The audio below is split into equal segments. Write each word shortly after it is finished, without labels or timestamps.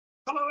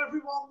Hello,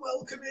 everyone.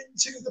 Welcome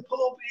into the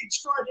pub. It's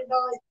Friday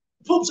night.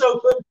 The pub's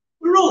open.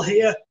 We're all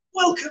here.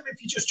 Welcome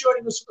if you're just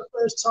joining us for the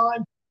first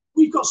time.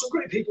 We've got some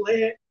great people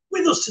here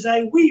with us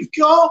today. We've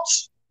got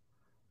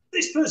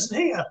this person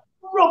here,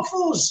 Rob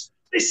Fuzz.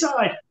 This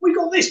side. We've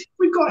got this.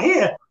 We've got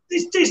here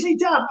this Disney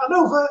Dan. And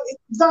over in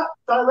that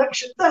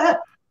direction there,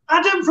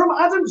 Adam from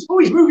Adam's. Oh,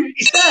 he's moving.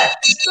 He's there.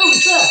 He's there.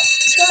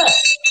 He's there.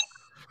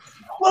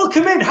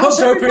 Welcome in.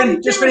 Pub's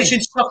open. Just finishing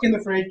stock in the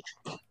fridge.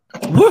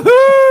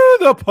 Woohoo!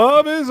 The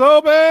pub is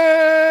open.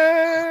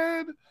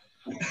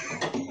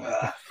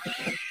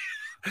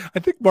 I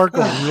think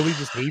Marco really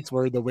just hates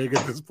wearing the wig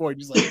at this point.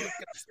 He's like,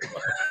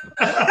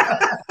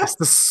 it's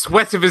the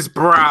sweat of his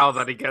brow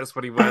that he gets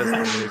when he wears the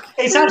wig.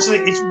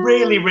 It's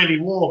really, really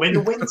warm in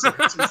the winter.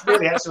 It's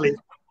really actually.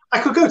 I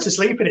could go to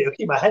sleep in it. It'll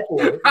keep my head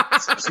warm.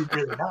 It's actually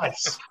really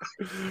nice.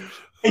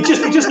 It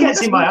just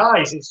gets in my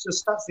eyes. It's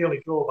just that's the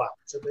only drawback.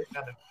 It's a bit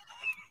kind of.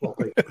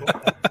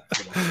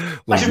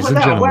 I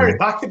should wear it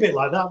back a bit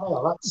like that.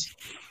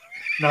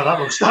 That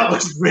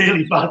looks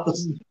really bad,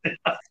 doesn't it?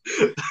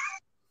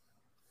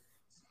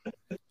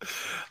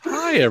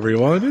 Hi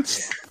everyone,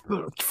 it's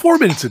 4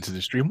 minutes into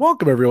the stream.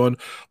 Welcome everyone.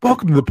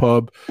 Welcome to the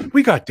pub.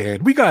 We got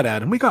Dan, we got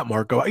Adam, we got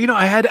Marco. You know,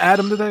 I had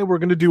Adam today. We're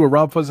gonna do a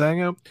Rob Fuzz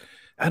hangout.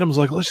 Adam's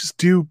like, let's just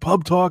do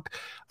pub talk.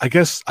 I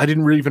guess I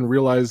didn't even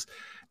realize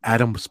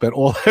Adam spent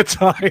all that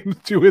time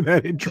doing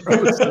that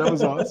intro, so that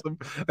was awesome.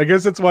 I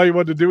guess that's why he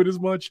wanted to do it as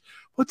much.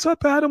 What's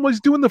up, Adam? Well,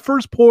 he's doing the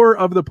first pour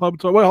of the pub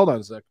talk. Wait, hold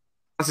on a sec.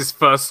 That's his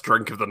first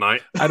drink of the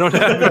night. I don't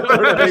have.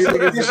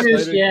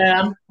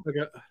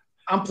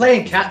 I'm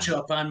playing catch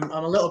up. I'm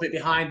a little bit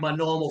behind my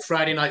normal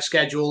Friday night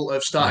schedule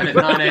of starting at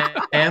 9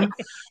 a.m.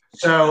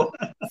 So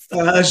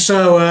I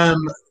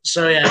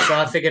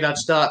figured I'd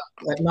start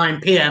at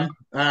 9 p.m.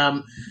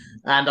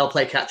 And I'll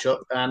play catch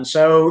up. And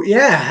so,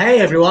 yeah, hey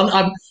everyone,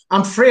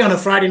 I'm free on a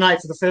Friday night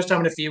for the first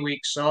time in a few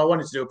weeks, so I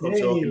wanted to do a pub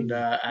talk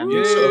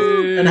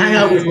and hang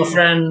out with my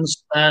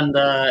friends and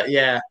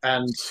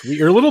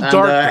you're a little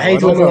dark. Hey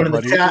to everyone in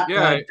the chat.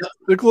 Yeah,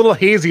 look a little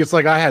hazy. It's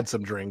like I had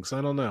some drinks.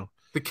 I don't know.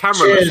 The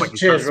camera looks like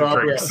cheers, Rob.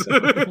 drinks. I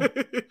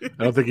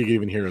don't think you can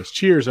even hear us.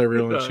 Cheers,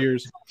 everyone.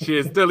 Cheers.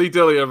 Cheers, dilly,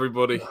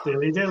 everybody.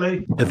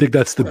 Dilly. I think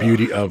that's the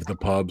beauty of the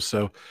pub.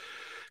 So,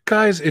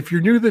 guys, if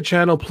you're new to the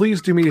channel,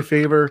 please do me a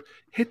favor.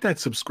 Hit that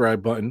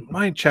subscribe button.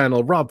 My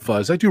channel, Rob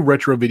Fuzz. I do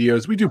retro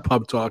videos. We do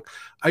pub talk.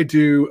 I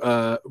do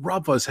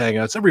Rob Fuzz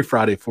hangouts every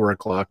Friday, 4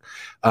 o'clock.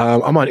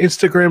 I'm on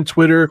Instagram,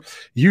 Twitter,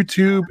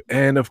 YouTube,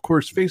 and, of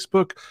course,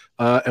 Facebook.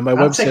 And my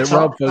website,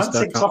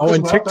 robfuzz.com. Oh,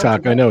 and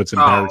TikTok. I know it's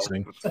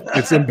embarrassing.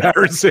 It's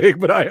embarrassing,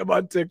 but I am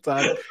on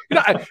TikTok. You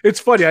know, it's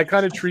funny. I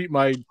kind of treat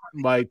my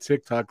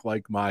TikTok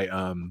like my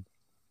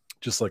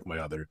just like my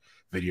other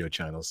video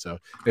channels. So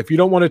if you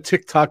don't want a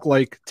TikTok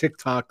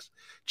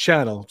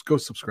channel, go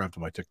subscribe to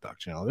my TikTok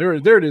channel. There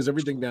it is,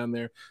 everything down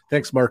there.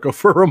 Thanks, Marco,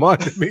 for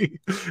reminding me.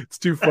 It's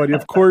too funny.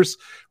 Of course,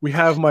 we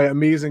have my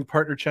amazing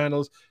partner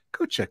channels.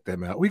 Go check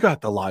them out. We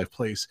got The Live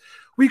Place.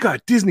 We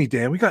got Disney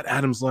Dan. We got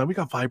Adam's Land. We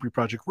got Vibrary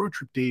Project, Road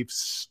Trip Dave,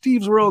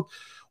 Steve's World.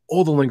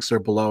 All the links are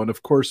below. And,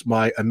 of course,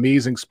 my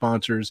amazing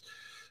sponsors.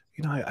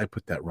 You know, I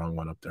put that wrong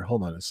one up there.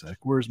 Hold on a sec.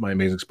 Where's my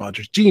amazing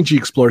sponsors? G&G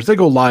Explorers. They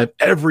go live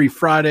every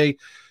Friday.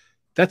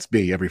 That's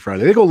me every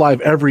Friday. They go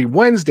live every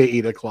Wednesday,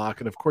 8 o'clock.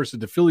 And, of course, the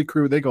DePhilly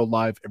crew, they go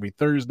live every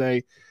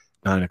Thursday,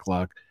 9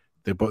 o'clock.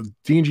 They both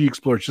D&G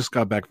Explorers just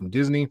got back from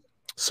Disney.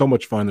 So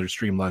much fun. Their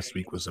stream last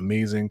week was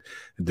amazing.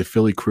 The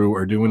DePhilly crew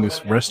are doing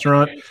this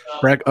restaurant.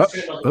 I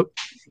don't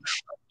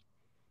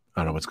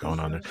know what's going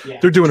on there.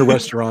 They're doing a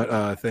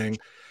restaurant thing.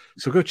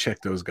 So go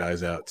check those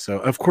guys out. So,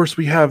 of course,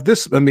 we have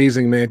this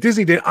amazing man,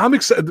 Disney Dan. I'm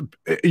excited.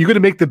 You're going to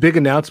make the big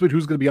announcement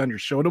who's going to be on your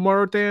show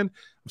tomorrow, Dan?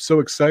 I'm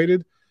so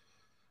excited.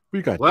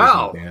 We got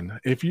Disney Dan.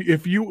 If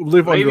you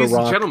live under a rock, ladies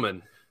and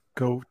gentlemen,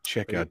 go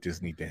check out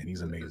Disney Dan.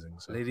 He's amazing.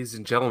 So. Ladies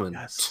and gentlemen,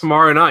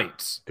 tomorrow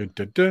night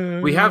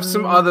we have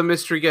some other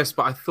mystery guests,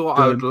 but I thought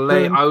I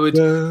would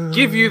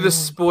give you the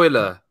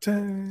spoiler.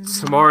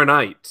 Tomorrow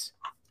night,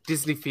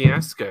 Disney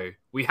Fiasco.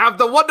 We have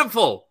the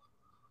wonderful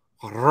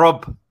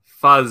Rob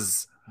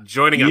Fuzz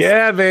joining us.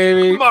 Yeah,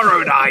 baby.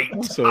 Tomorrow night.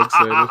 I'm so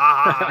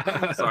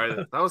excited. Sorry,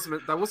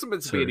 that wasn't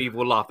meant to be an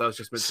evil laugh. That was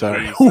just meant to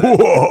be.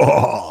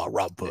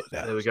 Rob Fuzz.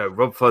 There we go.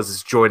 Rob Fuzz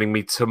is joining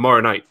me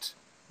tomorrow night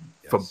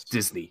from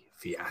Disney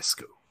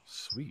Fiasco.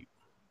 Sweet.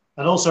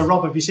 And also,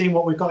 Rob, have you seen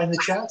what we've got in the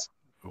chat?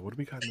 What do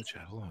we got in the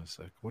chat? Hold on a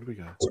sec. What do we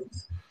got?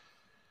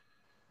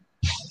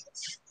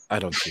 I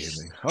don't see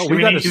anything. Oh,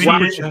 we got a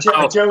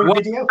Joey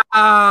video.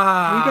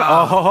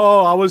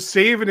 I was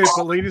saving it,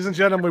 but ladies and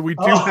gentlemen, we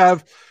do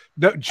have.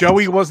 No,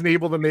 Joey wasn't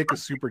able to make a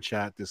super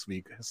chat this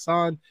week.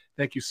 Hassan,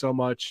 thank you so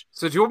much.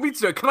 So do you want me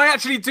to? Can I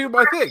actually do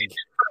my thing?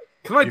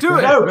 Can I do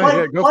it?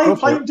 No,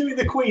 play him doing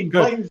the Queen.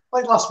 Play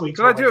last week.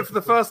 Can I do it for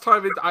the first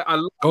time?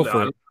 I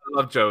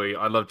love Joey.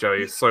 I love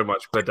Joey so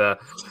much, but I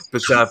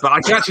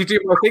can actually do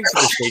my thing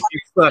for this week.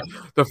 It's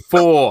the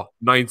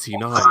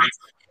 $4.99.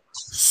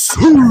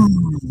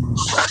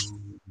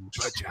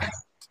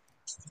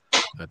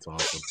 That's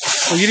awesome.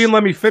 Well, you didn't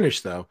let me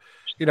finish though.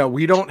 You know,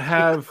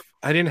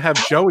 I didn't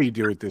have Joey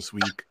do it this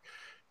week.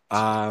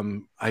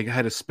 I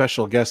had a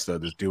special guest though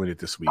that's doing it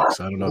this week,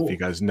 so I don't know if you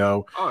guys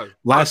know.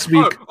 Last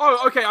week.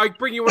 Okay. I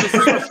bring you on a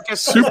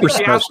guest super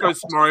special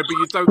tomorrow, but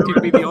you don't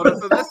give me the honor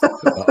for this.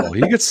 Oh,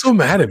 he gets so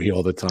mad at me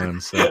all the time.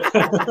 So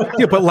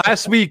yeah, but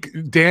last week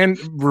Dan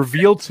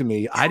revealed to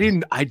me, I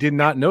did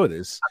not know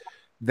this,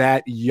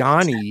 that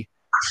Yanni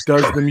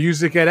does the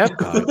music at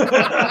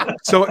Epcot.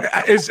 So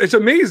it's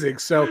amazing.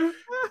 So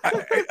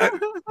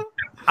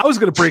I was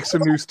going to break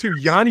some news too.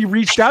 Yanni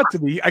reached out to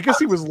me. I guess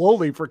he was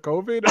lonely for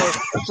COVID or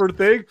sort of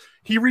thing.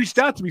 He reached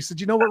out to me,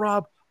 said, "You know what,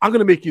 Rob? I'm going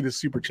to make you the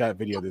super chat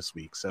video this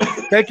week." So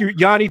thank you,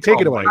 Yanni.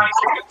 Take it away.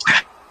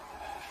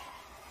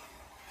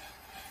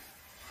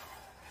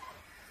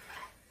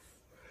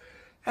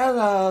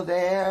 Hello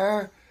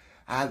there.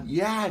 I'm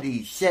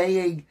Yanni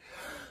saying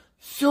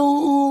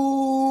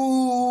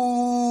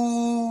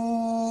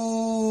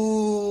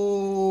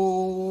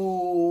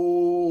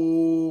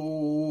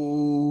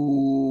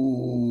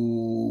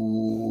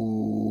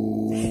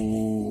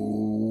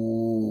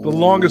the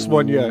longest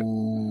one yet.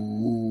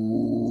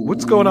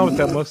 What's going on with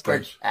that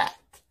mustache?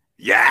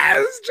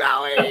 Yes,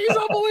 Joey, he's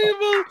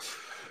unbelievable.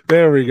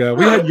 There we go.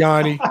 We had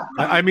Yanni.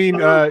 I mean,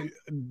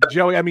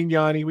 Joey. I mean,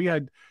 Yanni. We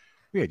had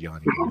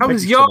Yanni. I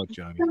was young. So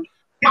Johnny.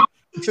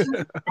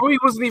 Oh, he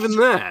wasn't even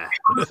there.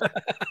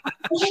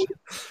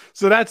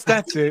 So that's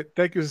it.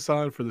 Thank you,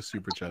 Hassan, for the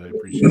super chat. I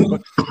appreciate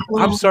it.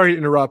 But I'm sorry to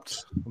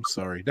interrupt. I'm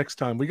sorry. Next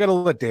time we got to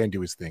let Dan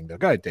do his thing, though.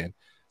 Go ahead, Dan.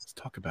 Let's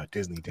talk about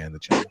Disney, Dan, the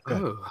channel.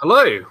 Oh,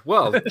 hello.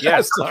 Well,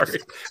 yes, sorry.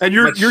 And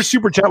your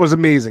super chat was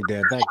amazing,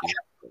 Dan. Thank you.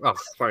 Oh,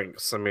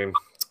 thanks. I mean,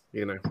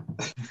 you know,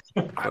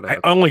 I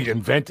only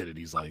invented it.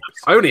 He's like,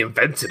 I only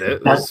invented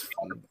it. That's,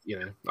 you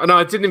know, no,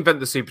 I didn't invent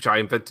the super chat. I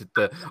invented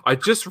I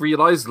just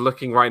realized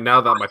looking right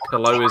now that my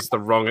pillow is the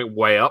wrong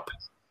way up.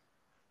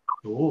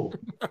 Oh,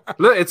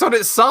 look, it's on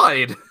its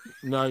side.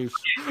 Nice.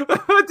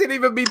 I didn't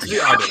even mean to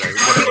do. I don't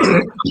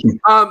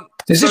know.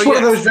 Is this one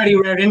of those very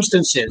rare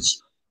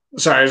instances?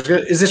 Sorry,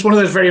 is this one of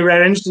those very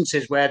rare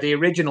instances where the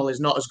original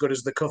is not as good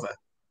as the cover?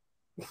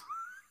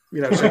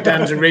 You know, so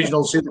Dan's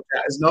original super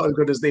chat is not as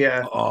good as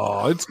the.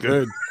 Oh, it's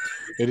good.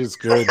 It is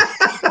good.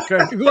 Okay.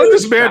 Let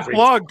this man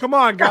plug. Come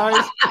on,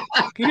 guys.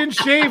 He didn't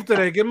shave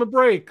today. Give him a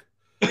break.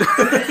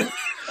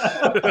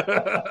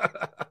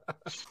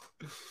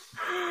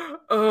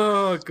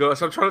 Oh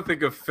gosh, I'm trying to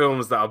think of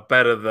films that are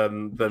better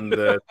than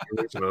the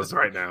originals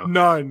right now.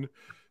 None.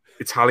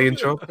 Italian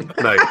Job?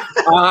 No.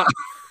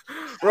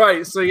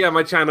 Right, so yeah,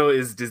 my channel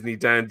is Disney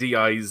Dan,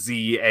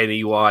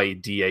 DIZNEYDAN,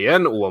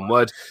 all one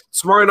word.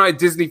 Tomorrow night,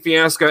 Disney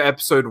Fiasco,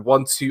 episode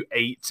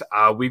 128.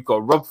 We've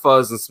got Rob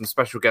Fuzz and some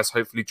special guests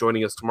hopefully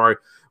joining us tomorrow.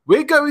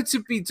 We're going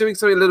to be doing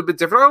something a little bit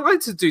different. I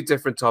like to do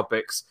different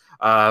topics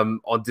on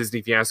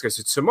Disney Fiasco.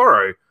 So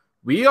tomorrow,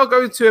 we are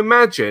going to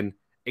imagine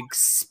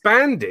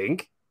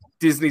expanding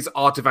Disney's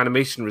Art of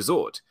Animation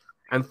Resort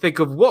and think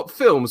of what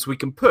films we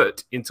can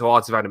put into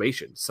Art of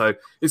Animation. So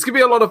it's going to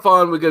be a lot of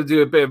fun. We're going to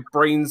do a bit of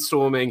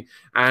brainstorming,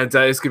 and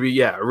it's going to be,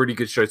 a really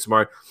good show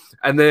tomorrow.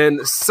 And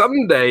then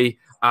Sunday,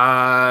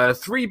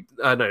 3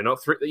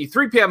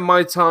 p.m.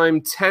 my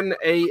time, 10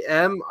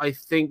 a.m., I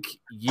think,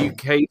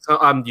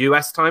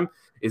 US time,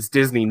 is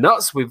Disney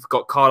Nuts. We've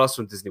got Carlos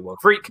from Disney World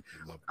Freak.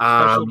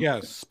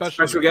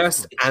 Special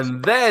guest.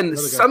 And then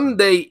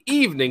Sunday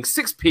evening,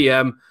 6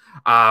 p.m.,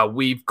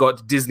 we've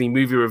got Disney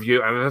Movie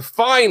Review, and we're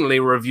finally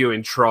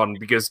reviewing Tron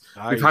because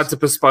we've had to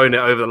postpone it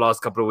over the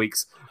last couple of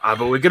weeks. But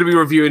we're going to be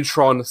reviewing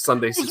Tron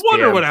Sunday. I was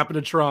wondering what happened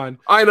to Tron.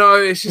 I know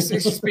it's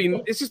just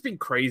been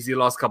crazy the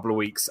last couple of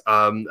weeks.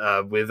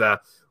 With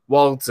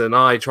Walt and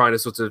I trying to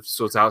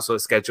sort out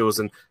schedules,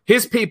 and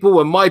his people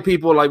and my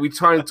people, like we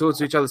try and talk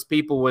to each other's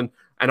people, and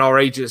our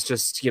agents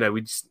just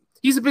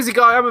he's a busy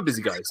guy, I'm a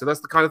busy guy, so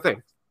that's the kind of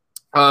thing.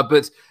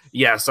 But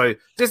yeah, so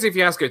Disney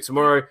Fiasco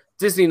tomorrow,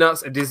 Disney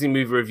Nuts and Disney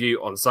Movie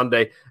Review on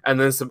Sunday, and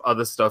then some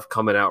other stuff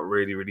coming out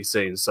really, really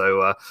soon.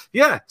 So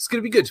yeah, it's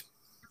going to be good.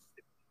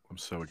 I'm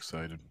so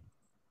excited.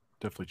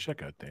 Definitely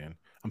check out Dan.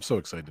 I'm so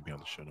excited to be on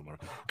the show tomorrow.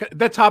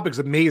 That topic's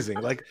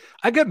amazing. Like,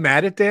 I get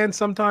mad at Dan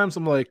sometimes.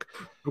 I'm like,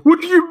 what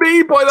do you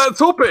mean by that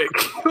topic?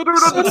 I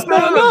don't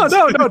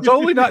understand. No,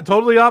 totally not.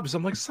 Totally opposite.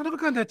 I'm like, son of a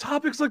gun, that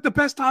topic's like the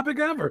best topic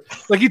ever.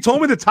 Like, he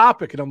told me the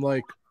topic, and I'm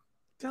like, what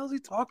the hell is he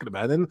talking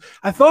about? And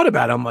I thought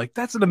about it. I'm like,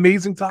 that's an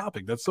amazing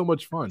topic. That's so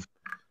much fun.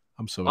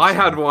 I'm so excited.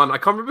 I had one. I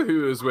can't remember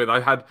who it was with. I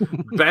had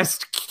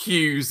best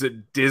queues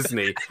at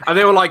Disney, and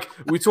they were like,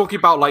 we're talking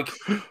about like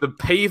the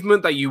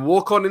pavement that you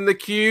walk on in the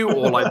queue,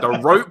 or like the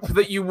rope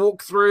that you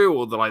walk through,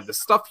 or the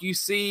stuff you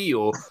see,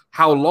 or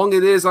how long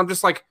it is. I'm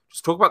just like,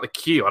 just talk about the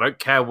queue. I don't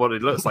care what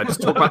it looks like.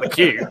 Just talk about the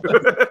queue.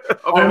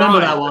 I remember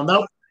that one.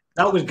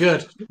 That was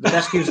good. The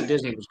best queues at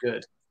Disney was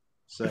good.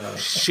 So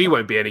she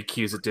won't be any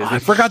queues at Disney. I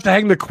forgot to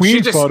hang the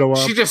Queen photo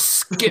up. She just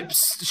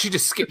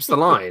skips the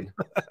line.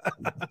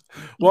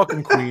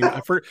 Welcome, Queen.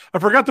 I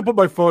forgot to put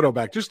my photo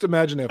back. Just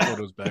imagine that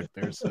photo's back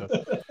there. So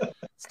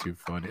It's too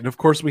funny. And of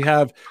course, we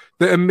have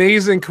the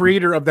amazing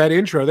creator of that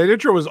intro. That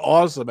intro was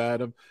awesome,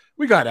 Adam.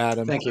 We got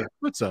Adam. Thank you.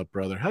 What's up,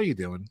 brother? How you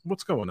doing?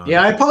 What's going on?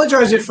 Yeah, I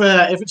apologize if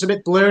it's a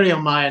bit blurry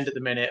on my end at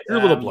the minute. You're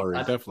a little blurry,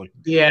 definitely.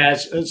 Yeah,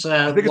 it's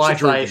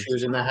Wi-Fi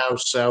issues in the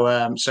house, so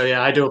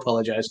yeah, I do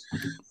apologize.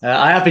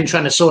 I have been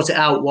trying to sort it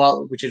out,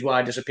 which is why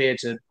I disappeared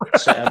to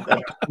set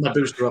my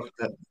booster up.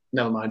 But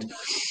never mind.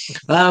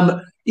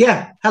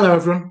 Yeah, hello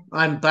everyone.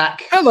 I'm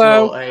back.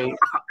 Hello.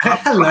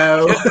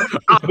 Hello.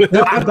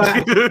 I'm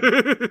back.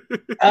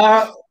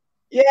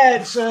 Yeah,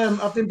 it's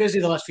I've been busy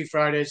the last few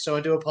Fridays, so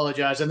I do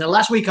apologize. And then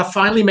last week I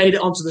finally made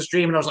it onto the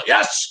stream, and I was like,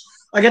 "Yes,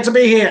 I get to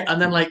be here."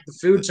 And then like the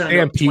food turned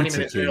up 20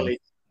 minutes early.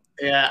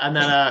 Yeah, and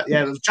then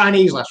yeah, it was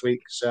Chinese last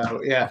week,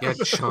 so yeah. Yeah,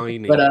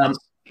 Chinese. But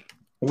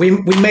we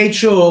made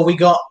sure we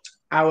got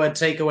our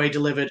takeaway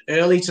delivered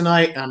early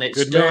tonight, and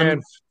it's done.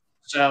 Man.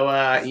 So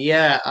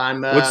yeah,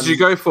 I'm. What did you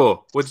go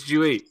for? What did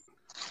you eat?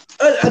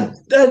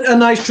 A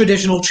nice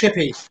traditional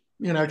chippy.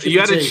 You know, chippy you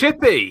had tea. A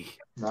chippy.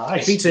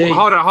 Nice. Well,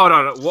 hold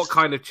on. What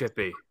kind of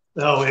chippy?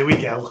 Oh, here we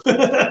go.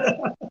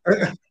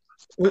 Come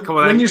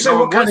on. When you say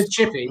what kind of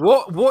chippy,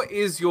 what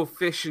is your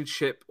fish and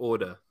chip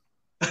order?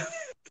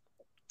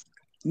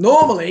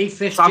 Normally,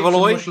 fish chips and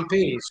mushy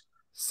peas.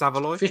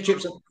 Saveloy? Fish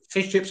chips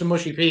and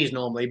mushy peas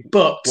normally,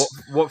 but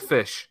what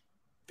fish?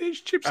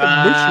 Fish chips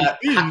and mushy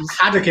peas.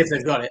 Haddock if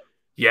they've got it.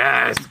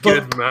 Yes,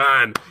 good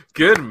man.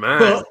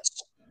 But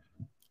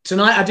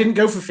tonight I didn't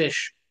go for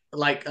fish.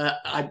 Like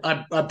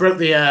I broke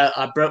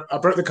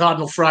the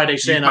Cardinal Friday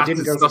sin. I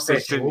didn't go for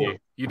fish. Didn't you?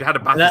 You'd had a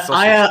battered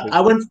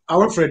sausage. I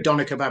went for a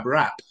doner kebab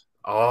wrap.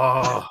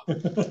 Oh,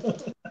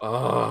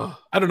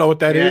 I don't know what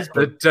that is.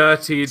 The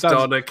dirty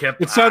doner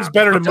kebab. It sounds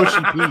better than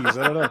mushy peas.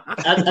 I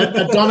don't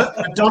know.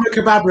 A doner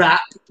kebab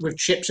wrap with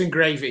chips and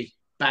gravy.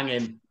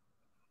 Banging.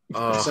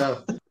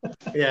 So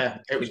yeah,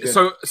 it was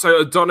good.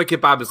 So a doner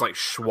kebab is like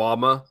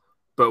shawarma,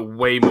 but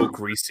way more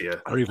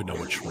greasier. I don't even know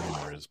what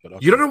shawarma is, but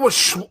okay. You don't know what?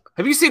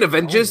 Have you seen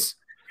Avengers?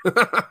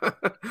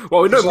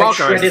 Well, we know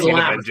Marco hasn't seen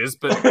Avengers,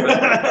 but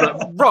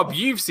Rob,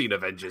 you've seen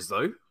Avengers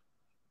though.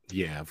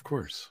 Yeah, of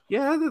course.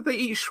 Yeah, they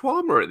eat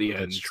shawarma at the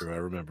end. That's true. I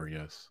remember.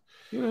 Yes.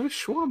 You know,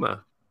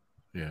 shawarma.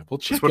 Yeah. Well,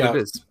 check out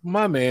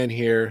my man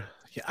here.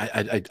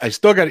 Yeah, I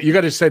still got it. You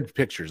got to send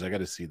pictures. I got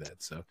to see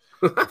that. So,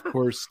 of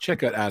course,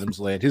 check out Adam's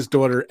Land. His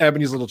daughter,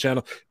 Ebony's little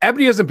channel.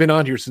 Ebony hasn't been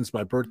on here since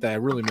my birthday. I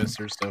really miss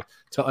her. So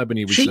tell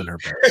Ebony we send her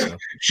back. So.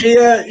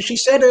 She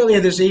said earlier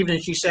this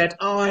evening. She said,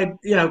 "Oh,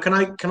 can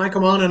I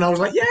come on?" And I was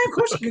like, "Yeah, of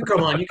course you can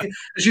come on." You can.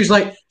 And she was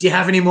like, "Do you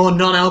have any more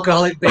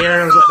non-alcoholic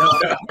beer?" I was like, "No."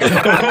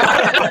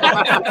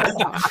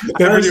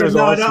 I said,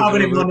 "No, I don't have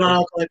any more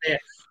non-alcoholic beer."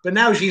 But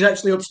now she's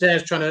actually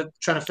upstairs trying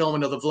to film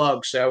another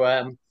vlog.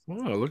 So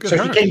look at so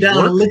her. she came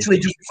down and literally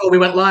just before we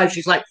went live,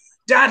 she's like,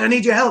 "Dad, I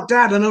need your help,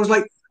 Dad." And I was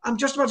like, "I'm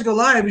just about to go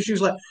live." And she was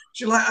like,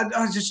 and I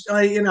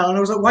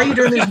was like, "Why are you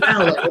doing this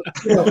now?"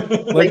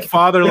 Like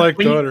father, like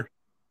daughter.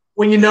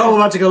 When you know I'm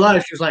about to go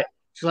live, she's like,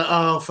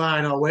 "Oh,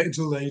 fine, I'll wait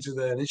until later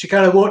then." And she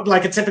kind of walked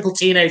like a typical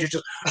teenager,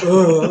 just,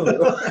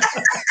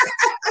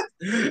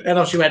 and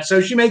off she went.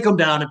 So she may come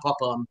down and pop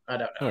on. I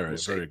don't know. All right,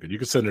 very good. You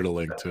can send her the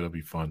link too. It'll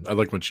be fun. I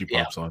like when she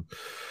pops on.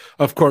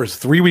 Of course,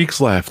 3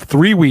 weeks left.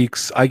 3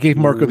 weeks. I gave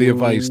Marco the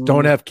advice: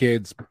 don't have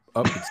kids.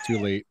 It's too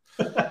late.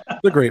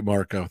 The great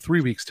Marco.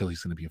 3 weeks till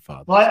he's going to be a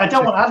father. Well, I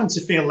don't want Adam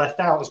to feel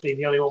left out as being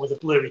the only one with a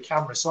blurry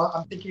camera. So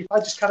I'm thinking if I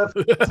just kind of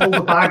hold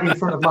the bag in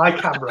front of my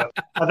camera,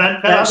 and then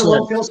Adam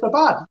won't feel so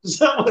bad.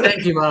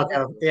 Thank you,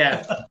 Marco.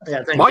 Yeah.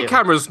 Thank you. My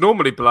camera's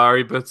normally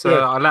blurry, but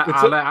I let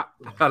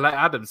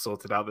Adam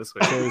sort it out this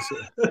week.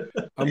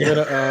 I'm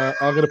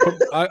gonna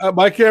put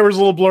my camera's a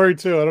little blurry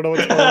too. I don't know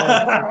what's going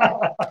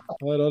on.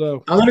 I don't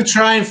know. I'm gonna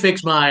try and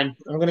fix mine.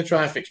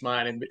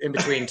 In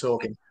between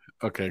talking.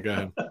 Okay, go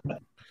ahead.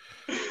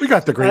 We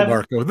got the great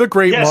Marco. The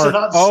great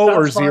Mark. So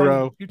or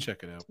zero. Fine. You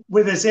check it out.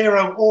 With a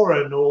 0 or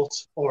a 0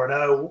 or an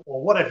O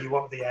or whatever you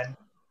want at the end.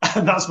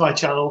 And that's my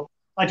channel.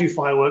 I do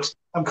fireworks.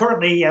 I'm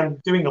currently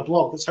doing a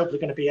blog that's hopefully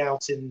going to be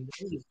out in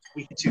a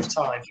week or two's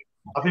time.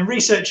 I've been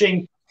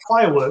researching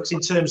fireworks in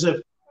terms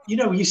of,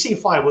 you see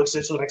fireworks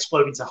that sort of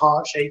explode into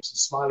heart shapes and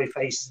smiley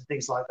faces and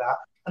things like that.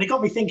 And it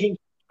got me thinking,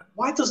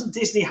 why doesn't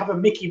Disney have a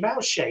Mickey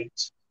Mouse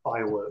shaped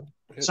firework?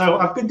 So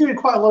I've been doing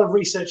quite a lot of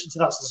research into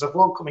that. So there's a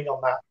vlog coming on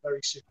that very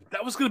soon.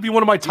 That was going to be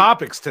one of my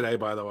topics today,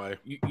 by the way.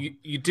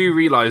 You do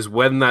realize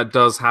when that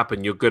does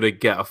happen, you're going to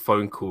get a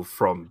phone call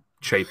from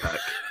Chapek.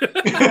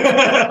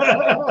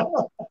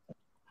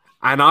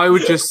 And I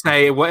would just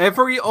say,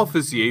 whatever he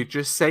offers you,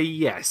 just say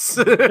yes.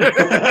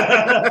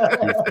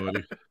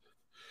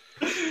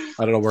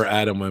 I don't know where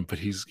Adam went, but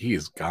he is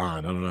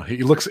gone. I don't know.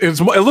 It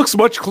looks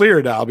much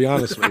clearer now. I'll be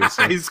honest with you.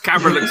 So. His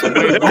camera looks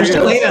weird. I'm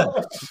still here.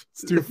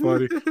 It's too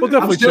funny. We'll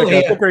definitely check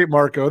out the great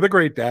Marco, the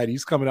great dad.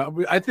 He's coming out.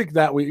 I think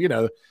that we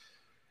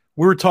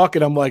were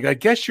talking. I'm like, I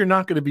guess you're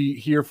not going to be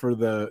here for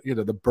the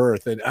the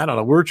birth, and I don't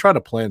know. We're trying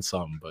to plan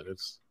something, but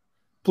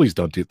please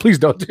don't do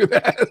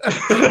that.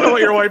 I don't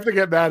want your wife to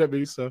get mad at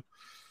me. So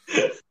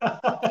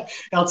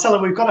I'll tell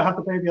him we've got to have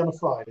the baby on a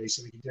Friday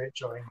so we can do it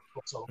during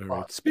football. All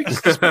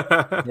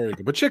right. Very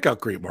good. But check out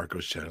Great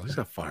Marco's channel. He's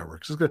got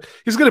fireworks.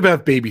 He's gonna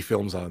have baby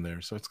films on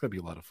there, so it's gonna be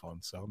a lot of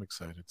fun. So I'm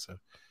excited. So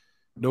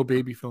no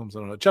baby films. I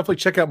don't know. Definitely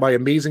check out my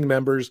amazing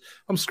members.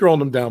 I'm scrolling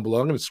them down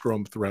below. I'm going to scroll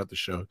them throughout the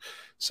show.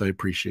 So I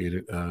appreciate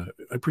it. I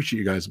appreciate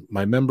you guys,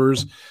 my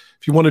members.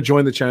 If you want to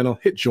join the channel,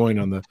 hit join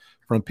on the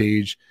front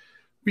page.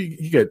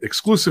 You get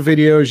exclusive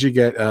videos. You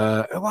get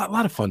a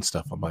lot of fun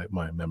stuff on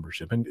my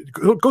membership. And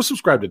go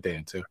subscribe to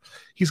Dan, too.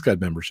 He's got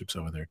memberships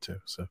over there, too.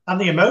 So and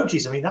the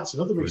emojis. I mean, that's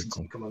another reason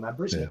to become a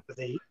member, isn't it? For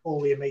all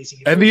the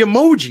amazing emojis. And the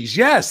emojis.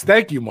 Yes.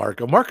 Thank you,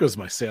 Marco. Marco's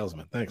my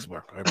salesman. Thanks,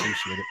 Marco. I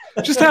appreciate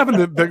it. Just having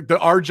the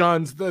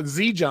R-Johns, the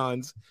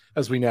Z-Johns,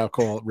 as we now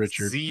call it,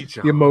 Richard.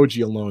 Z-John. The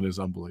emoji alone is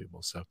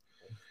unbelievable. So,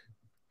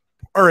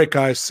 all right,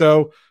 guys.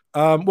 So,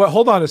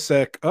 hold on a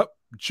sec. Oh,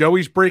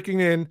 Joey's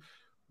breaking in.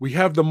 We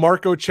have the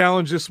Marco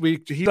challenge this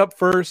week. He's up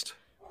first.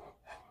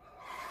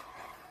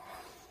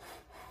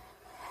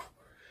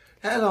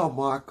 Hello,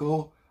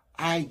 Marco.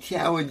 I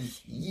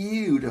challenge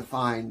you to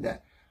find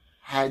the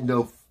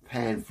Handel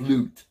pan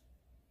flute.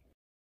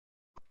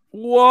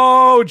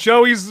 Whoa,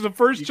 Joey's the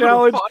first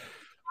challenge.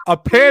 A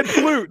pan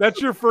flute.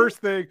 That's your first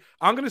thing.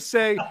 I'm going to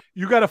say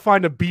you got to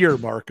find a beer,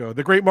 Marco.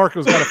 The great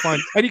Marco's got to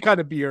find any kind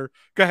of beer.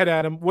 Go ahead,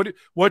 Adam.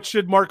 What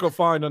should Marco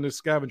find on his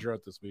scavenger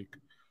hunt this week?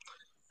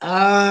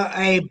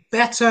 A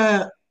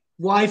better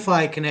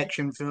Wi-Fi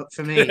connection for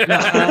me. No,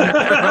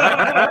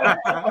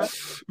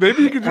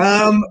 maybe you could do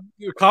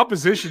a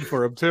composition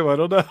for him too. I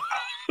don't know.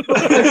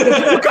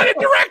 What kind of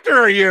director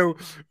are you?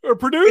 Or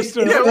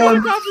producer? Yeah,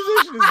 what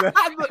composition is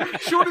that?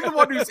 Surely the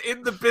one who's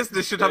in the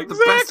business should have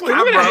the best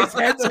camera. His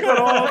head's cut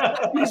off.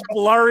 He's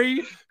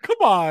blurry.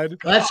 Come on.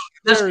 That's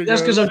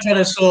because I'm trying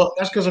to sort.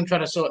 That's because I'm trying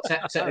to sort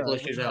technical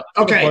issues out.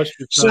 Okay.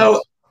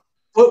 So,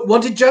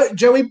 what did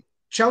Joey?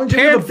 Challenge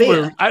pan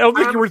flute. I don't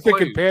think you were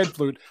thinking pan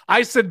flute.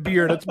 I said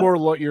beer. That's more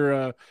what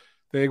your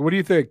thing. What do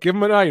you think? Give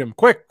him an item.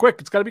 Quick.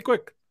 It's got to be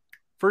quick.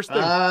 First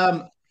thing.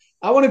 I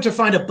want him to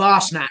find a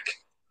bar snack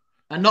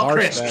and not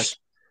crisps. Snack.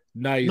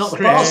 Nice. Not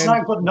bar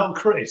snack, but not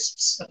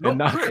crisps.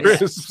 Not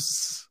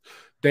crisps.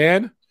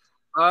 Dan?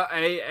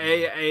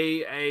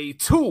 A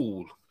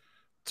tool.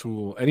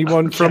 Tool.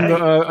 Anyone from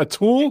a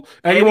tool?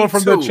 Anyone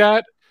from the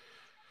chat?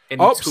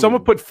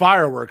 Someone put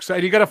fireworks.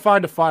 And you got to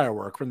find a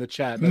firework from the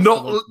chat. That's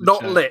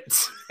not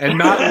lit. And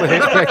not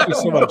lit. Thank you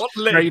so much.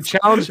 Right,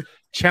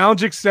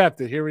 challenge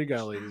accepted. Here we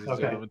go, ladies and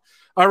gentlemen.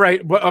 All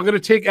right, well, I'm going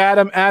to take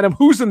Adam. Adam,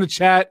 who's in the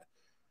chat?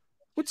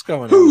 What's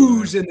going on?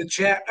 Who's in the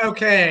chat?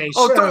 Okay.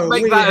 Oh, so don't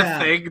make that a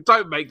thing.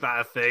 Don't make that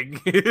a thing.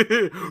 Who's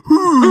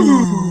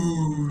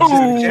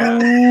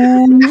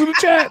in the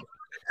chat?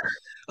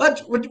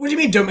 What do you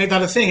mean, don't make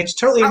that a thing? It's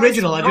totally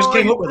original. I just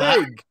came up with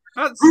that.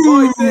 That's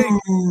my thing.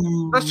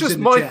 That's just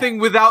my thing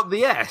without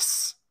the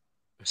S.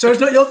 So it's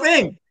not your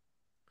thing?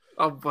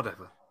 Oh,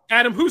 whatever.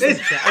 Adam, who's in the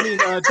chat? I mean,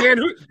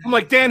 Dan. I'm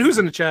like, Dan, who's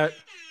in the chat?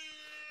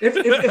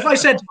 If I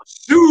said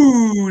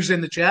who's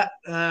in the chat,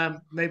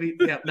 maybe,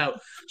 yeah, no.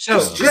 So,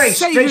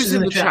 Grace is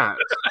in the chat.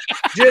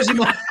 Jersey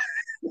Mike.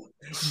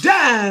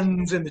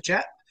 Dan's in the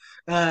chat.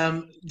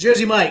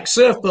 Jersey Mike,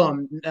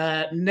 Surfbomb.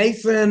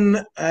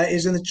 Nathan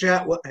is in the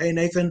chat. Hey,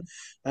 Nathan.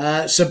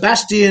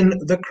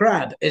 Sebastian the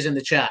Crad is in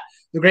the chat.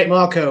 The great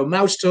Marco,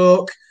 Mouse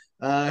Talk.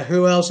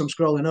 Who else? I'm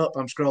scrolling up.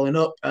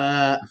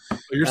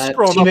 You're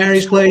scrolling Team up.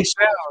 Mary's Place.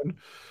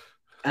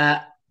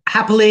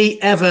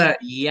 Happily Ever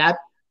Yaddy?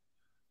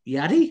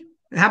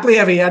 Happily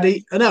Ever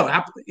Yaddy?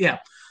 No, yeah.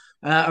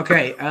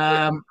 Okay.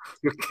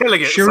 You're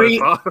killing it Cherie,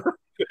 so far.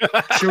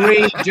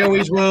 Cherie,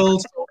 Joey's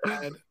World.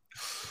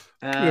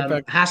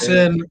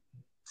 Hassan.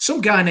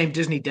 Some guy named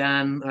Disney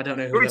Dan. I don't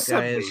know who that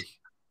guy is. Me.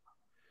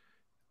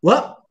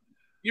 What?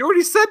 You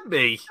already said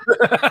me.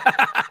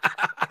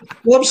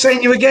 Well, I'm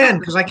saying you again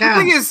because I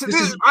can. The thing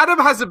is, Adam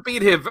hasn't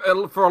been here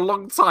for a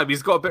long time.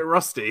 He's got a bit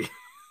rusty.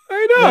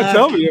 I know.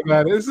 Tell me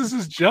about it. This is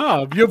his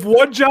job. You have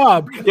one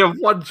job. You have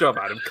one job,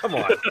 Adam. Come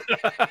on.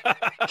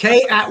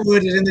 Kate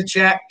Atwood is in the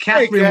chat.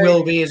 Catherine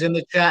Wilby is in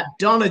the chat.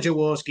 Donna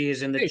Jaworski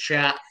is in the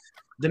chat.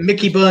 The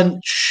Mickey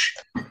Bunch.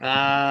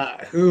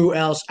 Who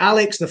else?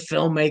 Alex, the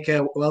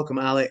filmmaker. Welcome,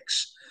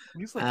 Alex.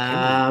 He's like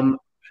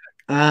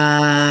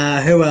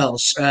who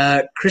else?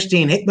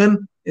 Christine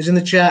Hickman is in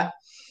the chat.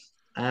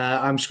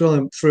 I'm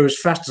scrolling through as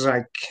fast as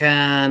I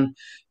can.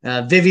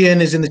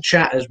 Vivian is in the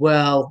chat as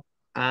well.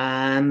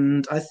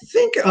 And I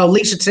think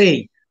Lisa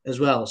T as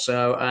well.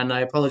 So, and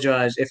I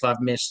apologize if I've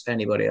missed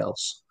anybody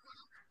else.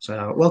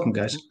 So, welcome,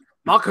 guys.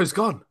 Marco's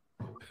gone.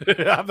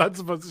 I'm not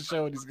supposed to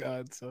show when he's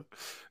gone, so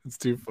it's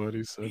too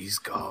funny. So he's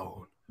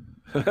gone.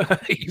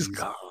 He's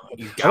gone.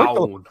 He's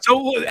gone.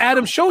 So,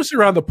 Adam, show us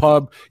around the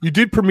pub. You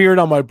did premiere it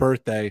on my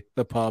birthday.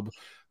 The pub.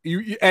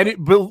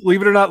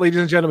 Believe it or not, ladies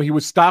and gentlemen, he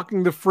was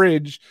stocking the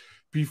fridge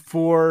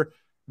before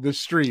the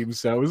stream,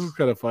 so this is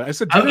kind of fun.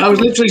 I was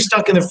literally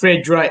stuck in the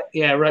fridge right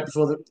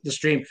before the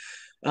stream.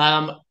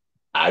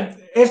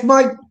 If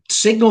my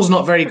signal's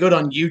not very good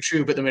on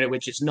YouTube at the minute,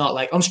 which it's not,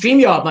 like on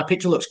StreamYard, my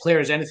picture looks clear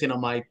as anything on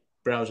my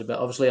browser, but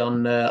obviously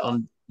on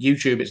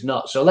YouTube it's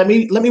not. So let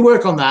me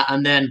work on that,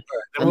 and then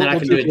I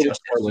can do it justice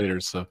later.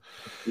 So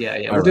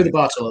yeah, we'll do the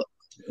battle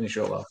in a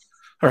short while.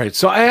 All right,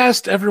 so I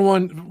asked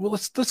everyone, well,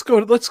 let's go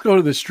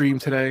to the stream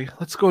today.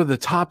 Let's go to the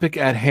topic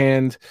at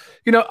hand.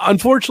 You know,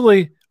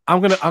 unfortunately,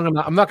 I'm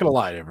not gonna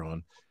lie to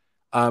everyone.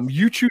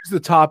 You choose the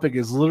topic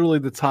is literally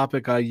the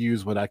topic I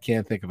use when I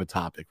can't think of a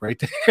topic,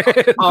 right?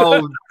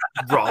 Oh,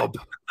 Rob.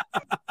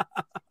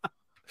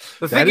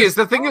 The thing is,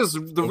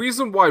 the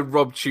reason why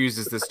Rob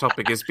chooses this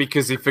topic is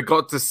because he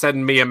forgot to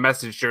send me a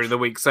message during the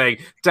week saying,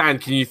 Dan,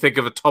 can you think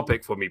of a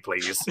topic for me,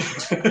 please?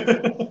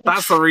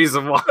 That's the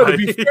reason why. To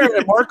be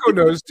fair, Marco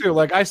knows too.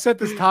 Like, I set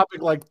this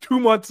topic like 2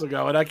 months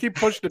ago, and I keep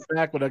pushing it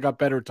back when I got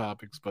better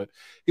topics. But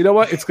you know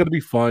what? It's going to be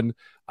fun.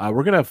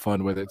 We're going to have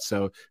fun with it.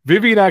 So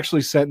Vivian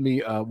actually sent me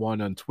one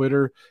on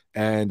Twitter,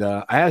 and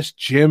I asked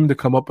Jim to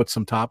come up with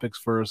some topics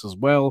for us as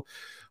well.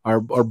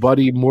 Our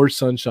buddy, More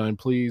Sunshine,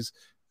 please.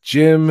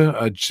 Jim,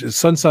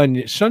 Sunshine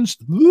Nation.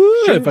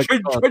 He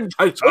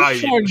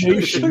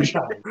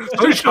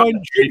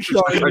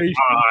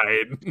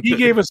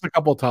gave us a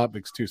couple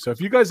topics too. So if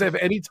you guys have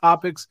any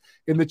topics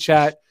in the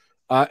chat,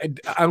 I'm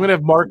gonna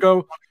have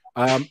Marco.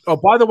 Oh,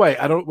 by the way,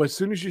 as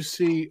soon as you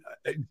see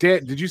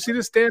Dan, did you see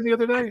this Dan the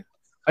other day?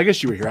 I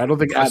guess you were here. I don't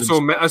think I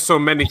saw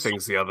many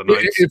things the other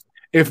night.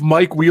 If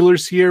Mike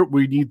Wheeler's here,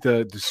 we need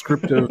the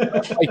descriptive.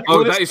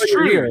 Oh, that is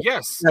true. Here.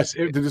 Yes,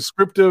 the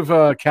descriptive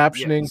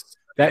captioning. Yes.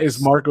 That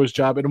is Marco's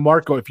job. And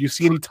Marco, if you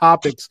see any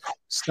topics,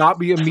 stop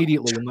me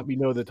immediately and let me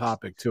know the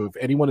topic too. If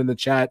anyone in the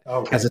chat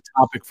has a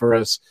topic for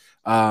us,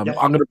 I'm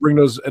going to bring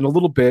those in a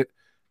little bit.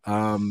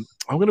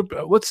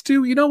 Let's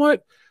do. You know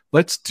what?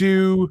 Let's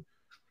do.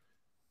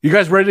 You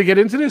guys ready to get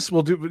into this?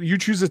 You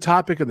choose a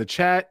topic in the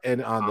chat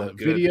and on the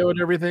video and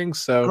everything.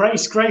 So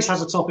Grace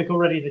has a topic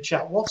already in the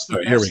chat. What's the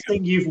best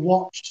thing you've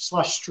watched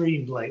 /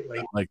 streamed lately?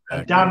 Like that,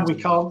 and Dan, we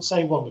can't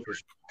say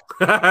WandaVision.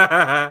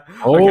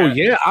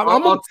 Yeah,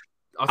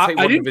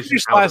 I didn't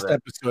finish last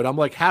episode. I'm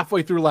like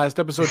halfway through last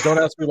episode. Don't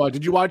ask me why.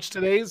 Did you watch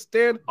today's,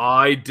 Dan?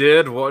 I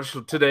did watch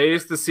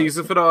today's, the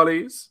season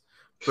finales,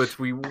 but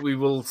we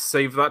will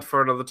save that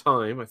for another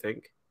time, I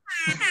think.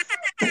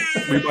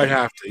 We might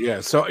have to,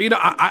 yeah. So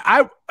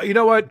I you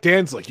know what?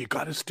 Dan's like, you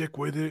got to stick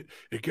with it.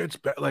 It gets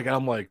better. Like,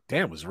 I'm like,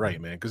 Dan was right,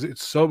 man, because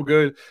it's so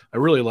good. I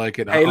really like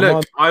it. Hey,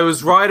 I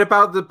was right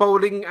about the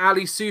bowling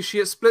alley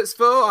sushi at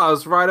Splitsville. I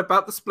was right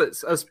about the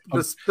Splits,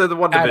 the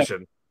One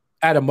Division.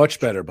 Adam much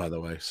better, by the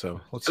way.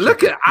 So let's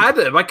look at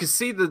Adam. I can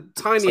see the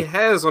tiny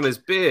hairs on his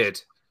beard.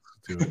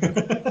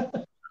 Yeah,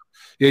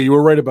 you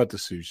were right about the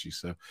sushi.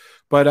 So,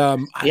 but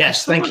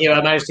yes, thank you.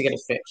 I managed to get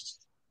it fixed.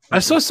 I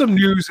saw some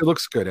news. It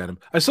looks good, Adam.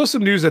 I saw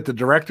some news that the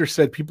director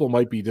said people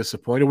might be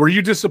disappointed. Were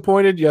you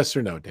disappointed? Yes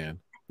or no, Dan?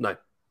 No.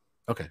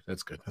 Okay,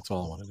 that's good. That's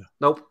all I want to know.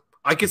 Nope.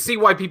 I can see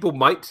why people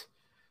might,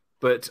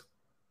 but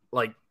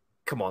like,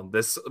 come on,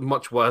 there's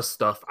much worse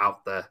stuff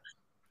out there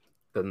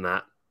than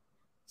that.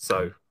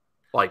 So.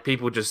 Like,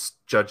 people just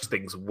judge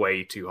things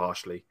way too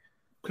harshly.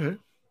 Okay.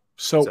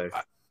 So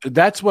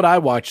that's what I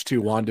watched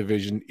too,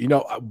 WandaVision. You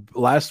know,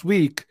 last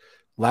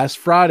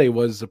Friday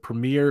was the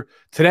premiere.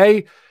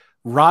 Today,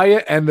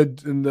 Raya and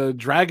the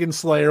Dragon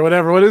Slayer,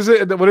 whatever. What is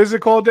it? What is it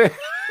called?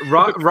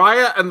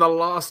 Raya and the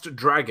Last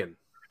Dragon.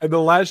 And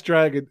the Last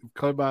Dragon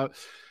come out.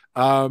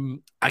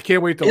 I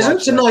can't wait to watch.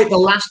 Isn't tonight the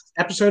last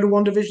episode of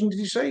WandaVision? Did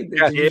you say?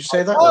 Did you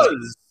say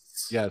that?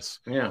 Yes.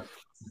 Yeah.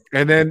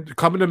 And then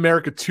Coming to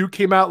America 2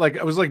 came out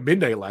it was like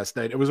midnight last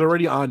night. It was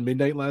already on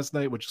midnight last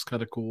night, which is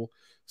kind of cool.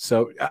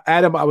 So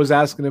Adam, I was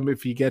asking him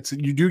if he gets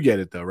it. You do get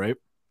it though, right?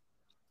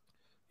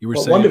 You were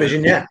saying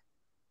WandaVision, yeah.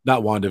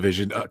 Not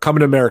WandaVision. Coming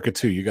to America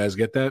 2. You guys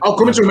get that? Oh,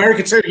 Coming to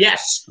America 2.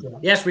 Yes.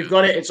 Yes, we've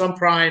got it. It's on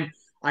Prime.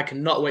 I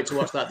cannot wait to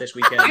watch that this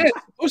weekend. Yeah,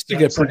 it's supposed to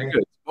get pretty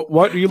good.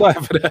 What are you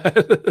laughing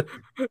at?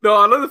 No,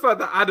 I love the fact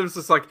that Adam's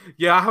just like,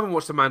 yeah, I haven't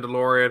watched The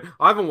Mandalorian.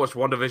 I haven't watched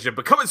WandaVision,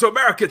 but Coming to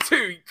America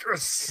too.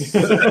 Yes.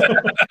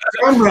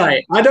 I'm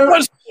right. I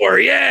don't.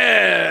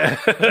 Yeah.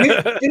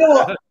 You know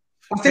what?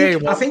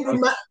 I think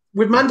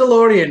with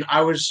Mandalorian,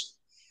 I was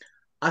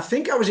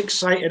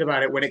excited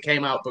about it when it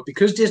came out, but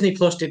because Disney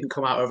Plus didn't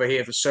come out over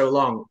here for so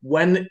long,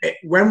 when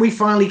we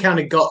finally kind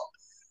of got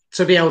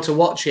to be able to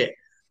watch it,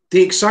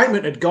 the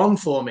excitement had gone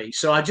for me,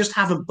 so I just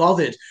haven't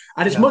bothered.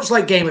 And it's much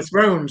like Game of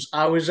Thrones.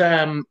 I was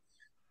I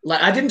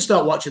didn't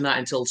start watching that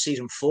until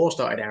season 4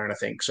 started airing, I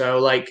think.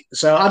 So I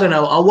don't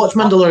know. I'll watch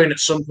Mandalorian at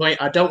some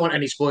point. I don't want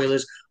any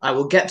spoilers. I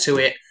will get to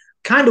it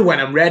kind of when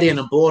I'm ready and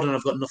I'm bored and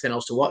I've got nothing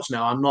else to watch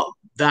now. I'm not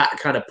that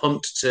kind of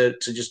pumped to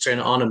just turn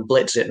it on and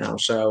blitz it now.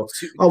 So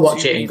I'll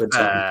watch it in good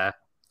time.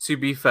 To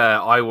be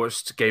fair, I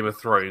watched Game of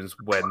Thrones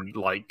when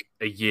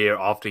a year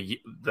after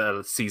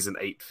the season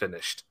 8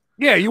 finished.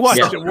 Yeah, you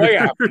watched it way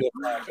after.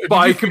 But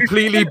I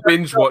completely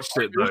binge watched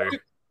it though.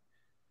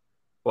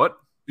 What?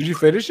 Did you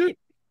finish it?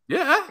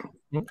 Yeah.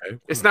 Okay.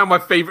 It's now my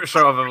favorite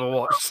show I've ever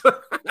watched.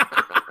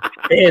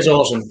 It is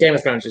awesome. Game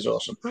of Thrones is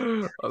awesome.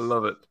 I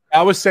love it.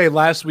 I would say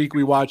last week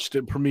we watched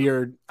it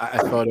premiered. I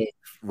thought of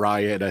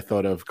Riot. I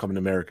thought of Coming to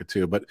America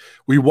too. But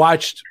we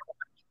watched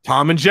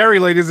Tom and Jerry,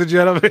 ladies and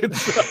gentlemen.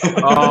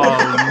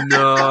 Oh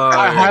no!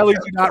 I highly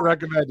do not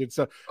recommend it.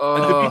 So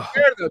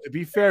to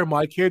be fair,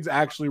 my kids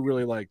actually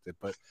really liked it,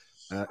 but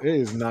it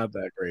is not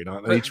that great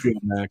on HBO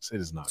Max.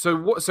 It is not.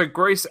 So So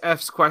Grace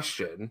F's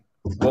question: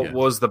 what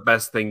was the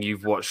best thing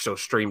you've watched or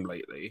streamed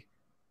lately?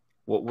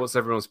 What's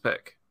everyone's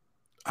pick?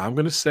 I'm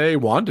gonna say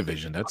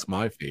WandaVision. That's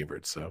my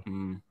favorite. So,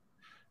 and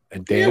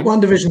Dan,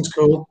 WandaVision's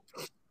cool.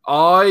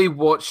 I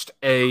watched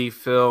a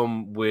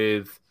film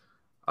with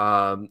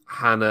Hannah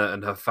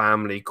and her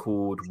family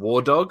called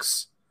War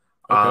Dogs.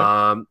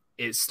 Okay.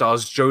 It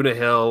stars Jonah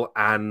Hill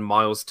and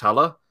Miles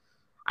Teller,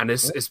 and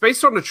it's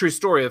based on a true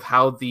story of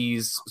how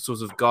these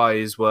sorts of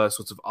guys were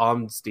sort of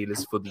arms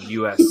dealers for the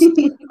U.S.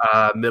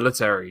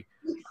 military,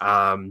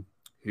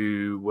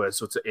 who were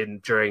sort of in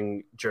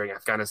during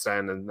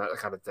Afghanistan and that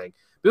kind of thing.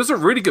 But it was a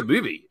really good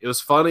movie. It was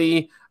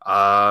funny.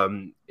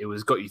 It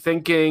was got you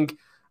thinking.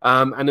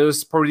 And it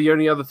was probably the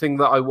only other thing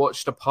that I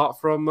watched apart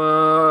from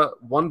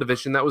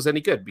WandaVision that was any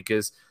good.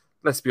 Because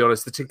let's be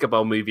honest, the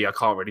Tinkerbell movie I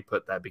can't really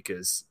put there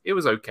because it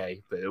was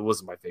okay, but it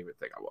wasn't my favorite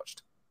thing I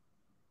watched.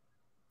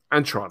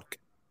 And Tron.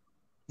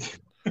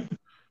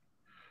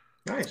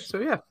 Nice. So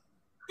yeah.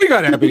 We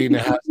got Ebony in the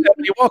house.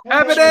 Ebony, welcome.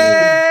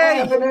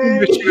 Ebony!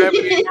 Miss you,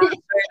 Ebony.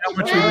 How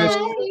much we missed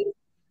you.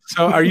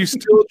 So, are you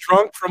still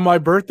drunk from my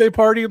birthday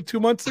party 2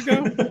 months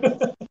ago?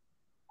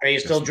 Are you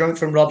still drunk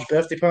from Rob's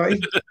birthday party?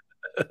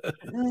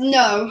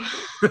 No.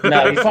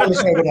 No, you finally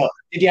sobered up.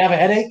 Did you have a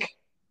headache?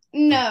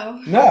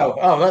 No. No.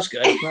 Oh, that's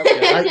good.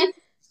 That's good.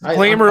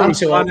 Disclaimer: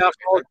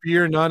 non-alcoholic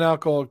beer,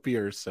 non-alcoholic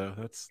beer. So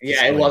that's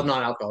it was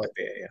non-alcoholic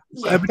beer.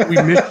 Yeah. Ebony,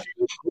 we missed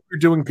you. You're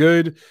doing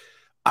good.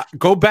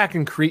 Go back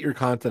and create your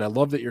content. I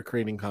love that you're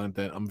creating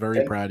content. I'm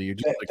very proud of you.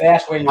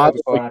 That's where you were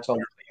before I told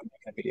you you're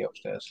making a video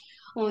upstairs.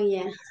 Oh,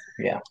 yeah.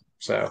 Yeah.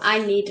 So I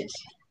needed.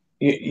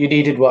 You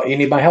needed what? You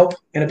need my help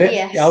in a bit?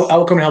 Yes. Yeah,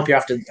 I'll come and help you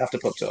after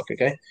pub talk,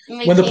 okay?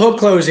 When the pub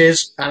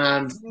closes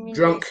and I'm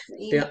drunk.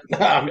 Yeah.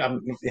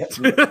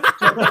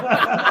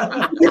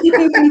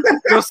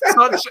 You're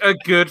such a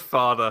good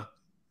father.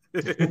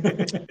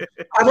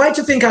 I'd like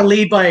to think I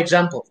lead by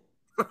example.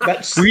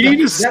 We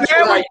need a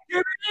sandwich.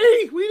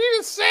 We need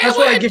a sandwich. That's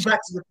what I give back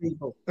to the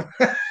people.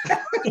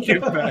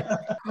 Give back.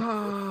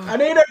 I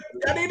need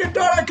a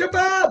doner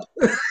kebab.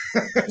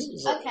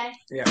 Okay.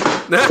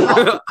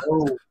 Yeah.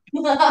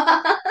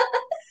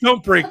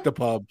 Don't break the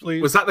pub,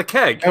 please. Was that the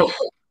keg? Oh,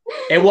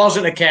 it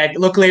wasn't a keg.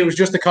 Luckily, it was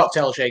just a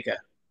cocktail shaker.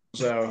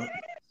 So.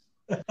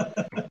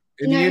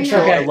 In the intro,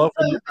 I love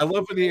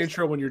in the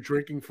intro when you're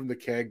drinking from the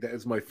keg. That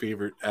is my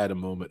favorite Adam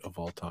moment of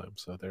all time.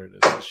 So there it is.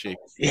 The shake.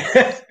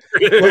 Yeah.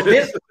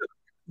 Well,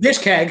 this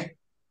keg.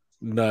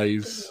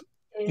 Nice.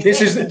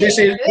 This is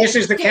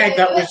the keg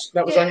that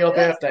was on your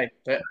birthday.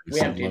 But we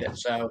emptied it.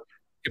 So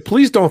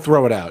please don't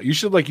throw it out. You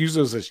should use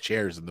those as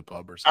chairs in the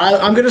pub or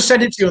something. I'm going to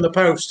send it to you on the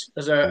post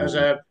as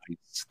a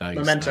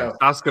memento. Nice.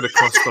 That's going to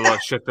cost a lot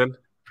of shipping.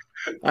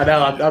 I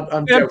know.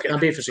 I'm joking. I'm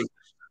being facetious.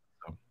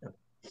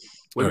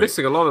 We're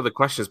missing a lot of the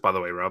questions, by the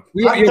way, Rob.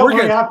 I've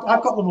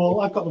got them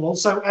all.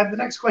 So the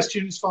next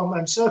question is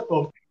from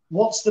Surfboard.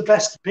 What's the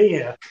best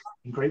beer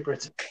in Great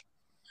Britain?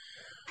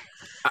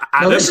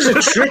 Now, this is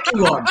a tricky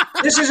one.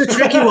 This is a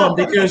tricky one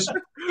because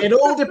it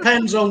all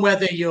depends on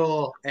whether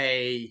you're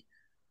a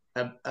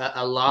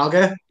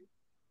lager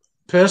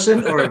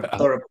person or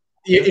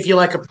if you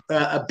like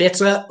a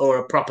bitter or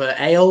a proper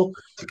ale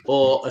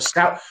or a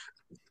stout.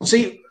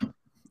 See,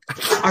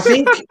 I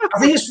think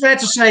it's fair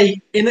to say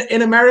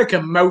in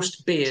America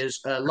most beers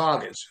are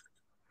lagers.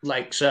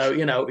 So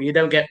you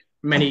don't get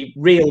many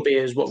real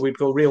beers, what we'd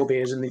call real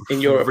beers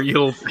in Europe.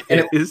 Real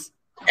beers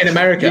in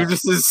America. You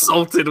just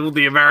insulted all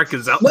the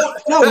Americans out there.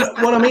 No.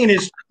 What I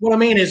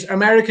mean is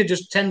America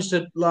just tends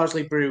to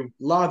largely brew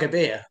lager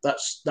beer.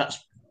 That's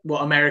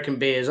what American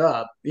beers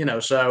are.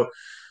 So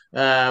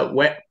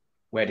where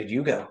did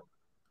you go?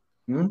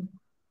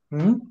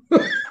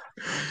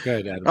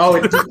 Good, Adam. Oh,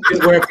 it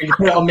didn't work. You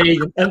put it on me.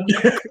 And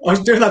I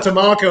was doing that to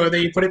Marco, and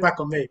then you put it back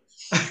on me.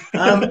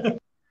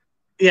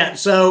 Yeah.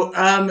 So,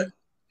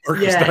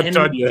 Marco's not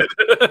done yet.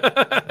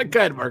 Go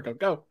ahead, Marco.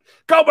 Go,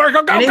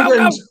 Marco.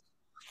 Go.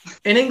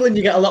 In England,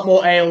 you get a lot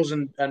more ales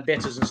and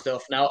bitters and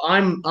stuff. Now,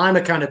 I'm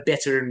a kind of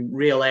bitter and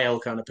real ale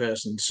kind of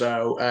person.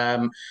 So,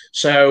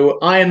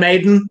 Iron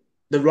Maiden,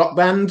 the rock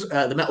band,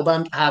 the metal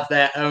band, have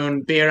their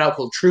own beer out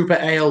called Trooper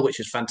Ale, which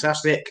is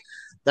fantastic.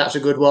 That's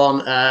a good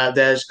one.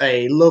 There's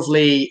a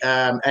lovely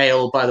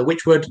ale by the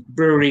Witchwood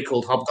Brewery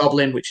called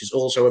Hobgoblin, which is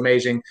also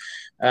amazing.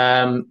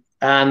 And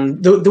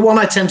the one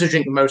I tend to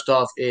drink the most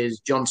of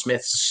is John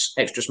Smith's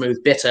Extra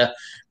Smooth Bitter,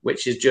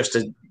 which is just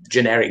a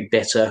generic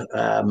bitter.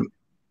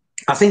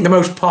 I think the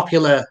most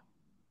popular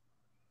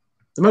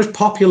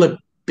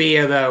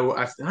beer, though,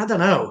 I don't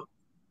know.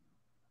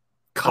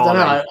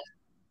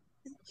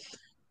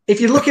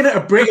 If you're looking at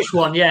a British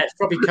one, yeah, it's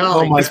probably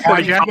Carling. Oh my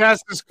God, you have to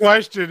ask this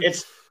question.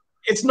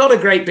 It's not a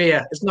great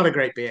beer. It's not a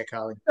great beer,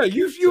 Carly. Yeah,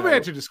 you've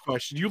answered this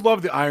question. You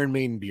love the Iron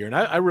Maiden beer, and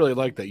I really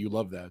like that. You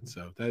love that.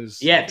 So that is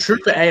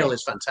Trooper Ale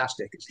is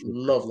fantastic. It's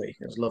lovely.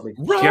 It's lovely.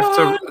 I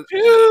was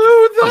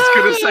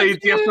going to say,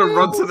 do you have to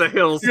run to the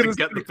hills to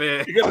get the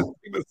beer? You got to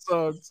sing the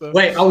song. So.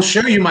 Wait, I'll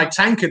show you my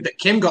tankard that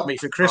Kim got me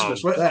for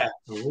Christmas. Look there.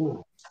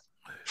 Ooh.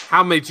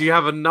 How many? Do you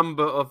have a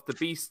number of the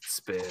Beast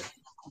Spear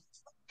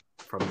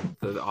from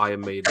the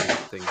Iron Maiden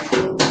thing?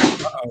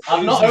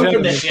 I've not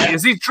opened it yet.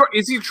 Is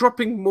he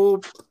dropping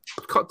more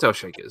cocktail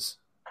shakers?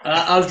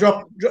 I'll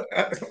drop.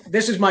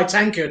 This is my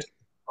tankard.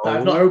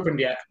 I've not opened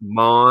yet.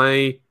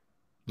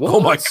 Oh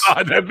my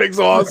God, that thing's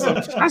awesome.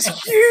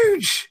 That's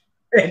huge.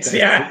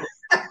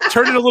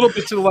 Turn it a little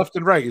bit to the left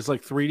and right. He's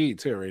like 3D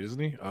too, right? Isn't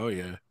he? Oh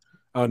yeah.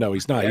 Oh no,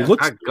 he's not. Yeah, he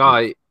looks. That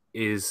guy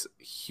is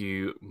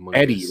humongous.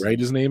 Eddie, right?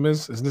 Isn't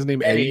his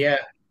name Eddie? Yeah,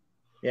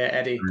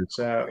 Eddie.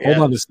 So hold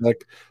on a sec.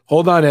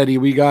 Hold on, Eddie.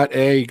 We got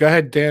a. Go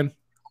ahead, Dan.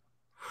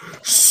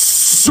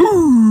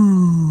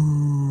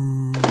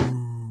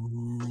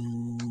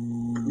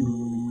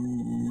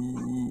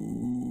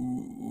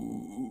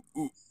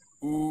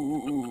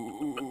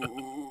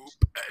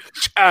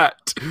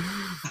 Chat.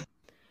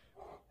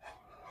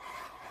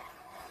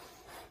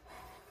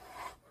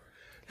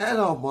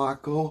 Hello,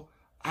 Marco.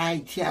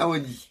 I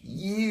challenge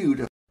you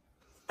to.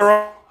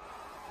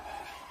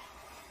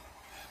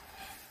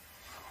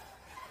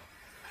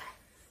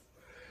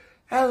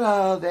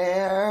 Hello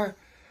there.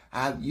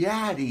 I'm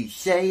Yadi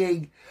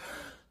saying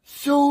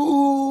super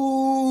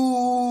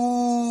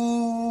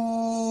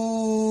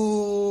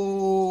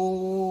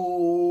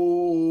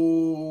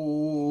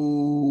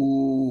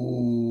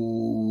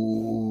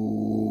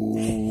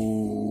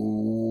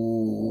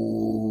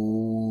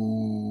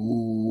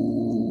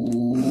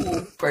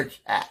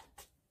chat.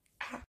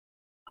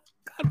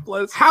 God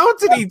bless. How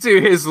did he do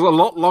his a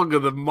lot longer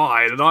than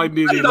mine? And I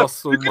nearly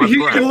lost all my breath.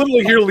 You can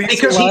literally hear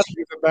Lisa laughing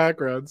in the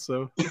background.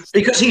 So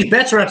because he's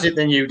better at it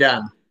than you,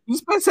 Dan.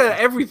 He's better at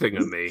everything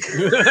than me.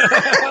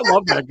 I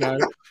love that guy.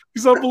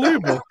 He's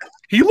unbelievable.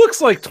 He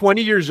looks like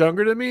 20 years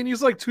younger than me, and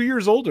he's like 2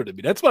 years older than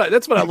me. That's what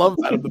I love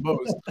about him the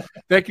most.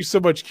 Thank you so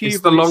much, Keith.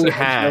 It's the long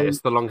hair.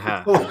 It's the long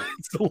hair.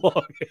 It's the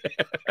long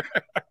hair.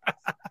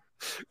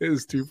 It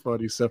is too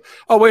funny. So,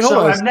 hold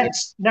on.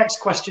 Next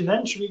question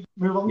then. Should we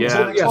move on? Yeah, to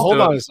the next one? Hold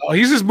on.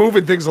 He's just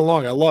moving things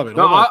along. I love it.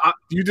 No,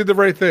 You did the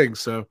right thing.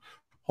 So,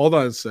 hold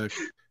on a sec.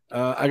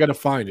 I got to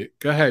find it.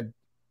 Go ahead.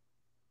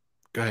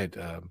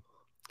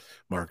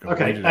 Marco.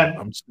 Okay.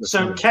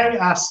 So Kerry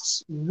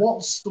asks,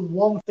 what's the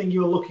one thing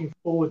you're looking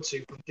forward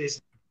to from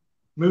Disney?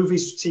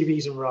 Movies,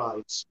 TVs, and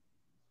rides.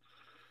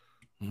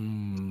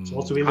 So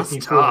what are we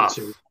looking forward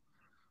to?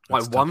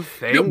 Like one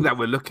thing that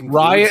we're looking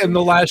forward Raya to. and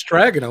the Last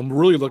Dragon. I'm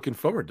really looking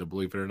forward to,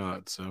 believe it or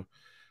not. So,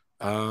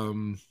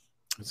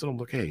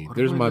 hey,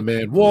 there's my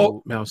man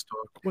Walt Mouse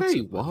Talk.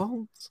 Hey,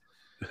 Walt.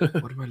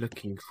 What am I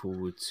looking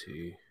forward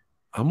to?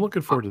 I'm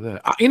looking forward to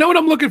that. You know what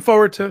I'm looking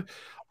forward to?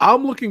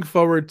 I'm looking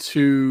forward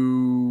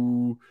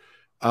to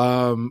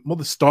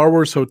the Star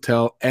Wars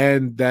Hotel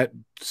and that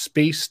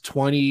Space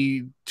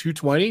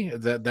 220,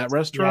 that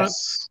restaurant.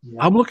 Yes.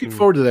 Yeah. I'm looking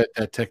forward to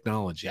that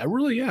technology. I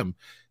really am.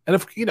 And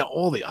if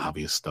all the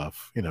obvious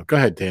stuff, go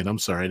ahead, Dan. I'm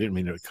sorry, I didn't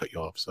mean to cut you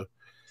off. So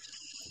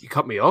you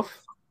cut me off?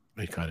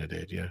 I kind of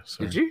did, yeah.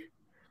 Sorry. Did you?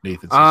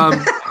 Nathan.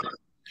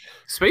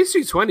 Space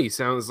 220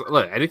 sounds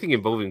look, anything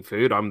involving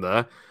food, I'm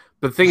there.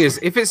 But the thing is,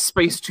 if it's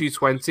Space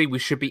 220, we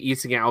should be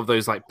eating out of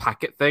those like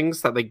packet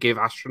things that they give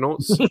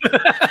astronauts.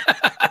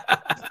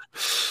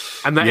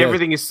 And that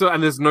everything is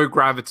and there's no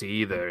gravity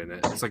either in it.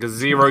 It's like a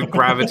zero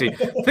gravity.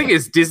 The thing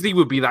is, Disney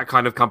would be that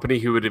kind of company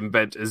who would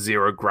invent a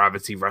zero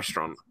gravity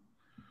restaurant.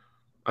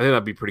 I think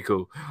that'd be pretty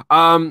cool.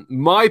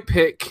 My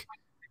pick,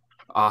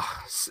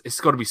 it's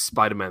got to be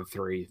Spider-Man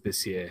 3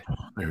 this year.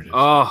 There it is.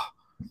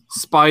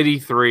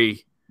 Spidey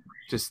 3.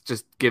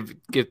 Just give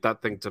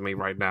that thing to me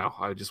right now.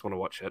 I just want to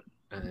watch it.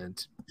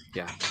 And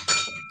yeah,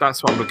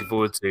 that's what I'm looking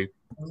forward to.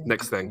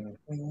 Next thing.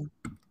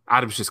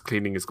 Adam's just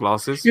cleaning his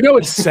glasses.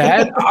 It's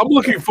sad. I'm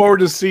looking forward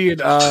to seeing,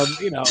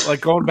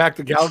 like going back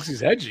to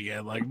Galaxy's Edge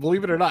again. Like,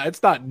 believe it or not,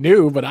 it's not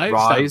new, but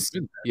Rise.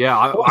 Yeah,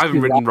 I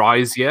haven't ridden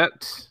Rise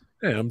yet.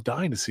 Yeah, I'm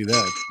dying to see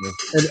that.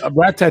 And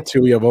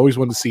Ratatouille, I've always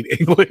wanted to see in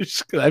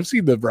English because I've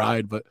seen the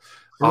ride, but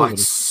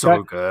it's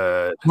so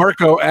good.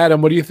 Marco,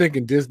 Adam, what are you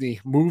thinking? Disney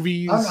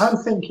movies? I'm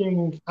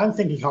thinking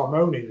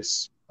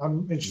Harmonious.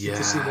 I'm interested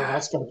to see what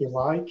that's going to be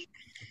like.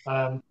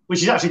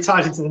 Which is actually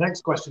tied into the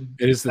next question.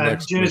 It is the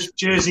next question.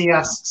 Jersey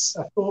asks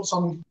thoughts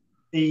on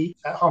the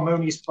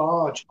Harmonious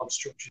barge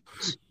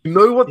obstructions. You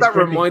know what that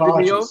reminded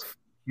me of?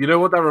 You know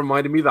what that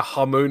reminded me? The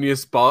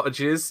Harmonious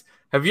barges.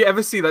 Have you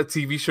ever seen that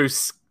TV show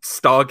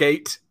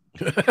Stargate?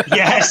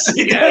 Yes.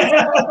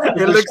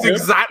 It looks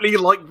exactly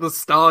like the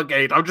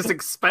Stargate. I'm just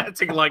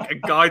expecting like a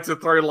guy to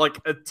throw like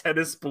a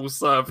tennis ball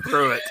serve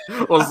through it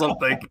or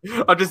something.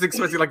 I'm just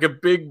expecting like a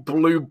big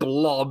blue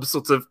blob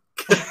sort of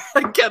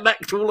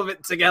connect all of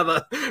it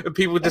together and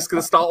people are just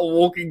going to start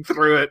walking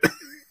through it.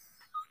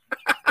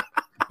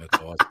 That's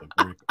awesome.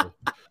 Very cool.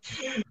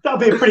 That'd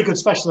be a pretty good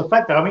special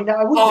effect, though. I mean,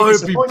 I wouldn't be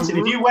disappointed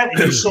if you went and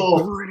you saw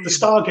the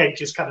Stargate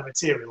just kind of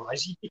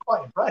materialize. You'd be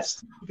quite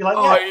impressed. You'd be like,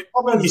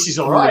 yeah, this is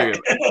all right.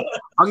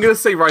 I'm going to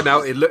say right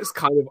now, it looks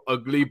kind of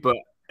ugly, but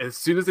as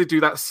soon as they do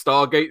that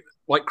Stargate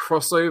like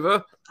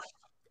crossover,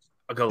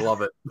 I'm going to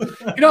love it.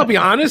 I'll be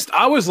honest.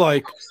 I was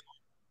like,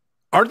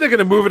 aren't they going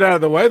to move it out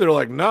of the way? They're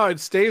like, no, it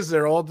stays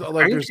there. All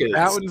like there's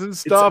mountains and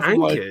stuff. I'm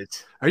like,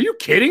 are you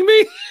kidding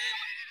me?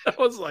 I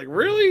was like,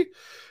 really?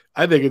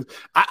 I think it's.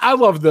 I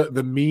love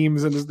the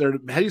memes and there.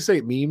 How do you say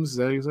it? Memes? Is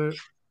that how you say it?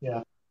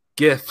 Yeah.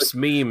 GIFs,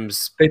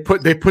 memes. They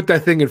put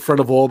that thing in front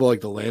of all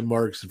the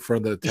landmarks in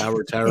front of the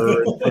Tower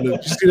Terror. Did you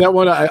see that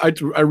one? I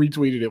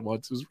retweeted it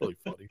once. It was really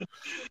funny.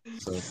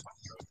 So.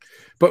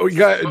 But we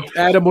got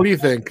Adam. What do you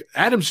think?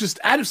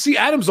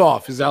 Adam's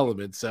off his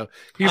element. So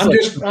he's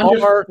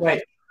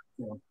wait.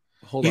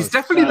 He's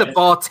definitely the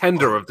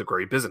bartender of the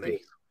group, isn't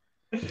he?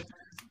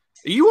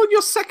 Are you on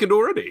your second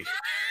already?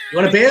 You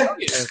want a beer?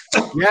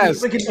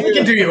 Yes. We can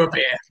do you a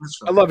beer.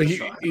 I love it.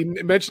 He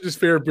mentioned his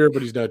favorite beer,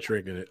 but he's not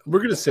drinking it. We're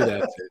going to say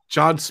that.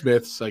 John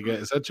Smith's, I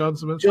guess. Is that John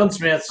Smith? John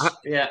Smith's,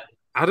 yeah.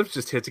 Adam's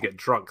just here to get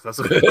drunk. That's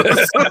what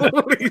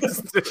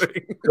he's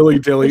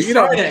doing. Dilly.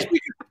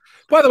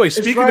 By the way,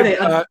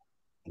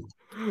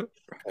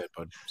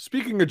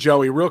 speaking of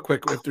Joey, real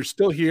quick, if they're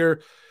still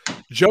here,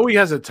 Joey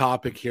has a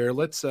topic here.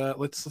 Let's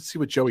see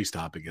what Joey's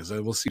topic is.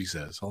 We'll see what he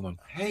says. Hold on.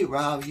 Hey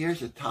Rob,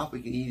 here's a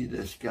topic you need to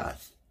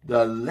discuss.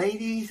 The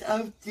ladies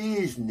of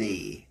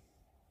Disney.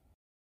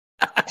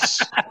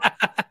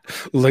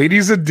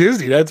 Ladies of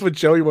Disney. That's what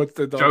Joey wants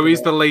to talk Joey's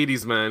about. the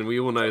ladies man. We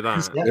all know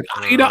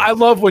that. I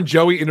love when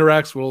Joey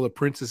interacts with all the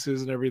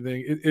princesses and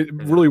everything. It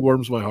really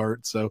warms my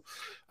heart. So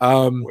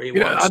on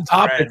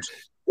topic,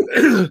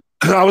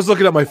 I was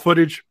looking at my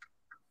footage.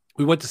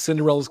 We went to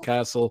Cinderella's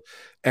castle,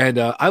 and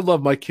I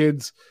love my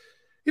kids.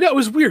 It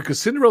was weird because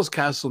Cinderella's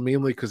castle,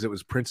 mainly because it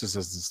was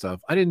princesses and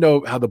stuff. I didn't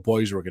know how the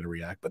boys were going to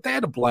react, but they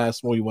had a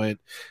blast when we went.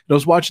 And I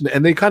was watching it,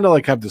 and they kind of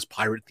like have this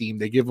pirate theme.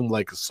 They give them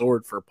like a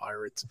sword for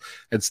pirates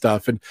and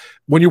stuff. And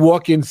when you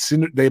walk in,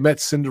 they met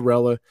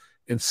Cinderella,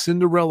 and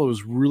Cinderella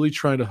was really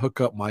trying to hook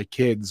up my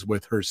kids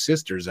with her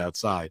sisters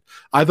outside.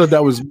 I thought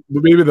that was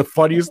maybe the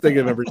funniest thing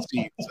I've ever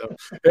seen. So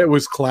it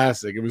was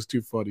classic. It was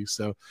too funny.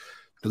 So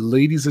the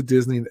ladies of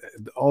Disney,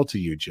 all to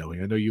you,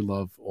 Joey. I know you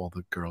love all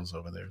the girls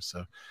over there.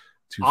 So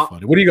too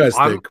funny. What do you guys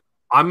think?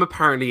 I'm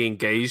apparently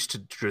engaged to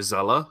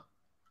Drizella.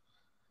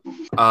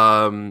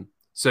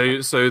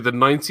 So the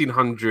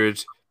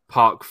 1900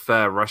 Park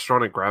Fair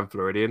restaurant at Grand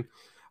Floridian.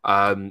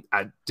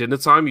 At dinner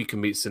time, you can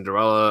meet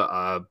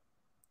Cinderella,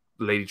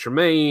 Lady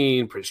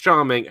Tremaine, Prince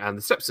Charming, and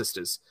the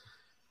stepsisters.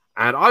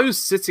 And I was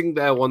sitting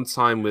there one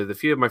time with a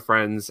few of my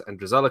friends, and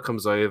Drizella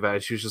comes over,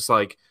 and she was just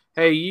like,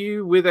 "Hey,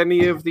 you with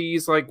any of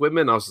these like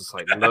women?" I was just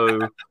like,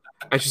 "No."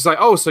 And she's like,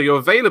 "Oh, so you're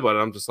available?" And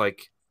I'm just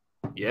like,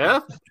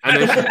 "Yeah."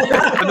 And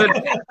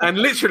then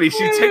literally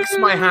she takes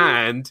my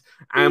hand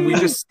and we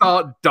just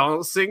start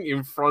dancing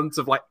in front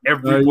of like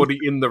everybody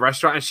in the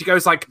restaurant. And she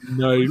goes like,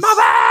 nice.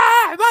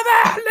 Mother,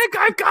 look,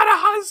 I've got a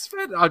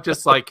husband. I'm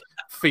just like,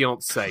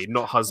 fiance,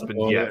 not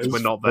husband yet. We're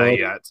not there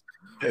yet.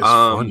 It's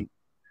fun.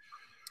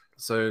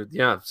 So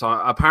yeah, so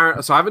I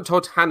haven't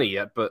told Hannah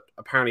yet, but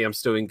apparently I'm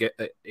still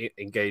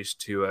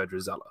engaged to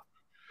Drizella.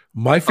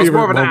 My favorite. I was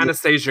more of an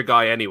Anastasia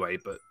guy anyway,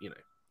 but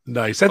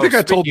Nice. I think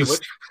I told this.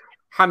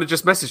 Hannah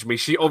just messaged me.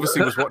 She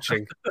obviously was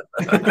watching.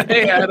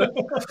 Hey, Hannah.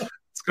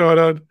 What's going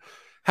on?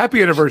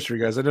 Happy anniversary,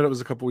 guys. I know it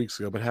was a couple weeks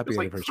ago, but happy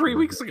anniversary. 3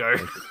 weeks ago.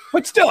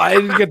 But still, I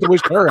didn't get to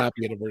wish her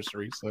happy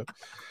anniversary. So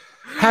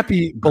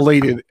happy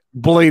belated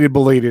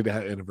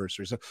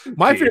anniversary. So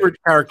my favorite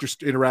character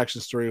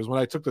interaction story was when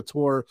I took the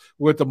tour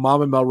with the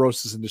Mama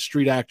Melrose's and the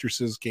street actors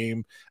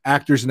and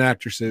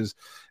actresses.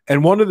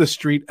 And one of the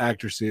street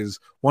actresses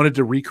wanted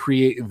to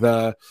recreate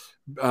the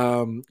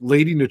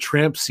Lady and the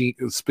Tramp scene,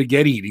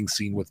 spaghetti eating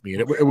scene with me,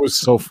 and it was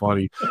so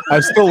funny.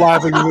 I'm still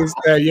laughing to this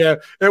day. Yeah,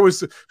 it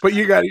was. But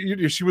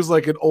she was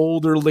like an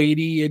older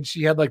lady, and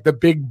she had like the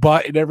big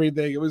butt and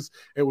everything. It was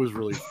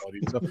really funny.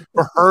 So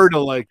for her to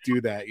like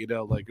do that,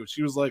 like if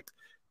she was like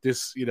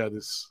this,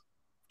 this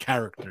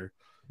character,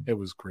 it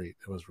was great.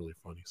 It was really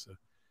funny. So.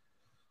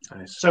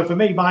 Nice. So for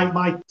me,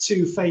 my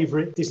two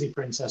favorite Disney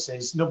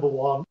princesses: number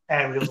one,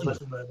 Ariel, the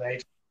Little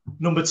Mermaid;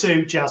 number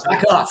two, Jasmine.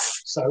 Back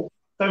off. So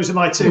those are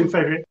my two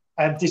favorite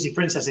Disney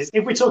princesses.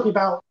 If we're talking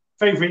about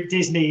favorite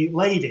Disney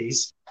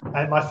ladies,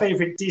 my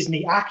favorite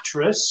Disney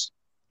actress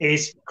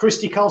is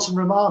Christy Carlson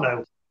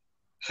Romano.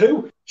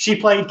 She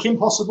played Kim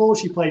Possible.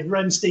 She played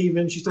Ren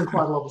Stevens. She's done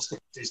quite a lot of stuff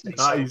at Disney.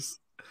 Nice.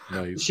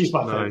 So she's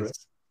my favorite.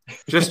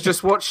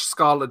 Just watch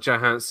Scarlett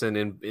Johansson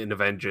in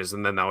Avengers,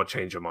 and then that will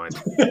change your mind.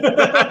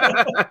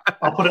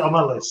 I'll put it on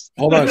my list.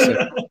 Hold on a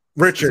second.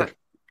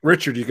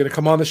 Richard, you going to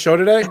come on the show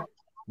today?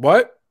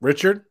 What?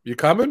 Richard, you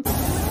coming?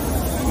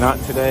 Not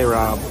today,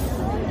 Rob.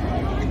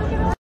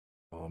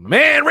 Oh,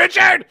 man,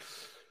 Richard!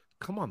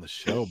 Come on the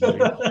show, buddy.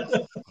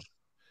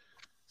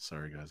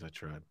 Sorry, guys, I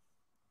tried.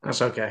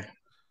 That's okay.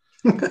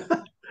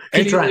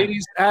 Any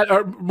ladies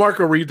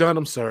Marco, were you done?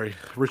 I'm sorry.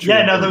 Richard.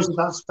 Yeah, no,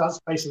 that's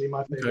basically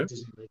my favorite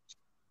Disney ladies.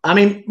 I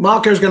mean,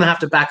 Marco's going to have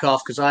to back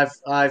off because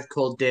I've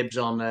called dibs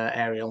on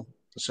Ariel.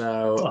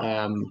 So,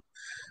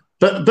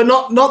 but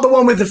not the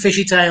one with the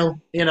fishy tail.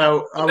 You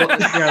know,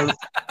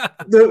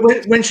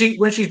 when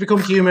she's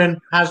become human,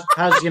 has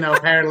a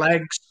pair of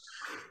legs.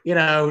 You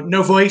know,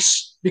 no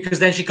voice because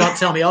then she can't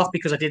tell me off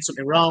because I did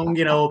something wrong.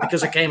 You know,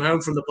 because I came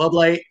home from the pub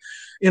late.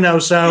 You know,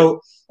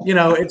 so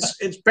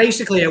it's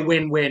basically a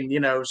win-win. You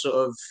know, sort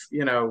of.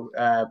 You know,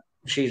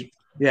 she's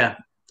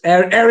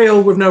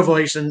Ariel with no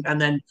voice,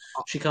 and then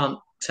she can't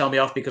tell me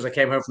off because I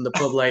came home from the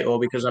pub late or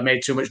because I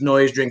made too much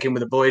noise drinking with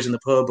the boys in the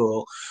pub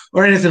or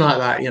anything like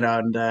that, you know,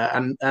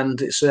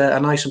 and it's a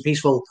nice and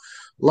peaceful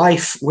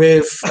life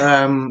with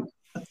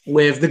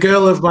the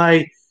girl of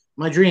my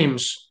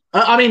dreams.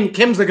 I mean,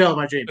 Kim's the girl of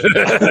my dreams.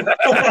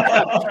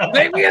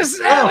 Make me a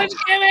sandwich,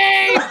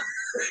 Kimmy!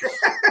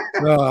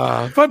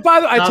 But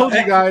by the way, I told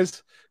you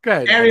guys. Go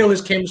ahead. Ariel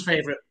is Kim's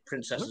favorite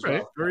princess as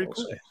well. Very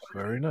cool.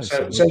 Very nice.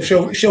 So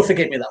she'll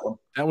forgive me that one.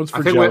 That one's for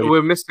I think Joey.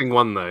 we're missing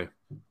one though.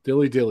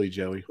 Dilly,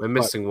 Joey. We're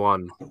missing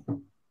one.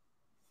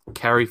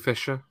 Carrie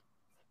Fisher.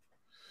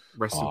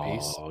 Rest in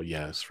peace. Oh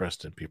yes,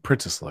 rest in peace.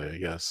 Princess Leia,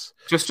 yes.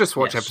 Just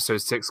watch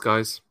episode 6,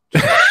 guys.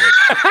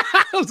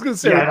 I was gonna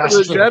say that's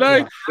true, Jedi.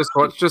 yeah. Just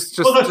watch. Just.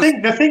 Well,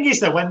 the thing is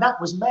that when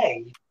that was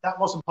made, that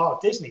wasn't part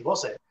of Disney,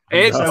 was it?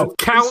 It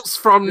counts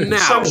from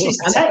now. So she's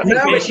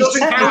technically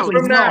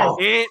from now.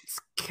 It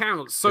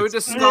counts. So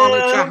does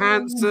Scarlett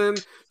Johansson.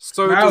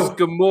 So does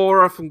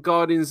Gamora from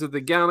Guardians of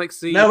the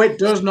Galaxy. No, it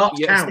does not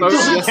count. It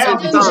doesn't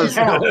count.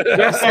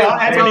 Yes, it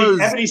does.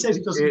 Ebony says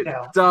it doesn't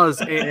count. It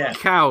does. It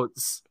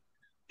counts.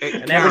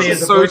 It Ebony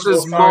counts. is So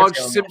does Marge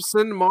authority on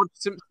Simpson. Marge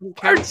Simpson Marge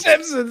counts.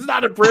 Simpson's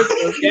not a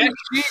princess. Yes,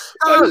 she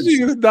does.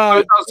 She's So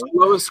not. does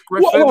Lois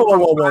Griffin.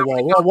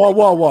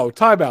 Whoa.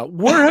 Time out.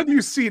 Where have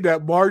you seen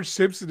that Marge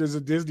Simpson is a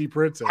Disney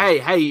princess?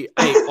 Hey,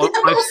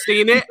 I've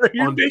seen it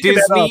on making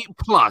Disney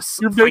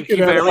Plus. Thank you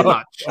very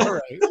much. All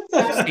right.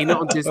 I've seen it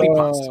on Disney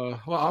Plus.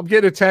 Well, I'm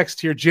getting a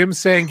text here. Jim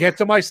saying, "Get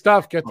to my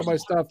stuff. Get to my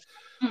stuff."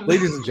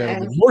 Ladies and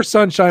gentlemen, more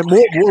sunshine. More.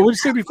 What did you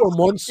say before?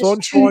 More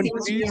sunshine,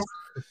 please.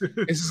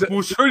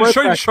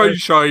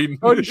 Shine.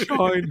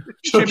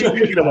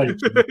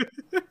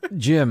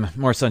 Jim,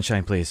 more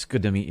sunshine, please.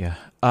 Good to meet you.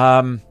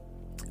 I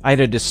had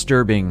a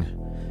disturbing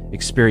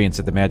experience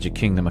at the Magic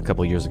Kingdom a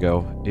couple years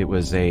ago. It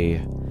was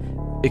a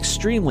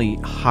extremely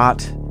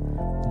hot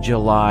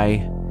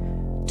July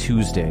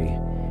Tuesday,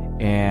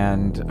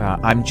 and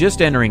I'm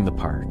just entering the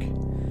park,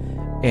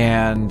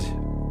 and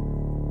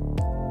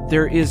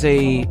there is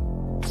a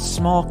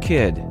small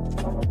kid,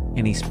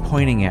 and he's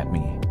pointing at me,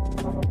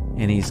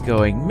 and he's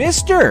going,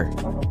 "Mister!"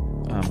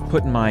 I'm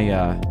putting my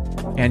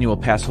annual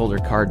pass holder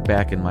card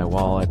back in my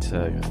wallet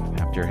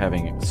after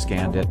having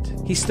scanned it.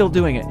 He's still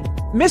doing it.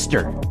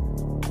 "Mister!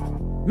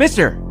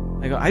 Mister!"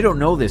 I go, "I don't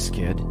know this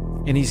kid,"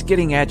 and he's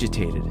getting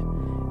agitated,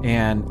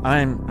 and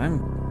I'm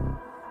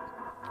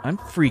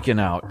freaking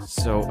out.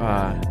 So,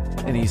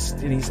 and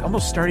he's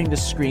almost starting to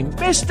scream,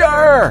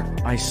 "Mister!"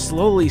 I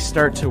slowly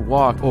start to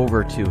walk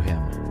over to him,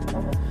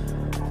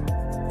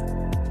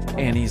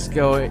 and he's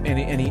going,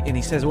 and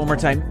he says one more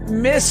time,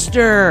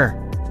 "Mister!"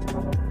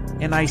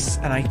 And I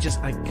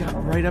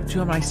got right up to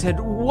him. And I said,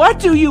 "What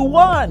do you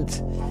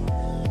want?"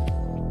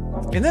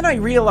 And then I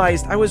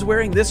realized I was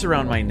wearing this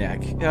around my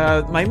neck,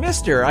 my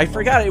Mister. I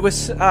forgot it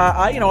was,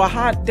 a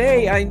hot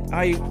day.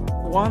 I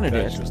wanted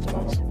it,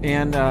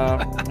 and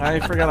I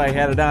forgot I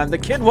had it on. The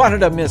kid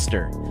wanted a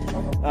Mister.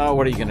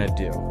 What are you gonna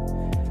do?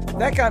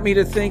 That got me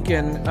to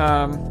thinking,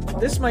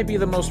 this might be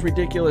the most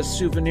ridiculous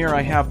souvenir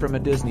I have from a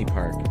Disney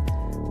park,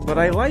 but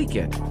I like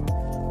it.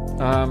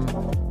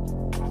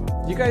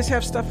 You guys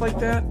have stuff like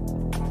that?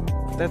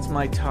 That's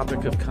my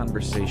topic of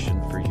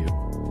conversation for you.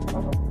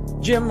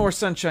 Jim, more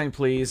sunshine,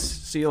 please.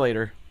 See you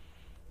later.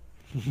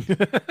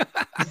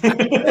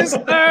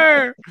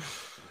 Mister!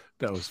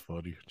 That was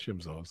funny.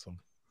 Jim's awesome.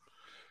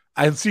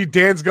 I see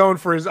Dan's going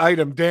for his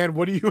item. Dan,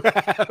 what do you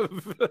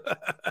have?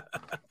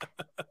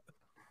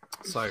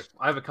 So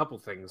I have a couple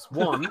things.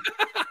 One,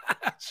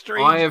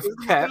 I have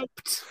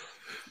kept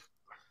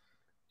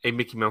a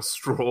Mickey Mouse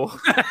straw.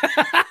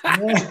 I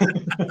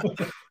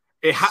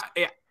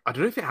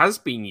don't know if it has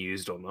been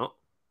used or not.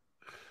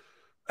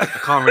 I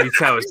can't really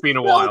tell. It's been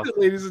a while.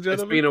 Ladies and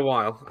gentlemen. It's been a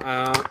while.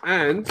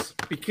 And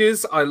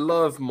because I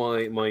love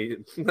my my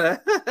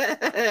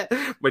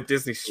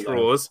Disney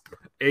straws,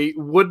 a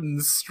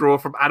wooden straw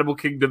from Animal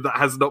Kingdom that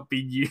has not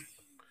been used.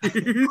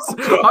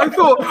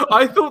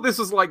 I thought this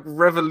was like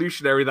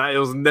revolutionary, that it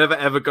was never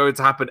ever going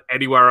to happen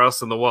anywhere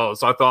else in the world.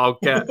 So I thought I'll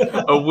get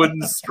a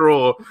wooden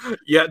straw.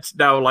 Yet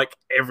now, like,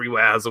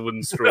 everywhere has a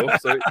wooden straw.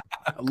 So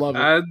I love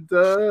it.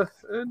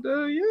 And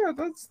yeah,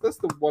 that's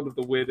the one of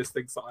the weirdest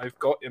things that I've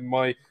got in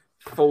my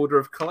folder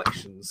of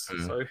collections.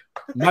 So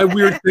my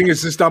weird thing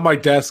is just on my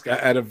desk.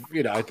 Out of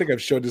I think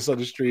I've showed this on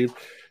the stream.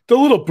 The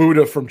little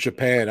Buddha from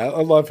Japan. I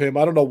love him.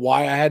 I don't know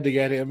why I had to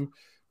get him.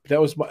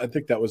 I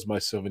think that was my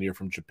souvenir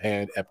from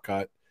Japan,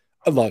 Epcot.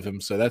 I love him,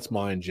 so that's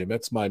mine, Jim.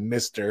 That's my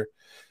Mister.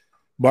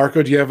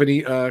 Marco, do you have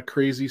any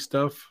crazy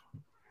stuff?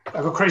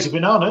 I've got crazy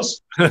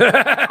bananas.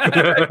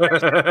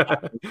 I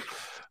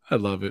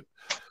love it.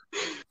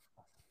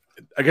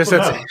 I guess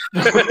that's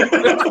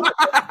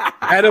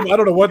Adam. I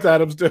don't know what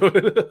Adam's doing.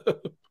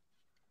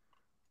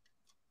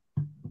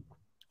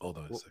 Hold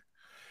on a second.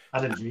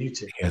 Adam's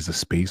muted. He has a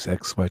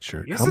SpaceX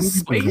sweatshirt. He has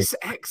a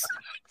SpaceX.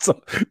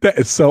 That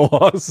is so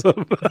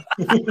awesome.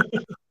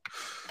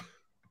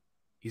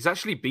 He's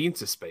actually been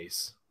to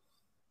space.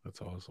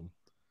 That's awesome.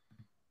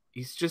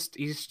 He's just.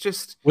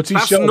 What's he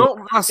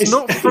showing? That's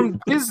not from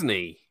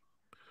Disney.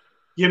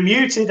 You're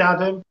muted,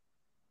 Adam.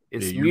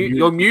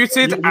 You're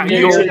muted, and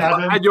your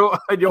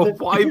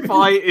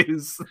Wi-Fi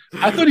is.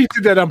 I thought he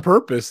did that on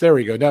purpose. There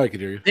we go. Now I can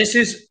hear you. This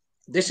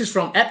is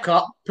from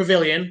Epcot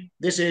Pavilion.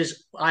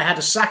 I had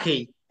a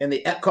sake in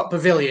the Epcot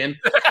Pavilion,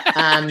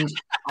 and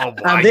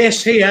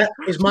this here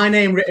is my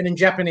name written in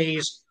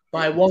Japanese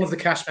by one of the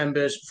cast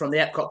members from the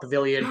Epcot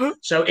Pavilion.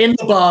 So in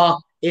the bar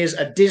is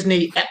a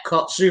Disney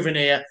Epcot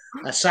souvenir,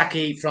 a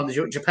sake from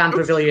the Japan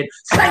Pavilion.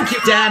 Thank you,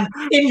 Dan,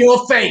 in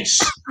your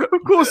face.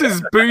 Of course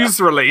it's booze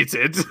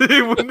related.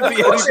 It wouldn't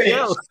be anything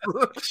else.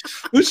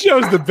 This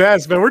show's the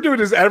best, man. We're doing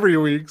this every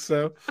week,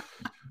 so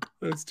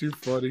that's too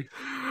funny.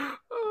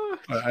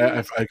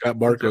 I got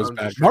Marco's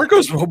back.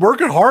 Marco's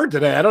working hard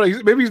today. I don't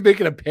know. Maybe he's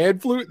making a pan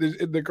flute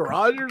in the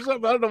garage or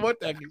something. I don't know what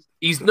that is.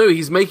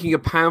 He's making a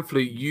pan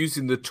flute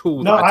using the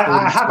tool. No,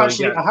 I have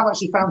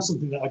actually found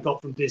something that I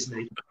got from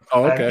Disney.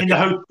 Oh, okay.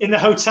 In the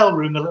hotel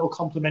room, the little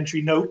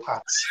complimentary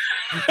notepads.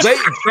 They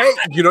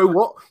you know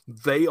what?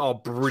 They are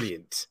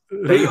brilliant.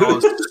 They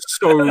are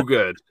so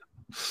good.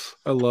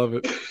 I love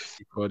it.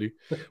 Funny.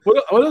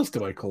 What else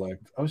do I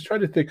collect? I was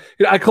trying to think.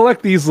 I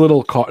collect these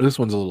little cars. This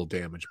one's a little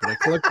damaged, but I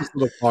collect these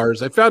little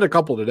cars. I found a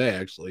couple today,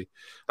 actually.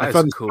 I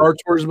found the Star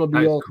Tours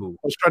mobile. Cool.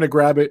 I was trying to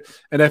grab it,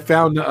 and I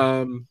found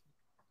I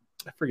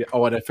forget.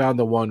 Oh, and I found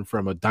the one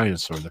from a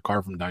dinosaur, the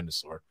car from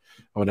Dinosaur.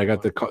 Oh, and I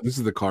got the car. This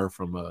is the car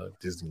from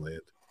Disneyland,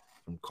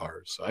 from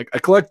Cars. So I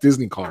collect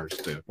Disney cars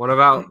too. What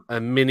about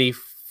a mini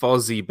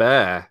Fozzie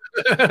Bear?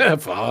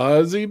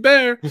 Fozzie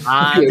Bear.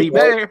 Fozzie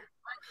Bear.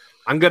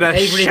 I'm going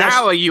to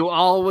shower you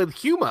all with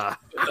humor.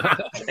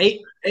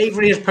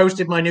 Avery has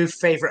posted my new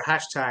favorite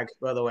hashtag,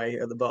 by the way,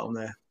 at the bottom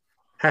there.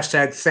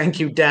 Hashtag thank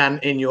you, Dan,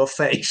 in your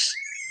face.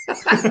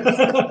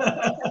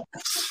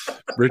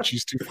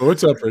 Richie's too.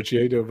 What's up, Richie?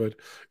 How you doing, bud?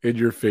 In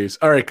your face.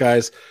 All right,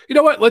 guys. You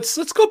know what?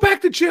 Let's go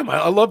back to Jim.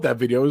 I love that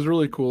video. It was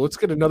really cool. Let's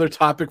get another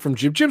topic from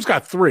Jim. Jim's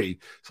got 3,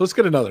 so let's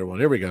get another one.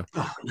 Here we go.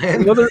 Oh,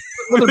 man. Another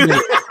video.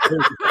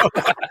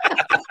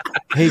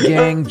 Hey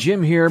gang,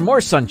 Jim here.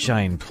 More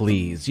sunshine,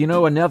 please. You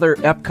know, another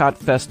Epcot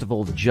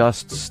festival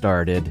just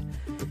started,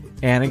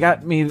 and it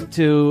got me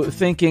to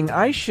thinking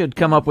I should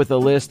come up with a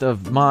list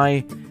of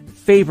my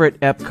favorite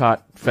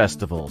Epcot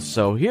festivals.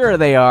 So here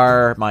they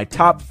are, my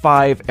top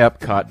 5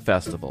 Epcot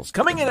festivals.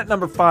 Coming in at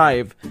number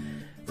 5,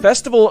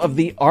 Festival of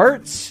the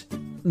Arts.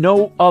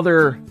 No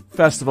other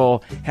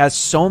festival has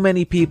so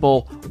many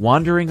people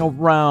wandering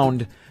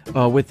around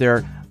with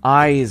their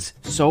eyes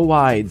so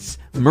wide,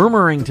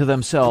 murmuring to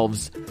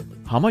themselves,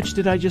 how much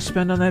did I just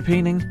spend on that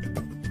painting?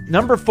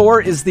 Number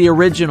 4 is the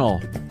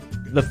original,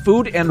 the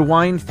Food and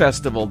Wine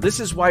Festival. This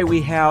is why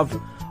we have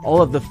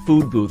all of the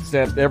food booths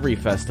at every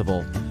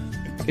festival.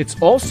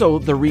 It's also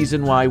the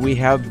reason why we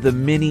have the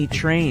mini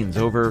trains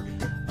over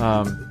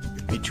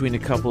between a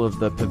couple of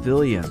the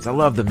pavilions. I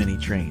love the mini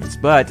trains,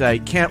 but I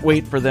can't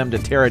wait for them to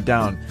tear it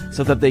down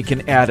so that they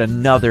can add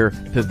another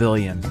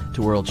pavilion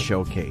to World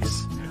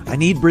Showcase. I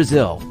need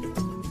Brazil.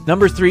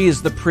 Number 3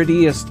 is the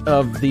prettiest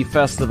of the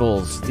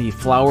festivals, the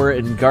Flower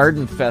and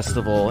Garden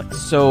Festival.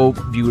 So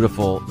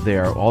beautiful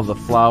there. All the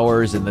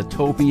flowers and the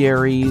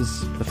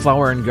topiaries. The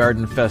Flower and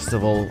Garden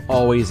Festival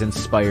always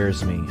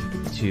inspires me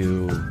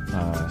to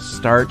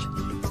start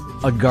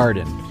a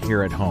garden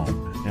here at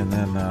home. And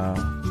then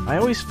I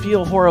always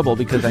feel horrible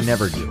because I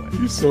never do it.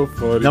 You're so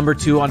funny. Number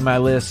 2 on my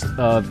list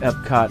of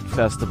Epcot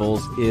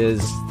festivals is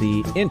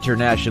the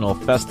International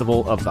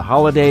Festival of the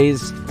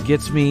Holidays.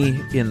 Gets me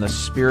in the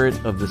spirit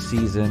of the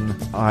season.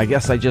 I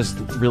guess I just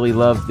really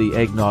love the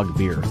eggnog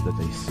beer that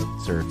they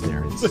serve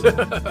there.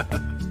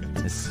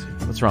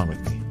 What's wrong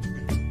with me?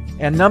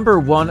 And number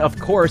 1, of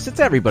course, it's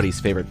everybody's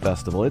favorite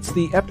festival. It's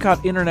the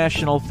Epcot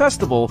International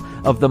Festival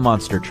of the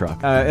Monster Truck.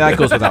 That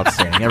goes without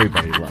saying.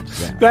 Everybody loves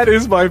that. That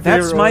is my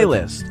favorite. That's my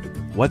list.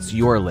 What's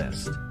your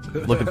list?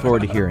 Looking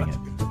forward to hearing it.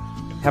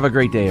 Have a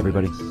great day,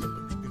 everybody.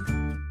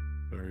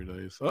 Very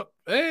nice. Oh,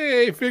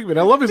 hey, Figment.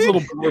 I love his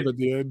little blurb at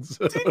the end.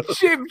 Did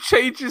Jim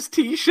change his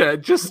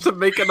t-shirt just to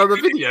make another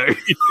video? And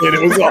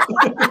it was all...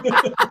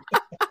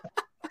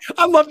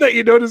 I love that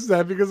you noticed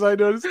that because I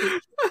noticed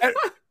it.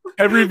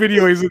 Every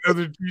video is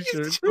another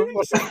t-shirt.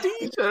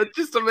 T-shirt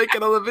just to make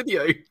another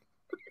video.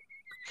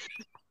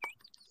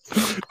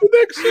 The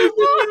next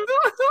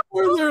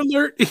spoiler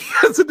alert, he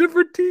has a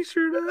different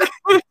t-shirt on.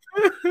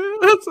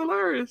 That's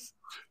hilarious.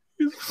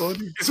 It's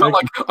funny. It's not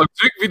like I'm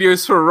doing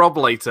videos for Rob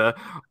later.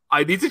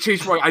 I need to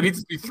change I need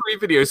to do 3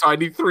 videos, so I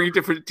need 3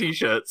 different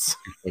t-shirts.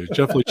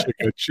 Definitely check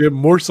out Jim.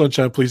 More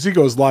sunshine, please. He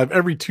goes live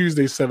every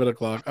Tuesday, 7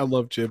 o'clock. I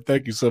love Jim.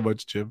 Thank you so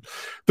much, Jim.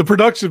 The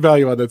production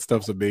value on that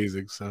stuff's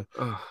amazing. So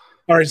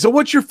all right, so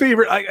what's your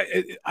favorite?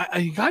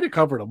 I kind of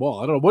covered them all.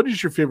 I don't know. What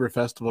is your favorite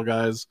festival,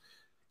 guys?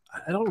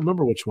 I don't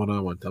remember which one I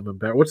went. I'm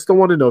embarrassed. What's the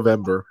one in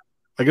November?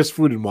 I guess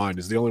Food and Wine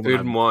is the only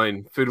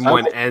one. Food and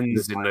Wine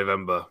ends in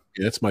November.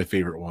 Yeah, that's my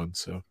favorite one.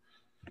 So,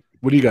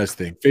 what do you guys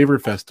think?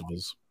 Favorite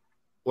festivals?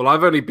 Well,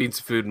 I've only been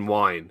to Food and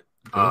Wine,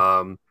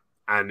 and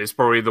it's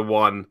probably the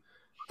one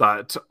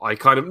that I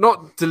kind of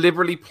not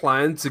deliberately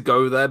planned to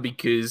go there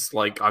because,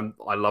 like,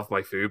 I love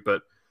my food,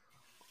 but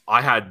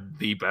I had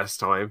the best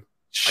time.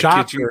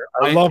 Shocker!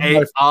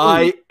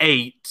 I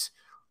ate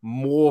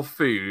more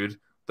food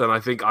than I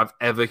think I've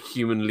ever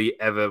humanly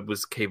ever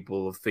was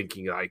capable of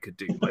thinking that I could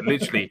do. Like,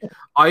 literally,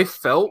 I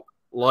felt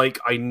like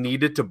I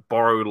needed to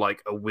borrow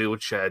like a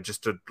wheelchair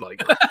just to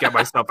like get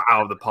myself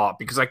out of the park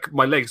because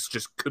my legs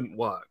just couldn't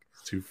work.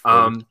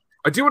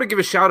 I do want to give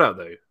a shout out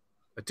though.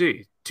 I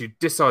do to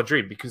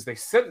Disardreen because they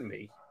sent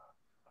me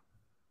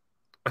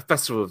a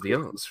Festival of the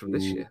Arts from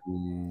this year.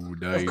 Ooh,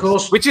 nice. Of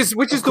course, which is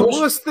the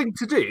worst thing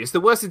to do. It's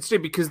the worst thing to do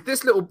because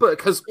this little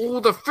book has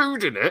all the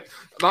food in it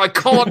that I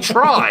can't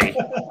try.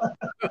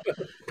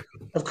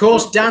 Of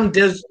course, Dan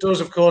does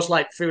of course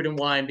like Food and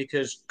Wine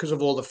because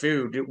of all the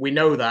food. We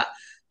know that.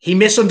 He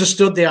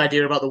misunderstood the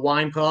idea about the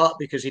wine part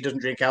because he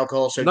doesn't drink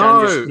alcohol. So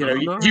Dan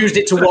just, used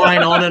it to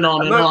whine on and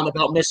on and on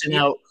about missing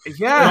out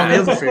on the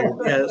other food.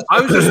 Yeah.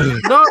 I was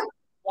just not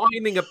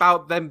whining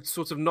about them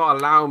sort of not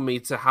allowing me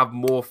to have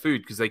more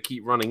food because they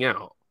keep running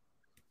out.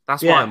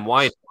 That's why I'm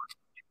whining.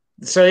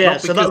 So yeah,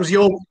 so that was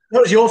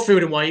your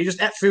Food and Wine. You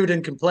just ate food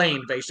and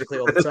complained basically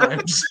all the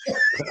time.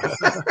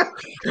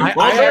 I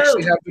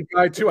actually have the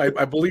guy too.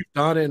 I believe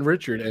Donna and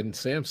Richard and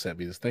Sam sent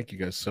me this. Thank you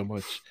guys so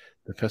much.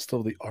 The Festival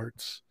of the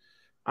Arts.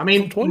 I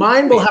mean,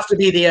 mine will have to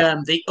be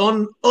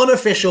the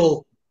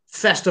unofficial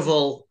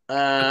festival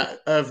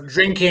of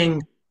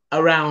drinking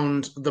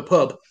around the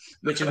pub,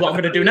 which is what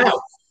I'm going to do now.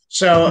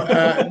 So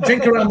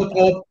drink around the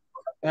pub.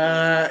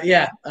 I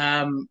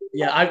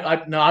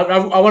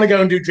want to go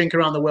and do drink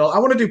around the world. I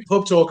want to do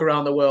pub talk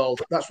around the world.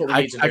 That's what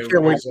we need to do. I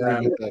can't wait to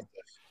do that.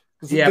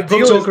 Yeah,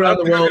 pub talk around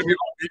the world.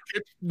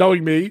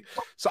 Knowing me,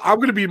 so I'm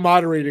going to be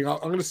moderating. I'm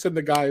going to send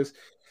the guys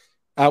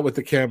out with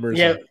the cameras.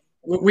 Yeah,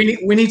 we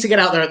need to get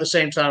out there at the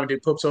same time and do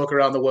pub talk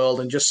around the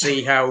world and just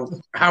see how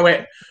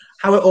it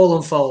all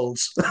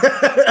unfolds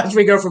as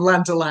we go from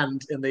land to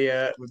land in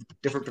the with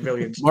different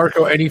pavilions.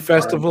 Marco, any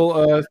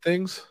festival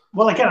things?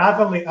 Well, again, I've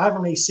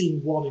only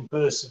seen one in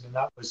person, and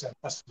that was at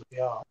Festival of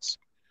the Arts.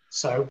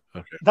 So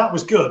that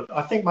was good.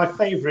 I think my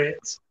favourite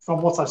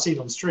from what I've seen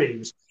on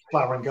streams,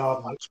 Flower and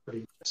Garden, looks pretty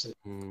impressive.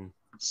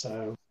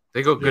 So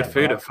they got good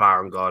food at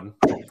Flower and Garden.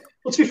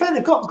 Well, to be fair,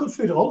 they've got good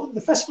food at all.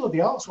 The Festival of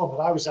the Arts one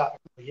that I was at a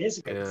couple of years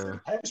ago,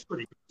 it was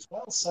pretty good as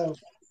well. So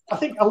I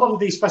think a lot of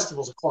these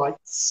festivals are quite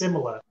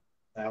similar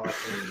now, I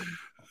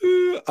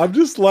think. I'm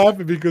just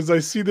laughing because I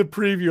see the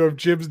preview of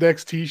Jim's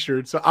next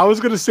T-shirt. So I was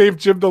going to save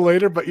Jim to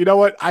later, but you know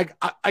what? I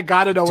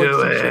got to know what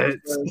T-shirt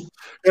is.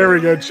 There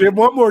we go, Jim.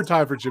 One more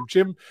time for Jim.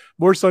 Jim,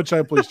 more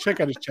sunshine, please. Check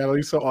out his channel.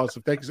 He's so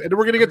awesome. Thank you. And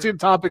we're going to get to the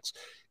topics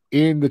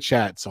in the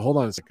chat. So hold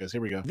on a second, guys.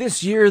 Here we go.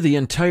 This year, the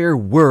entire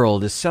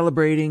world is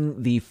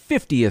celebrating the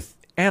 50th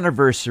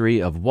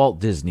anniversary of Walt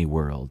Disney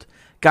World.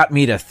 Got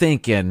me to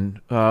thinking,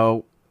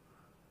 when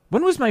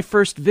was my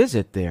first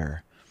visit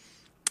there?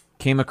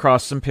 Came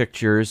across some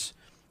pictures.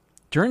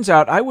 Turns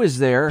out I was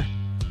there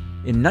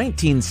in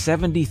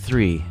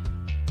 1973.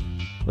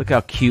 Look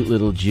how cute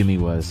little Jimmy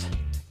was.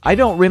 I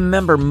don't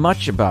remember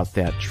much about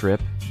that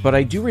trip, but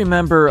I do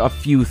remember a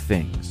few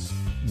things.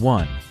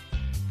 1.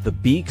 The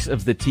beaks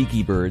of the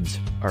tiki birds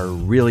are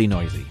really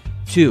noisy.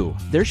 2.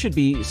 There should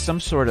be some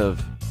sort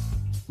of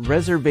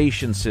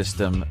reservation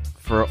system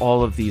for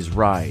all of these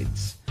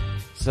rides,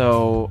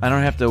 so I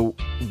don't have to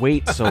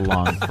wait so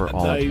long for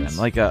all of them.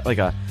 Like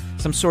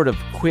some sort of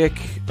quick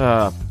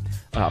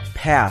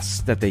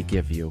pass that they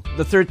give you.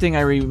 The third thing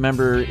I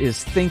remember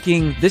is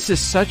thinking, this is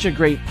such a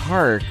great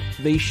park,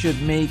 they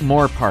should make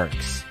more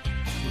parks.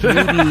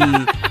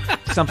 Maybe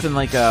something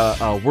like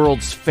a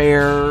World's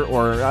Fair,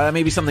 or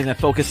maybe something that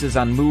focuses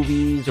on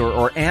movies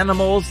or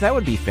animals. That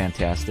would be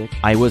fantastic.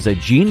 I was a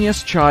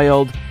genius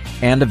child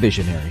and a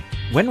visionary.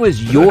 When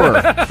was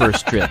your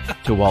first trip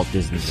to Walt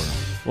Disney World?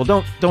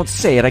 Well, don't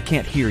say it, I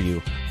can't hear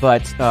you.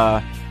 But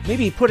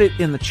maybe put it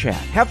in the chat.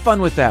 Have fun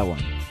with that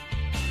one.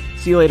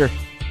 See you later.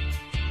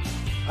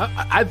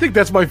 I think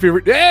that's my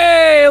favorite.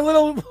 Hey, a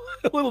little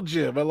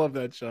Jim. I love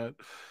that shot.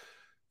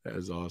 That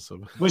is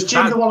awesome. Was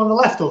Jim the one on the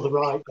left or the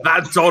right?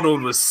 That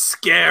Donald was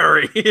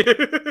scary.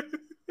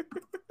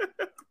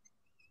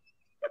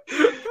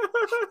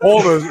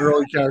 All those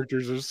early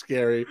characters are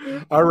scary.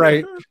 All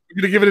right. I'm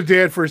going to give it to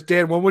Dan first.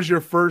 Dan, when was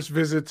your first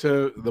visit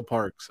to the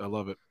parks? I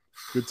love it.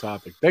 Good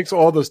topic. Thanks for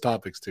all those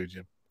topics too,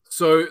 Jim.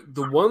 So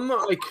the one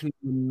that I can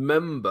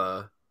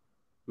remember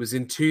was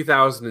in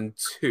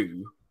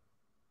 2002.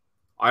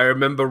 I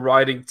remember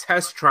riding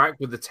Test Track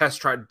with the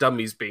Test Track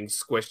dummies being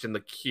squished in the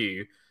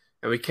queue,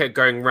 and we kept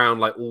going around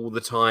like all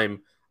the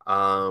time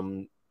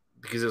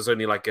because it was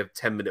only like a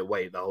 10-minute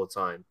wait the whole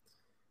time.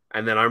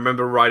 And then I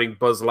remember riding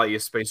Buzz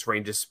Lightyear Space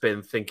Ranger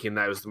Spin, thinking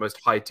that was the most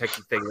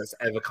high-techy thing that's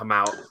ever come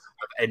out of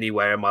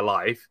anywhere in my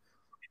life.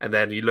 And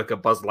then you look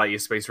at Buzz Lightyear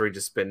Space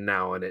Ranger Spin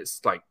now, and it's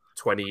like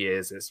 20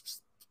 years.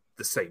 It's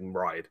the same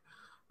ride.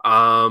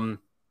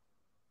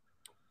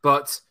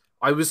 But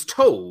I was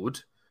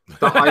told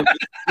that I was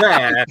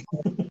there.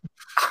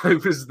 I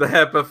was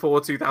there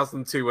before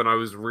 2002 when I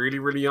was really,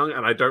 really young,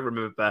 and I don't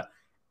remember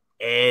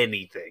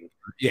anything.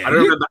 Yeah, I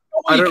don't remember.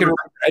 I don't remember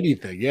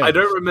anything. Yeah, I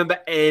don't remember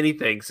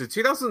anything. So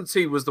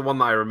 2002 was the one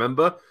that I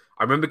remember.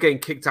 I remember getting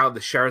kicked out of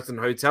the Sheraton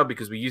Hotel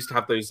because we used to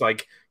have those,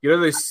 like, you know,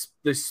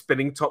 those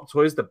spinning top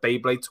toys, the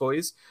Beyblade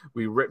toys.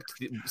 We ripped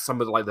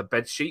some of the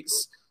bed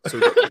sheets, so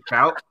we got kicked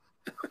out,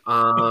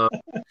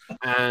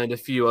 and a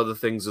few other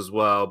things as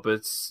well.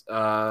 But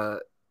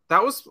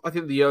that was, I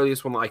think, the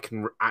earliest one that I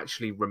can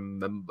actually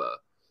remember.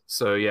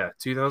 So yeah,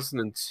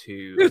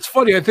 2002. It's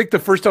funny. I think the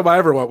first time I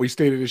ever went, we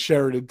stayed at a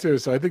Sheraton too.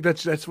 So I think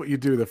that's what you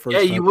do the first. Yeah,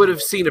 time. you would have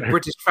seen a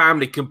British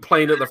family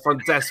complain at the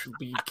front desk for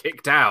being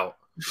kicked out.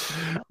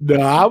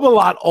 No, I'm a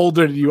lot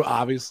older than you,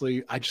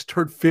 obviously. I just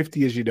turned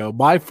 50, as you know.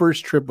 My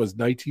first trip was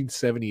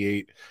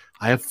 1978.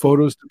 I have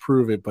photos to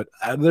prove it, but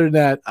other than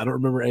that, I don't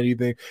remember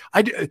anything.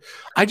 I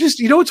just,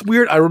 you know, it's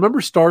weird. I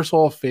remember Stars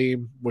Hall of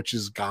Fame, which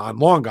is gone,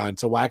 long gone.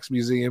 It's a wax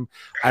museum.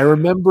 I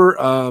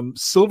remember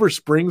Silver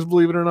Springs,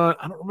 believe it or not.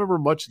 I don't remember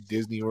much of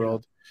Disney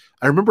World.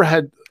 I remember I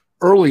had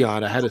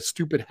a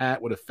stupid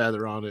hat with a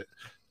feather on it.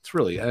 It's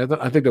really, I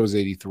think that was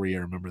 83. I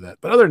remember that.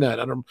 But other than that,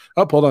 I don't,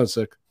 oh, hold on a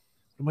sec.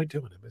 What am I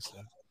doing? I missed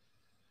that.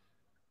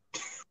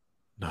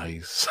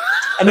 Nice.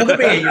 Another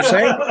beer, you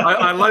say?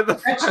 I like the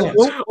fact, I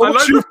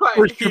like the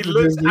fact he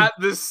looked at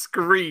the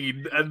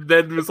screen and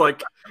then was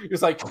like,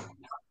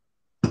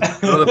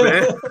 another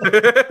beer.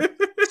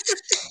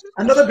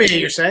 Another beer,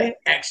 you say?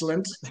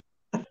 Excellent.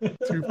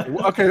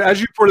 Okay,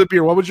 as you pour the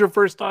beer, what was your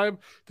first time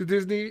to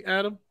Disney,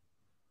 Adam?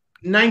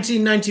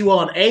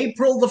 1991,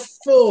 April the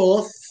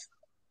 4th.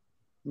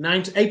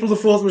 April the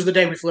 4th was the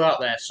day we flew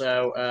out there.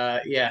 So,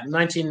 yeah,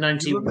 1991.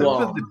 You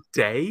remember the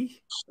day?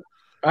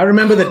 I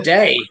remember the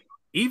day.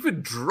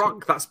 Even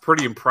drunk, that's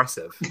pretty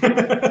impressive.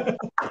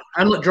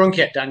 I'm not drunk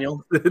yet,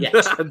 Daniel.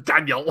 Yes.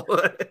 Daniel.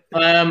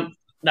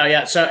 No,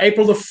 yeah. So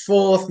April the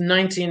 4th,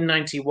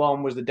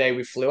 1991 was the day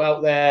we flew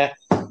out there.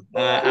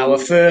 Our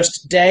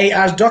first day,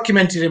 as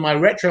documented in my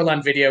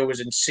Retroland video, was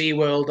in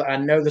SeaWorld. I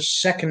know the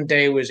second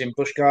day was in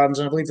Busch Gardens,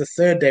 and I believe the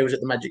third day was at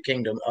the Magic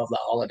Kingdom of that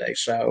holiday.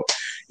 So,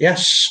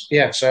 yes.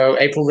 Yeah, so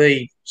April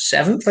the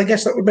 7th, I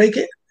guess that would make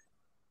it.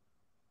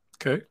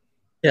 Okay.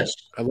 Yes.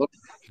 I love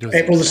it.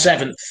 April the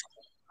 7th.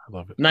 I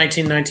love it.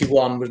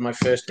 1991 was my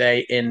first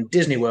day in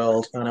Disney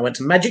World, and I went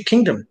to Magic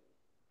Kingdom.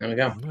 There we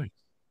go. Nice.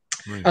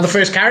 And the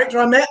first character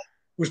I met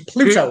was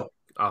Pluto.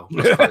 Oh,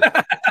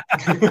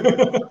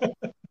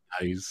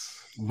 nice.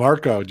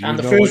 Marco, do you and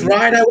the know first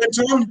ride I went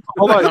on?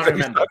 Hold on. I can't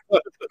remember.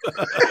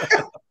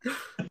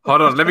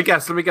 Hold on. Let me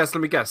guess.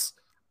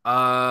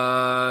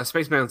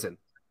 Space Mountain.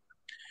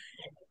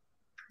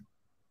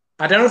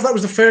 I don't know if that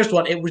was the first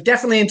one. It was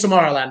definitely in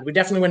Tomorrowland. We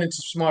definitely went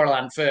into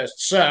Tomorrowland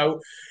first. So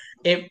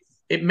it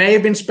may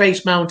have been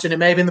Space Mountain. It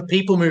may have been the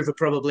People Mover,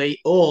 probably.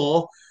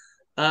 Or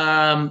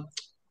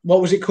what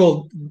was it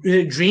called?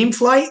 Dream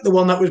Flight? The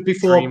one that was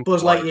before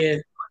Buzz Lightyear.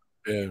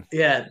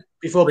 Yeah.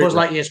 Before Buzz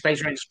Lightyear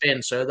Space Ranger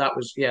Spin. So that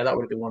was, that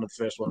would have been one of the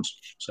first ones.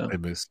 So I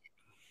missed.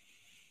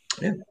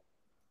 Yeah.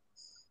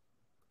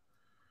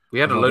 We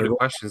had a load of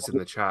questions in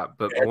the chat,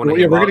 but I want to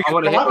hear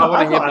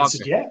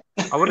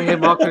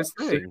Marco's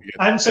thing.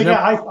 And so,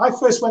 I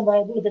first went there,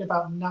 it would have been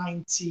about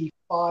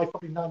 95,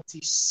 probably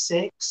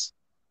 96,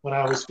 when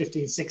I was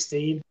 15,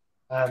 16.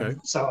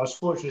 So I was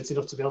fortunate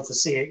enough to be able to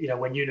see it,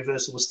 when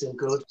Universal was still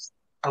good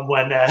and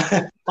when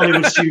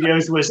Hollywood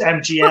Studios was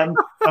MGM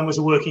and was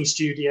a working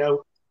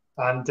studio,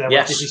 and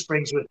when Disney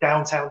Springs was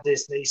downtown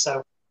Disney.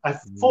 So I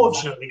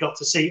fortunately got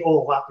to see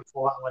all that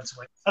before I went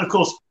away. And of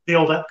course, the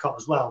old Epcot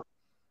as well,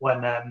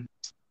 when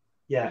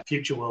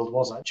Future World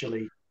was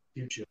actually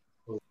Future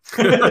World.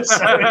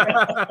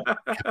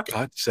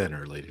 Epcot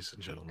Center, ladies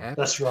and gentlemen.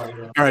 That's right.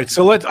 Yeah. All right,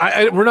 so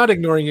we're not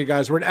ignoring you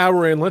guys. We're an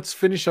hour in. Let's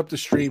finish up the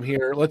stream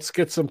here. Let's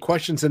get some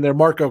questions in there.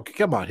 Marco,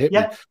 come on, hit me.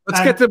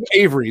 Let's get to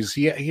Avery's.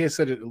 He has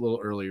said it a little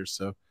earlier,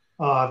 so.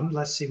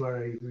 Let's see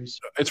where Avery's.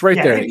 It's right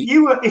there. If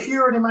you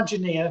were an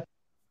Imagineer,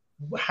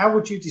 how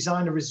would you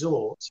design a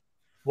resort?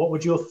 What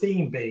would your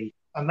theme be?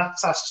 And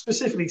that's asked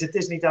specifically to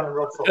Disney, Dan, and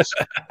Rob Fuss.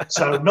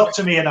 So not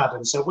to me and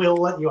Adam. So we'll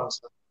let you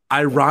answer.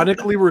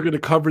 Ironically, we're going to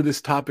cover this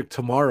topic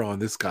tomorrow on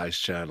this guy's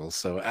channel.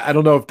 So I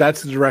don't know if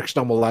that's the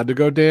direction I'm allowed to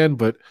go, Dan.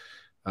 But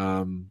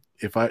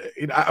if I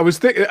was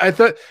thinking, I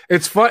thought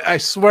it's fun. I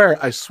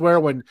swear,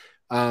 when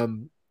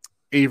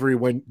Avery,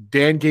 when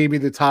Dan gave me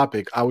the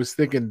topic, I was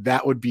thinking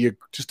that would be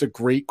just a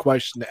great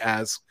question to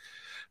ask,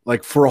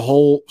 like for a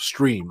whole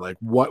stream. Like,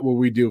 what will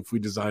we do if we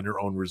design our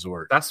own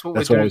resort? That's what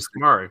we're doing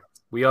tomorrow.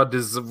 We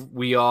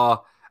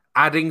are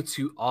adding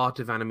to Art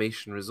of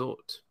Animation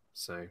Resort.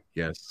 So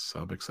yes,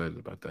 I'm excited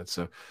about that.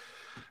 So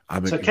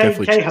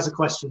Kay has a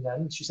question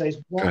then. She says,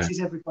 "What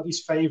is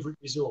everybody's favorite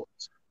resort?"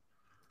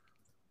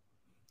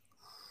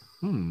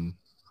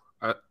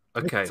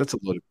 Okay, that's a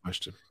loaded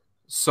question.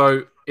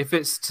 So if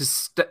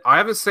it's to I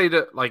haven't stayed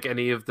at like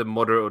any of the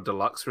moderate or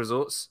deluxe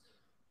resorts.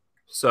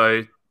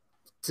 So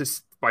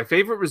my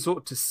favorite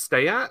resort to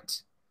stay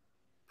at,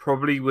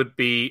 probably would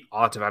be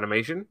Art of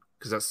Animation,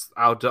 because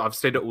I've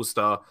stayed at All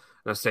Star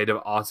and I've stayed at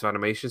Art of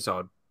Animation, so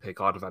I'd pick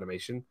Art of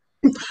Animation.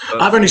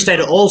 But I've only stayed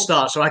at All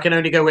Star, so I can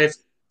only go with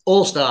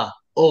All Star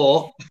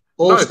or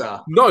All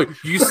Star. No,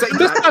 you say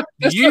that.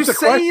 You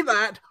say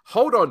that.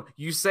 Hold on,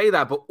 you say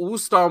that, but All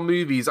Star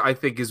Movies, I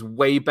think, is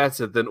way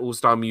better than All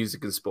Star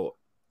Music and Sport.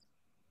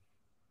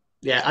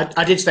 Yeah,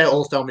 I did stay at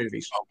All Star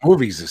Movies.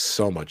 Movies is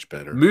so much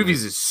better.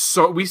 Movies is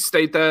so. We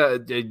stayed there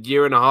a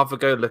year and a half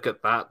ago. Look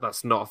at that.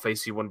 That's not a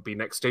face you want to be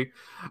next to.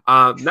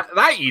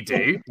 That you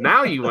do.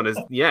 Now you want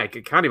to. Yeah,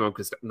 get Candyman.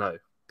 No,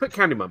 put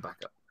Candyman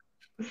back up.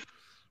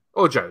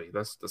 Or Joey.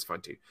 That's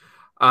fine too.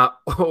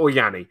 Or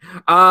Yanni.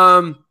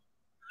 All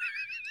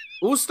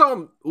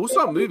Star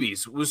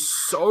Movies was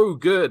so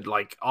good.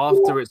 Like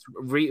after its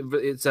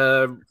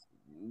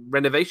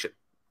renovation.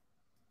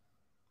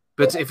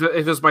 But if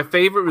it was my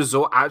favorite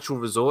actual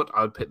resort,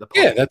 I would pick the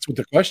Poly. Yeah, that's what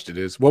the question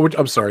is.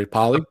 I'm sorry,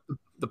 Poly?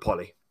 The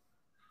Poly.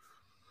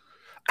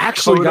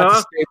 Actually got to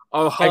stay.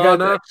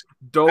 Ohana,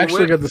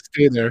 actually got to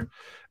stay there.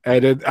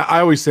 And I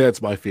always say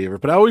it's my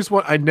favorite, but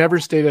I never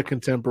stayed at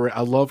Contemporary.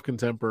 I love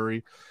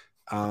Contemporary.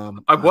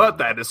 I worked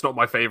there, and it's not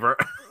my favorite.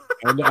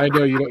 I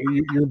know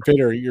you're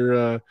bitter.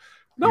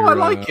 I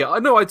like it. I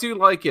know I do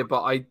like it,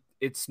 but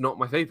it's not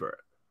my favorite.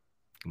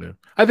 Yeah.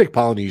 I think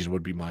Polynesian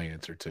would be my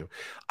answer too.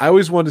 I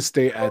always want to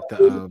stay at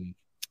the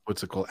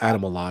what's it called,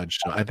 Animal Lodge.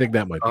 So I think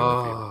that might be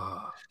my favorite.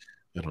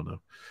 I don't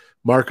know,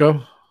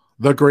 Marco,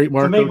 the great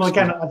Marco. For me,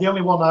 again, the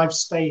only one I've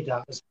stayed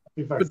at has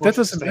been very. But that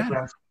doesn't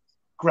matter.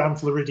 Grand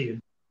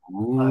Floridian.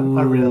 Ooh,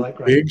 I really like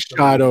Grand big Floridian.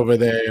 shot over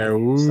there.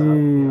 Ooh, so,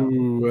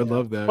 I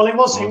love that. Well, it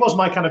was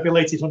my kind of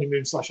belated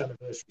honeymoon /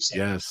 anniversary. So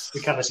yes, we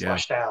kind of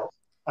splashed out,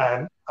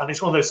 and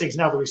it's one of those things.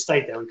 Now that we've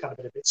stayed there, we've kind of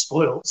been a bit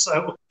spoiled.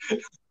 So.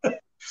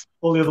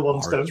 All the other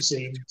ones don't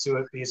seem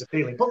to be as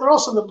appealing, but there are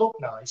some that look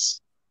nice.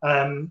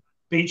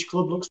 Beach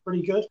Club looks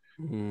pretty good.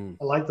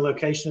 I like the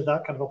location of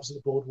that, kind of opposite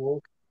the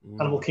boardwalk.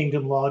 Animal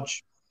Kingdom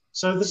Lodge.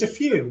 So there's a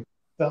few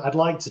that I'd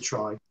like to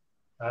try,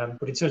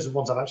 but in terms of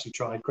ones I've actually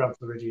tried, Grand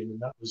Floridian, and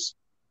that was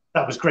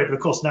great. But of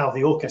course, now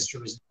the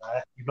orchestra isn't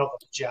there. You've not got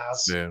the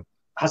jazz. Yeah.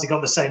 Has it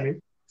got the same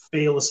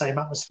feel, the same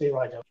atmosphere?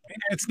 I don't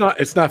know.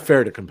 It's not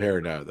fair to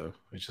compare now, though.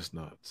 It's just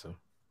not. So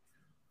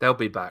they'll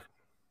be back.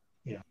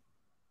 Yeah.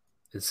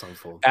 In some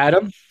form.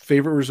 Adam,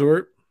 favorite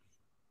resort?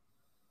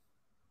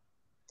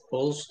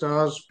 All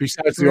Stars.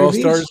 Besides the All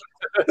Stars?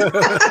 All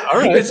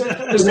right. That's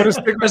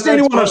the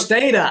only one I've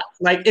stayed at.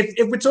 Like,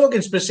 if we're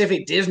talking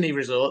specific Disney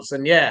resorts,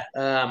 then yeah.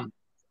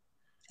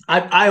 I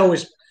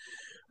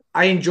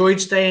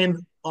enjoyed staying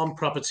on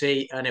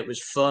property, and it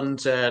was fun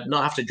to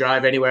not have to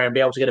drive anywhere and be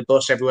able to get a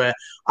bus everywhere.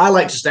 I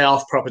like to stay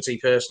off property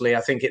personally.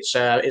 I think it's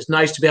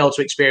nice to be able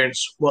to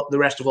experience what the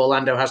rest of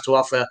Orlando has to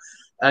offer,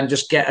 and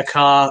just get a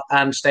car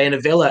and stay in a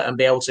villa and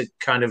be able to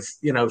kind of,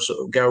 sort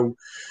of go,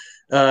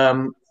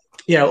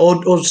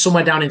 or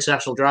somewhere down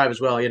International Drive as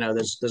well.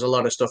 There's a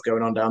lot of stuff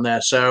going on down there.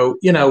 So,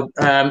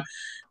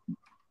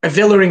 a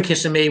villa in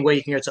Kissimmee where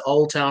you can go to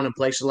Old Town and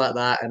places like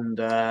that, and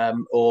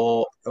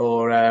or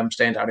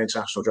staying down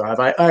International Drive.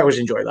 I always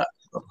enjoy that.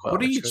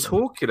 What are you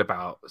talking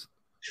about?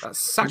 That's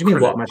sacrilege. What do you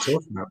mean, what am I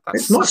talking about?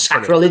 It's not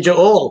sacrilege at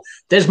all.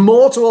 There's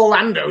more to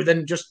Orlando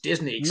than just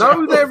Disney.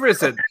 No, there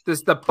isn't.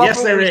 There's the bubble.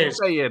 Yes, there is.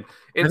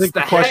 It's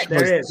the hex.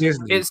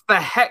 It's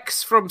the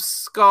hex from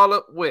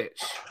Scarlet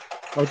Witch.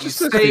 Oh,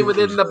 just stay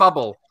within the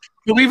bubble.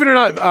 Believe it or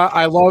not,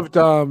 I loved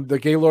the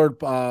Gaylord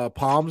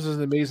Palms is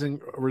an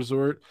amazing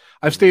resort.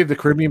 I've stayed at the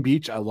Caribbean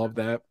Beach. I love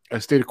that. I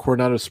stayed at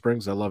Coronado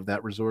Springs. I love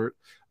that resort.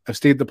 I've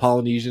stayed at the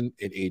Polynesian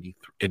in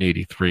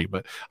 83,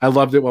 but I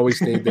loved it while we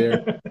stayed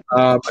there.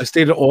 I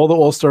stayed at all the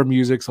All-Star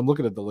Musics. I'm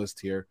looking at the list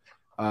here.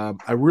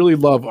 I really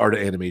love Art of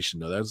Animation,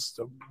 though.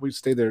 We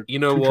stayed there. You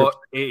know what?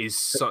 It is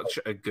such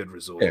a good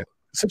resort. Yeah,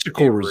 such a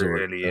cool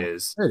resort. It really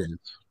is. It is.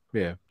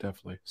 Yeah,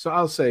 definitely. So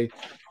I'll say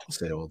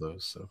all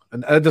those. So,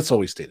 and that's all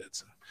we stayed at.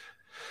 So.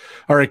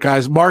 All right,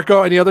 guys.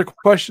 Marco, any other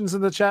questions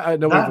in the chat? I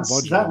know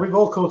we've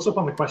all caught up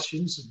on the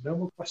questions. No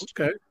more questions.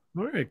 Okay.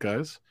 All right,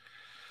 guys.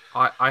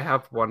 I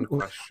have one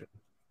question.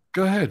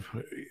 Go ahead.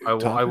 I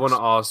want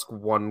to ask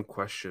one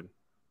question.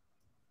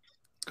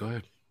 Go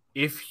ahead.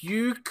 If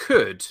you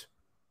could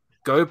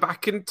go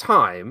back in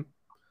time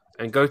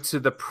and go to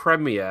the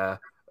premiere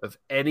of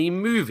any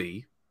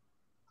movie,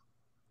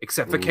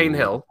 except for Cane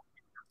Hill,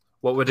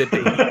 what would it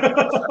be?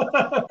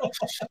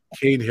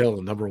 Cane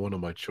Hill, number one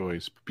on my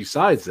choice.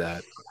 Besides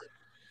that,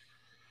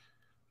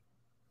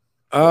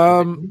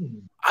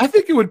 I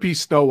think it would be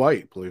Snow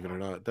White, believe it or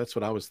not. That's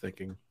what I was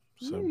thinking.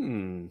 So,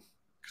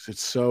 because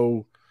it's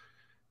so,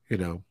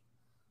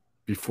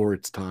 before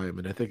its time,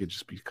 and I think it'd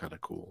just be kind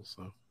of cool.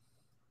 So,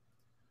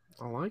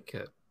 I like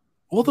it.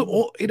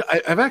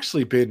 I've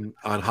actually been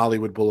on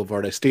Hollywood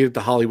Boulevard. I stayed at the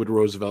Hollywood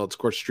Roosevelt. It's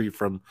across the street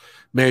from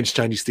Mann's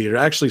Chinese Theater.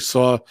 I actually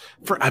saw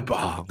I'm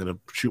going to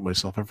shoot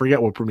myself. I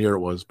forget what premiere it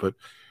was,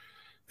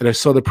 and I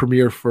saw the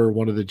premiere for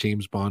one of the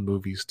James Bond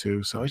movies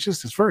too. So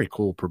it's very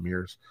cool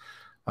premieres.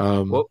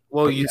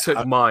 You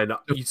took mine.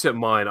 You took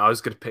mine. I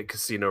was going to pick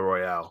Casino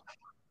Royale.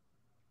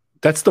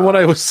 That's the one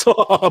I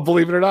saw.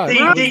 Believe it or not,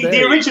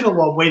 the original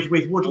one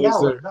with Woody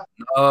Allen.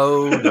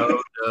 Oh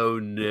no.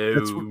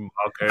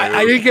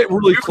 I didn't get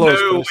really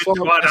close.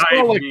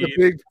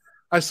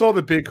 I saw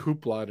the big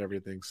hoopla and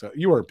everything. So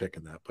you weren't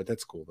picking that, but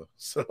that's cool though.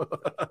 So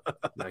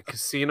no,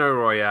 Casino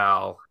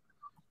Royale,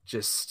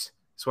 it's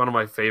one of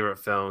my favorite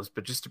films.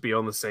 But just to be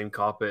on the same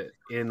carpet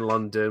in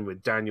London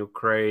with Daniel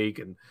Craig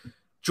and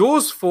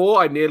Jaws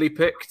 4, I nearly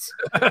picked.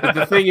 But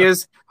the thing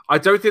is, I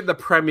don't think the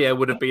premiere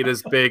would have been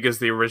as big as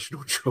the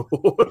original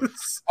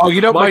Jaws. Oh,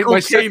 Michael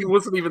Caine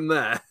wasn't even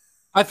there.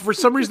 For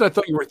some reason, I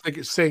thought you were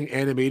saying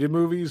animated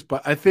movies,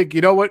 but I think,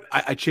 you know what?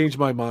 I changed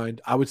my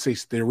mind. I would say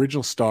the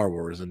original Star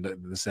Wars in the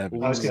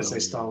 70s. I was going to say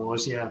Star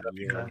Wars, yeah.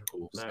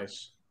 Cool.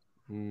 Nice.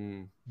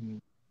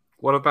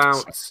 What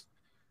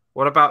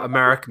about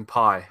American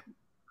Pie?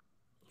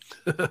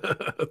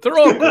 They're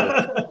all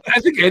cool. I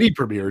think any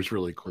premiere is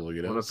really cool,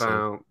 you know. What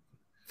about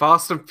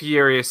Fast and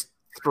Furious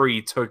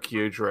 3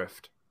 Tokyo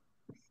Drift?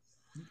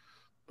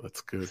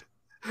 That's good.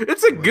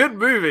 It's a good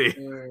movie.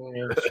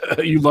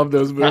 You love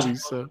those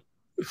movies, so.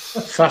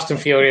 Fast and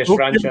Furious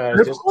franchise.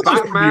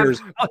 Batman,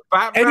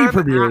 any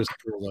premiere is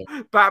cool.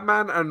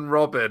 Batman and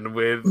Robin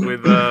with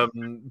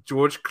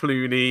George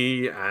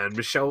Clooney and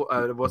Michelle.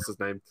 What's his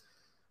name?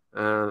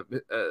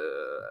 Arnold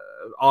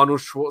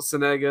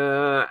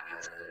Schwarzenegger.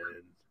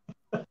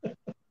 And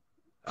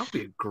that'd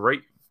be a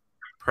great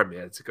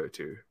premiere to go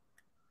to.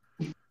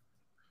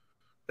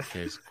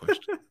 Here's a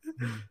question.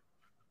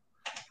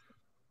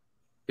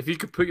 If you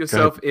could put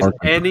yourself in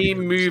any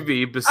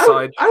movie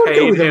beside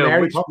Cane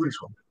Hill,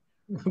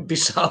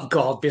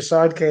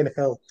 beside Cane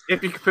Hill.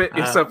 If you could put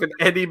yourself in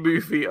any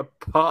movie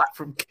apart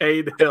from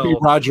Cane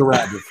Hill, Roger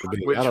Rabbit for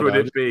me. Which would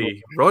it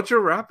be? Roger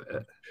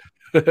Rabbit.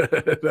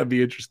 That'd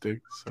be interesting.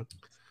 So.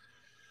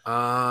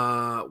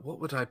 What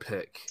would I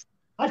pick?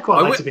 I'd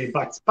quite like to be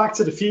Back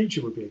to the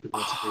Future would be a good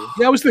one to be.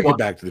 Yeah, I was thinking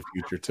Back to the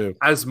Future too.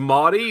 As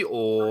Marty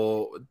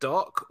or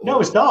Doc? No,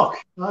 it's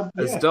Doc.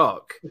 As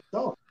Doc. It's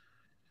Doc.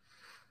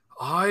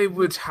 I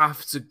would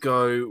have to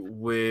go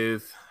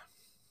with...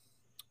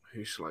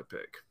 Who shall I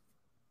pick?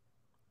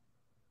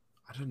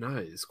 I don't know.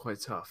 It's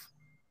quite tough.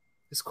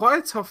 It's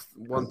quite a tough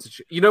one to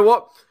choose. You know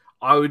what?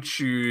 I would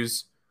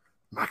choose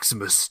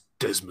Maximus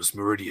Decimus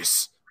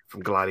Meridius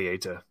from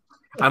Gladiator.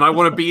 And I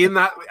want to be in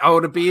that. I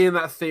want to be in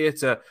that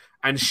theater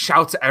and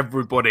shout at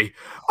everybody,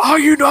 "Are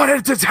you not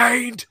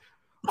entertained?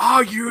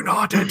 Are you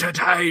not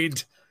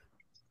entertained?"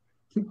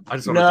 I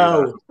just want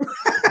to do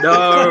that.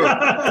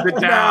 No, sit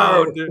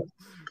down. No.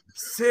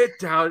 Sit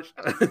down.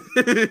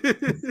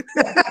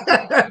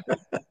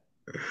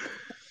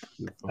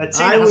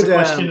 Tina has a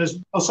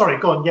question. Sorry.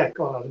 Go on. Yeah,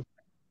 go on, Adam.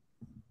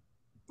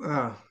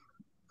 Oh,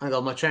 hang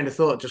on. My train of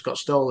thought just got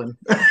stolen.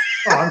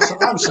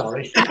 I'm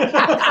sorry.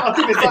 I'll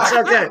give it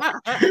back.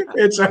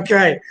 It's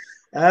okay.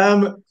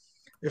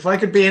 If I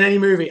could be in any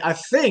movie, I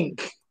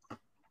think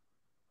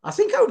I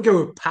would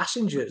go with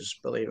Passengers,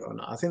 believe it or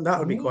not. I think that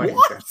would be quite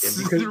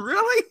interesting. Because,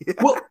 really?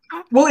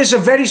 well, it's a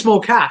very small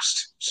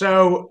cast.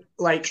 So,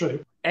 like,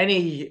 True. I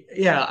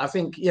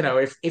think,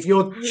 if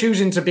you're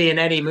choosing to be in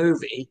any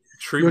movie,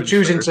 Truman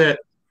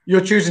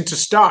you're choosing to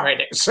star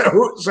in it.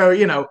 So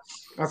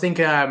I think,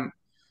 I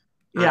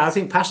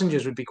think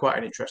Passengers would be quite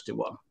an interesting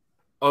one.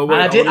 Oh,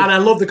 wait, and I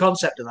love the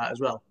concept of that as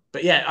well.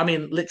 But yeah, I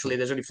mean, literally,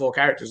 there's only 4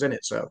 characters in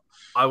it, so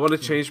I want to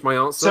change my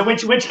answer. So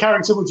which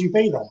character would you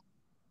be then?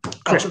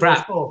 Chris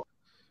Pratt.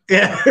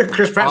 Yeah,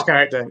 Chris Pratt's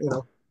character.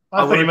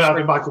 I thought you might have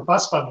been Michael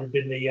Fassbender and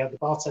been the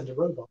bartender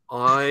robot.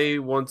 I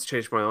want to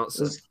change my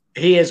answer.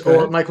 He is.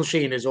 Michael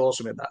Sheen is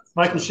awesome in that.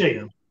 Michael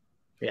Sheen.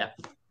 Yeah.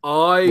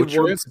 I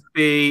want to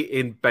be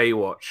in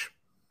Baywatch.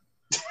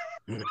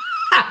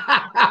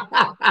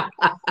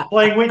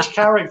 Playing which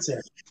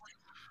character?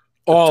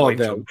 All of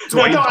them.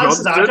 No, don't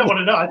answer that. I don't want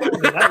to know. I don't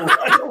want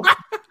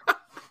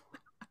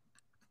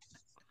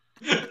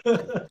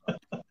to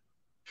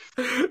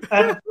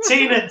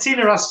know.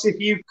 Tina asks if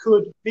you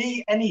could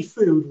be any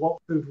food, what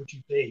food would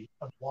you be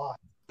and why?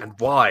 And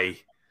why?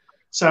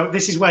 So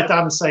this is where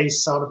Dan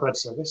says Sana bread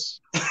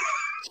service.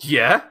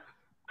 Yeah.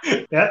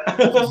 Yeah.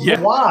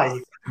 Why?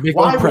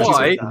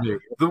 Why?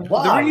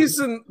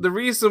 The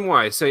reason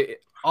why. So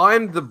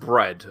I'm the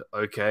bread,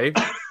 okay,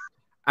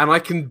 and I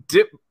can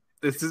dip.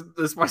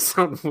 This might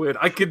sound weird.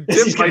 I can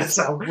dip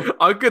myself.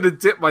 I'm gonna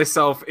dip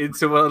myself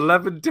into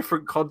 11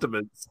 different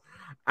condiments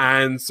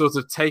and sort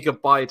of take a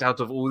bite out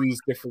of all these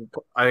different.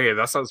 Okay,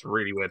 that sounds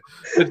really weird,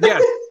 but yeah,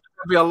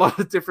 there'll be a lot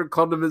of different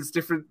condiments,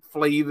 different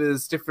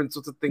flavors, different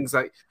sorts of things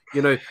that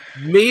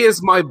me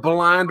as my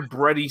bland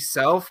bready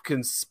self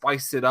can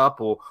spice it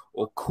up or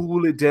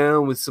cool it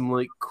down with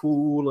some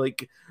cool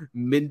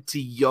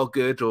minty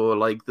yogurt or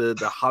the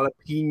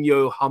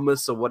jalapeno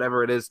hummus or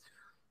whatever it is.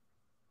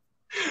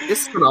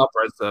 It's an art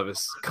bread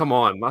service. Come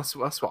on, that's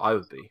what I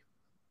would be,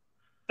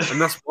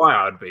 and that's why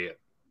I would be it.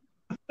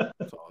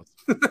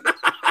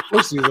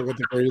 Most of these are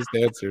the greatest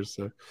answers.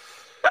 So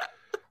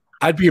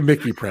I'd be a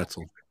Mickey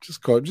pretzel,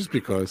 just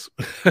because.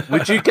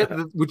 Would you get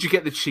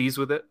the cheese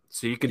with it,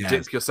 so you can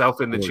dip yourself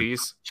in the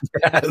cheese?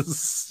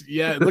 Yes.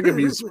 Yeah. Look at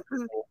me.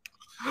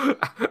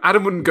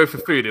 Adam wouldn't go for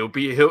food.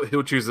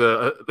 He'll choose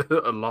a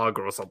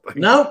lager or something.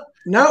 No,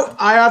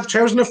 I have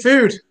chosen a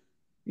food.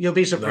 You'll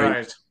be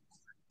surprised.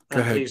 Go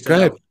ahead.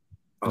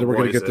 And then we're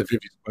going to get the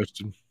 50th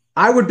question.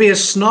 I would be a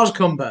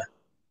snozzcumber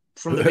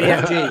from the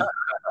BFG.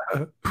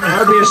 I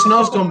would be a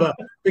snozzcumber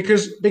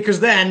because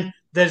then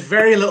there's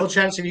very little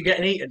chance of you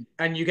getting eaten,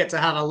 and you get to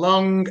have a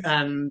long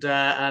and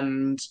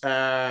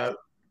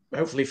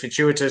hopefully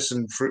fortuitous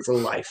and fruitful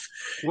life.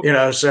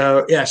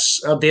 So yes,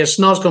 I'll be a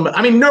snozzcumber.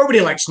 I mean, nobody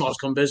likes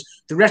snozzcumbers.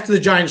 The rest of the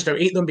giants don't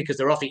eat them because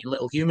they're off eating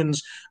little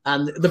humans,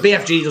 and the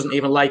BFG doesn't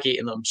even like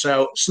eating them.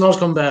 So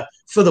snozzcumber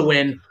for the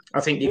win. I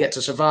think you get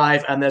to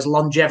survive, and there's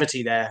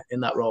longevity there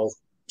in that role.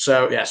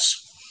 So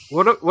yes.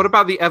 What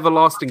about the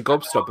everlasting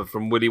gobstopper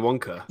from Willy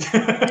Wonka?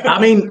 I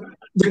mean,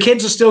 the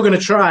kids are still going to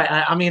try.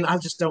 I mean, I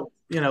just don't.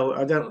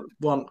 I don't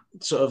want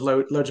sort of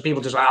loads of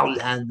people just just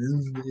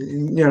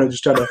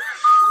trying to.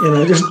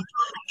 Just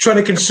trying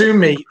to consume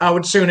me. I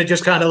would sooner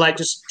just kind of like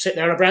just sit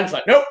there on a branch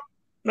like, nope,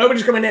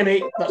 nobody's coming near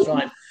me. That's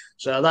fine.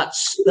 So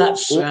that's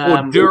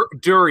or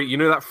durian. You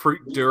know that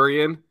fruit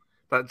durian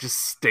that just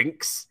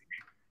stinks.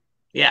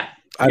 Yeah,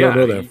 I don't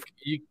know that.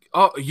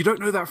 You don't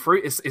know that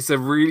fruit? It's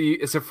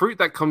a fruit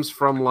that comes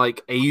from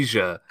like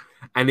Asia,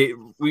 and it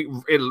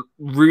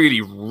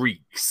really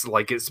reeks.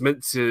 Like it's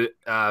meant to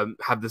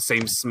have the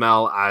same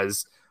smell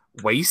as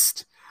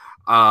waste,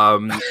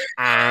 and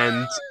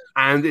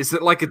it's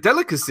like a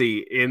delicacy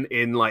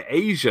in like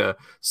Asia.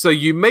 So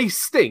you may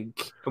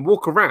stink and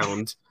walk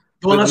around,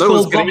 but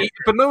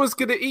no one's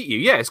gonna eat you.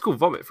 Yeah, it's called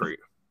vomit fruit.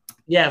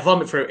 Yeah,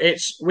 vomit fruit.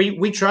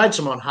 We tried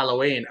some on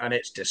Halloween and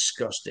it's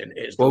disgusting.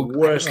 It's the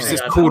worst thing.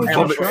 It's called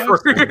vomit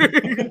fruit.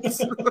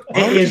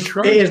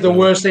 It is the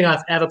worst thing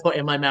I've ever put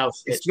in my mouth.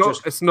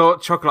 It's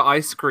not chocolate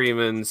ice cream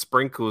and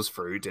sprinkles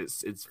fruit.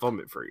 It's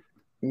vomit fruit.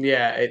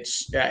 Yeah,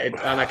 and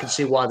I can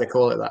see why they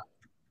call it that.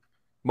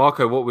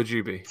 Marco, what would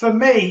you be? For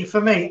me,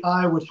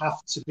 I would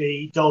have to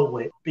be Dole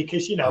Whip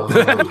because I'm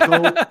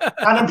cool and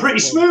I'm pretty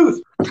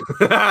smooth.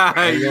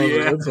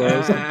 That's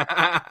awesome.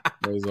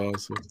 That was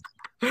awesome.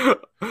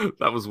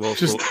 That was well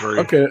thought through.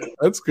 Okay,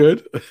 that's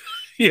good.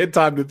 He had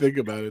time to think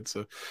about it.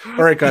 So,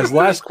 all right, guys.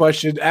 Last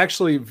question.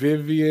 Actually,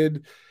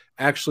 Vivian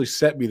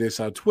sent me this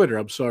on Twitter.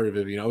 I'm sorry,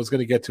 Vivian. I was going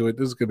to get to it.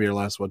 This is going to be our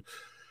last one.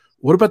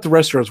 What about the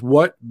restaurants?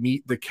 What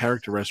meet the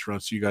character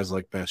restaurants do you guys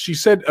like best? She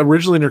said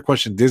originally in her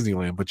question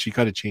Disneyland, but she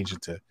kind of changed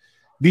it to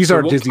these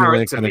are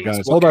Disneyland kind of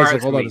guys. Hold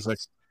on a sec.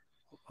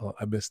 Oh,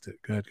 I missed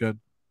it. Go ahead.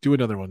 Do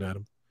another one,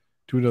 Adam.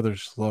 Do another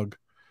slug.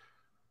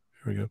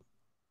 Here we go.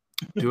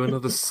 Do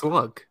another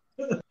slug.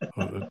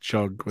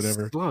 Chug,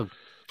 whatever. Slug.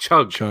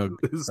 Chug.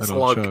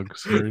 Slug.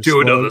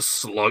 Do another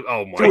slug.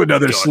 Oh my god. Do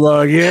another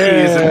slug.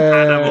 Yeah. He's an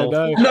animal.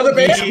 No. Another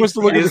baby.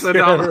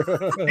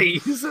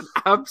 He's an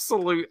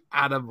absolute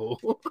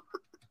animal.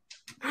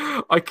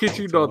 I kid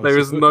you not. Awesome. There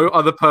is no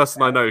other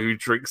person I know who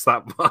drinks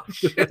that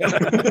much.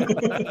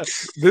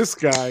 This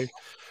guy.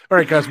 All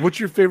right, guys. What's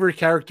your favorite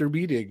character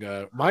meeting?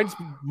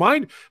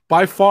 Mine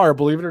by far,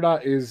 believe it or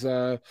not, is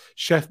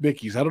Chef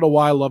Mickey's. I don't know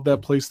why I love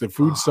that place. The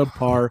food's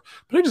subpar,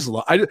 but I just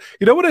love. You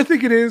know what I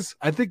think it is?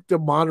 I think the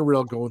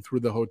monorail going through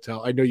the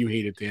hotel. I know you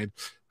hate it, Dan,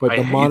 but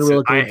the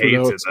monorail going through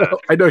the hotel.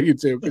 I know you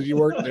do because you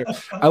work there.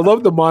 I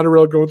love the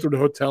monorail going through the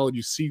hotel, and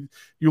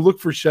you look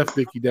for Chef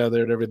Mickey down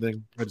there and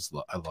everything. I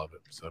love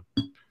it. So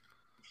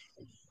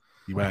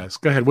you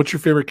ask. Go ahead. What's your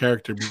favorite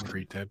character meet and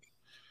greet, Dan?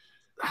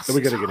 So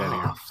we got to get out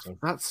of here. So.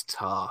 That's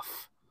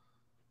tough.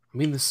 I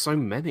mean, there's so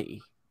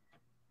many.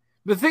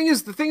 The thing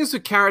is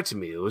with character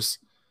meals,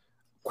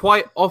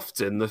 quite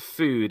often the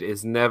food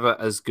is never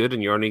as good,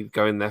 and you're only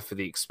going there for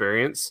the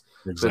experience.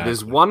 Exactly. But there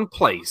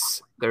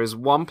is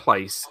one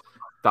place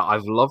that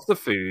I've loved the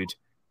food,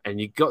 and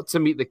you got to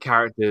meet the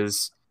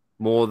characters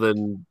more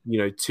than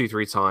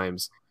 2-3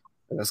 times.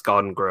 And that's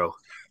Garden Grill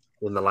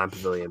in the Land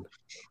Pavilion.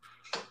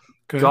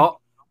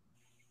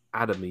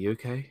 Adam, are you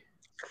okay?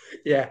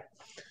 Yeah.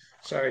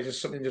 Sorry,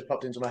 something just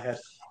popped into my head.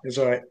 It's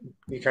all right.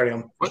 You carry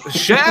on.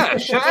 Share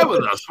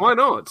with us. Why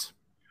not?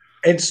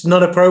 It's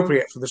not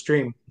appropriate for the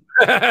stream.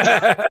 We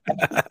are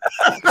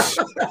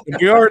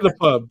in the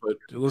pub, but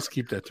let's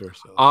keep that to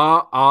ourselves.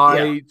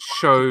 I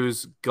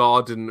chose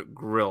Garden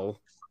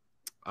Grill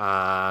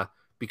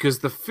because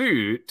the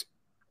food.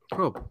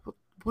 Rob,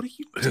 what are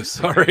you doing?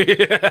 Sorry.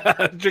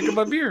 Drinking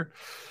my beer.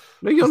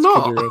 No, you're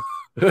not.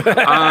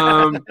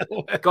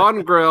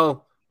 Garden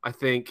Grill, I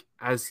think,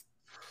 has.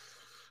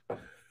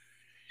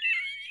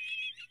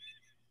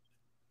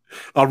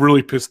 I'll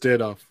really piss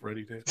Dad off.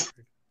 Ready, Dad?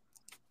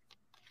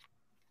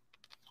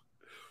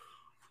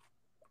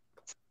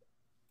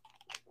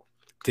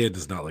 Dad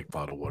does not like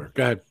bottled water.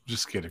 Go ahead.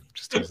 Just kidding.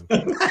 Just teasing.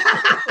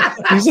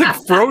 He's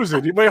like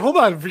frozen. Wait, hold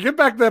on. Get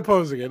back to that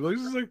pose again.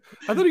 He's just like,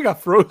 I thought he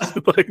got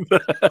frozen like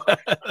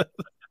that.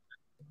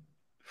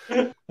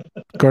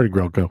 Garden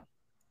Grill, go.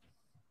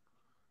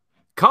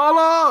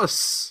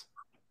 Carlos!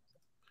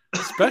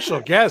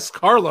 Special guest.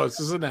 Carlos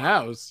is in the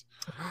house.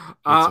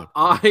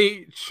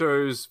 I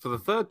chose for the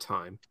third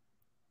time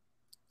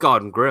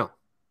Garden Grill.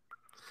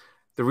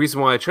 The reason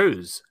why I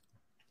chose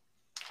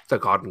the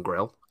Garden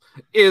Grill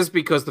is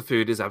because the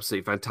food is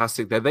absolutely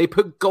fantastic there. They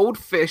put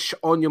goldfish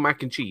on your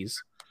mac and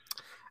cheese.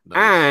 Nice.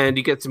 And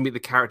you get to meet the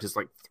characters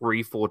like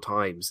 3-4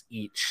 times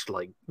each,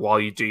 like while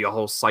you do your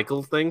whole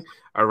cycle thing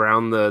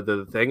around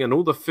the thing, and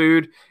all the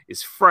food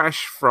is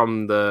fresh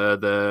from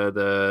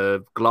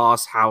the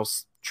glass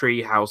house,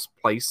 tree house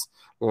place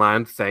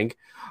land thing.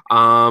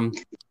 And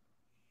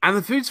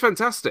the food's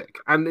fantastic,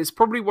 and it's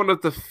probably one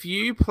of the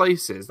few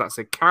places that's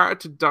a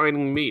character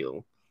dining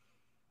meal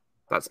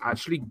that's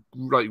actually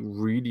like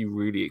really,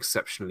 really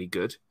exceptionally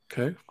good.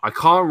 Okay. I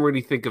can't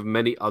really think of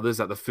many others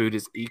that the food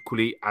is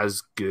equally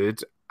as good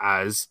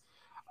as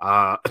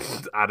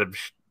Adam.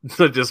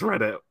 I just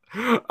read it.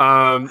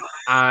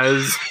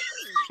 As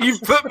you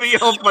put me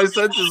off my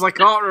senses, I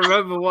can't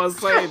remember what I was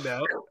saying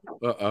now.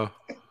 Uh-oh.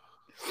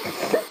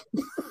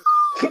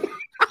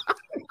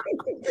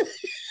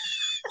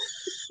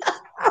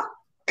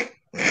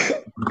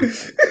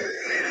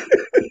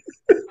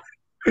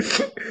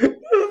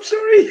 I'm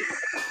sorry.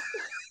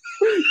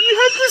 You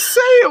had to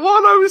say it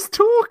while I was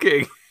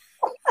talking.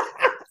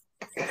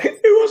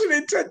 It wasn't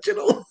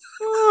intentional.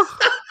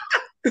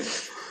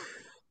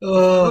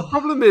 The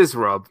problem is,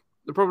 Rob,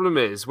 the problem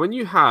is when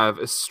you have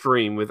a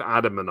stream with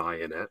Adam and I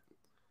in it,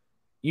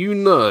 you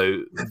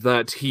know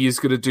that he is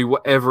going to do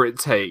whatever it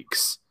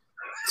takes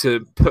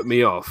to put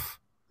me off.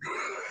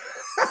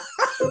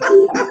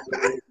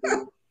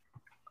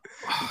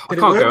 I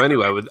can't go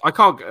anywhere with I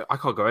can't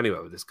go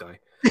anywhere with this guy.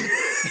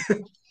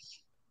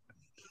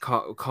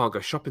 Can't go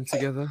shopping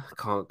together.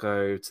 Can't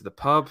go to the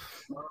pub.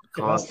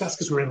 That's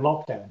because we're in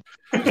lockdown.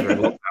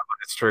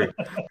 It's true.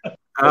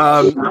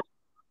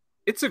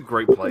 It's a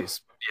great place.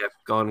 Yeah,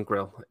 Garden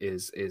Grill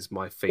is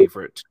my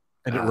favorite.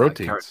 And it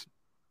rotates. Character.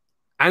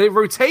 And it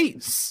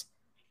rotates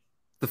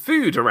the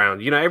food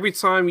around. You know, every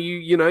time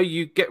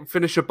you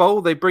finish a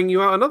bowl, they bring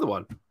you out another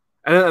one,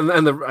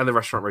 and the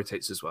restaurant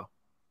rotates as well.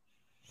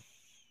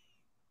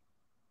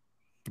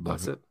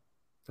 That's it.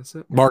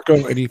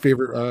 Marco, any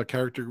favorite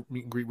character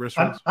meet and greet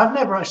restaurants? I've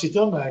never actually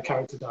done a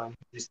character dining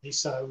at Disney,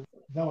 so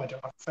no, I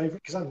don't have a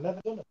favorite because I've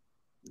never done it.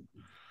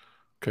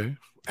 Okay,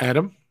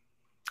 Adam,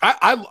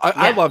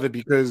 I love it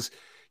because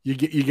you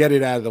get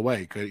it out of the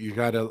way. You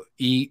got to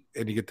eat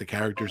and you get the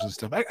characters and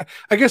stuff.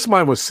 I guess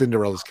mine was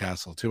Cinderella's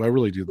Castle too. We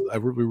really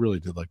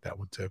did like that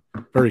one too.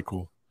 Very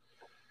cool.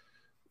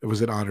 It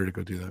was an honor to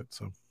go do that.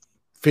 So,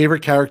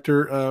 favorite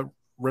character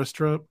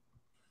restaurant.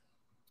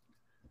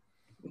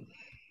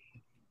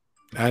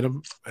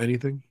 Adam,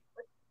 anything?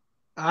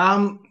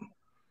 I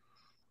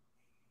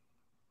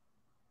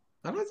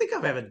don't think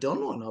I've ever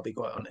done one, I'll be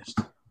quite honest.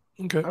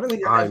 Okay. I don't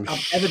think I've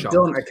ever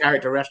done a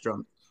character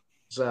restaurant.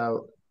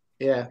 So,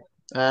 yeah.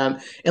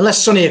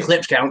 Unless Sunny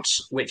Eclipse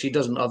counts, which he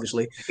doesn't,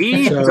 obviously.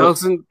 He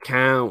doesn't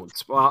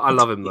count. Well, I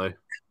love him, though.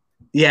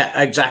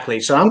 Yeah, exactly.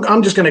 So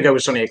I'm just going to go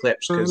with Sunny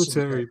Eclipse. I always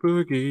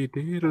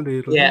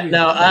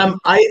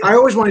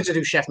wanted to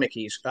do Chef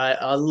Mickey's.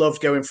 I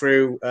loved going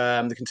through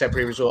the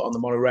Contemporary Resort on the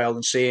monorail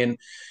and seeing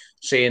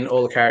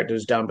all the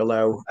characters down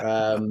below,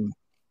 in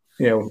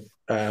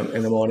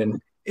the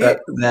morning.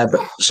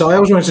 So I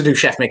always wanted to do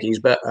Chef Mickey's,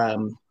 but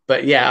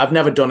yeah, I've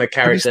never done a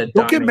character.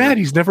 Don't get mad.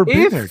 He's never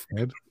been there,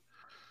 Ted.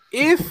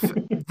 If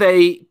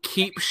they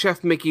keep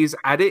Chef Mickey's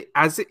at it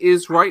as it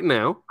is right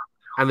now,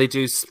 and they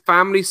do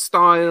family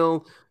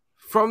style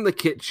from the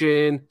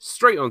kitchen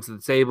straight onto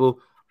the table,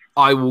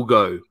 I will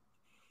go.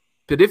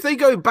 But if they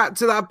go back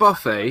to that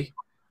buffet,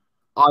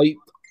 I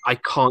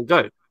can't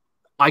go.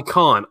 I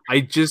can't. I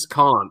just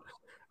can't.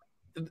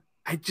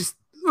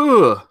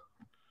 Ugh.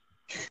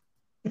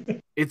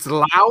 It's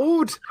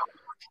loud.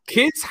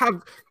 Kids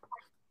have...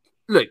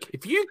 Look,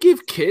 if you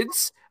give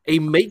kids a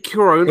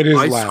make-your-own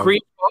ice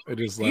cream bar,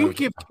 you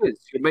give kids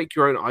a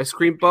make-your-own ice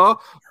cream bar,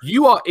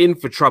 you are in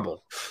for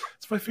trouble.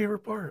 My favorite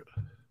part.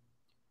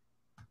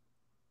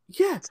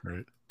 Yeah,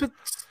 right. But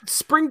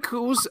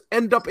sprinkles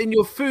end up in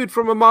your food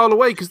from a mile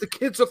away because the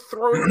kids are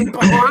throwing them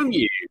behind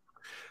you.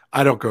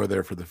 I don't go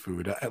there for the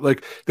food.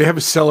 They have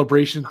a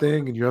celebration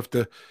thing, and you have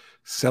to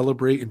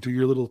celebrate and do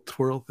your little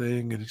twirl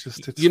thing, and it's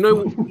you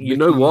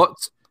know what?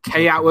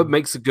 Kay Atwood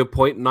makes a good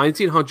point.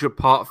 1900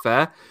 Part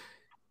Fair.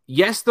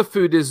 Yes, the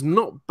food is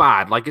not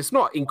bad. Like, it's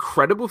not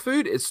incredible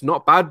food. It's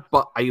not bad,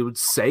 but I would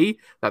say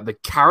that the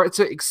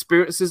character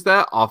experiences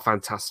there are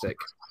fantastic.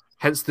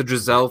 Hence the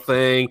Drizzle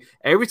thing.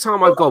 Every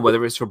time I've gone,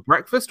 whether it's for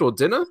breakfast or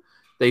dinner,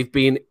 they've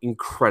been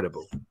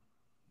incredible.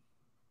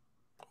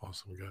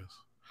 Awesome, guys.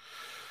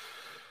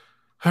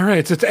 All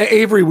right, so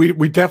Avery,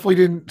 we definitely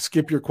didn't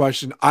skip your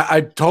question.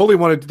 I totally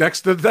wanted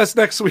that's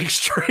next week's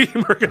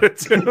stream we're gonna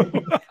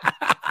do.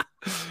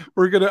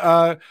 we're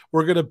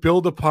gonna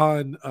build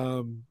upon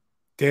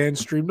Dan's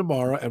stream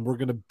tomorrow, and we're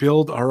going to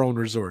build our own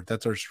resort.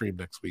 That's our stream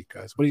next week,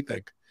 guys. What do you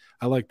think?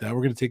 I like that.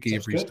 We're going to take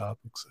Avery's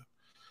topics.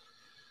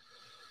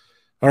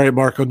 All right,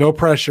 Marco, no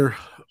pressure.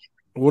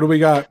 What do we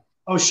got?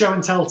 Oh, show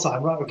and tell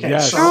time, right? Okay.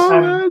 Yes.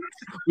 So,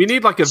 we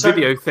need like a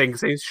video thing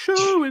saying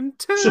show and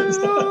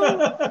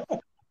tell.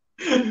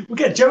 We'll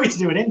get Joey to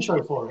do an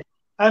intro for it.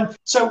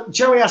 So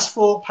Joey asked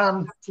for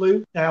Pan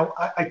Flute. Now,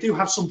 I do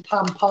have some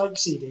Pan Pipe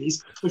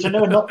CDs, which I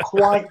know are not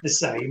quite the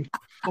same.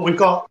 But we've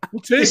got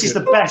this is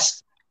the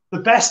best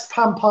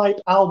panpipe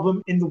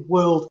album in the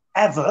world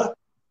ever.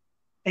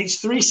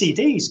 It's 3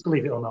 CDs,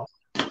 believe it or not.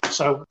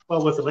 So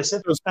well worth a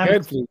listen. Those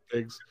pan flute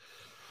things.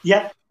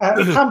 Yeah,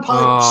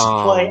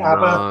 panpipes play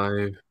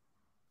ABBA,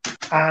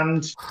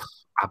 and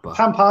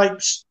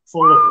panpipes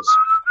for lovers.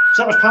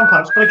 So that was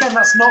panpipes, but again,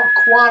 that's not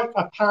quite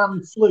a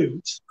pan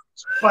flute.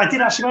 But I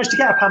did actually manage to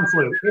get a pan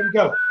flute. Here we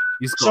go.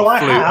 So I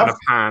have a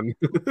pan,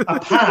 a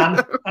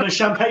pan, and a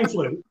champagne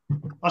flute.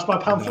 That's my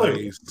pan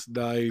flute.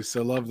 Nice. I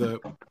love that.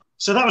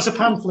 So that was a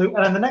pan flute,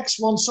 and then the next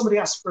one, somebody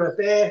asked for a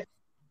beer.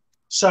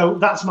 So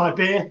that's my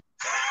beer.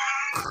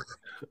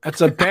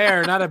 That's a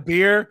bear, not a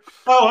beer.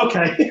 Oh,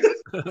 okay.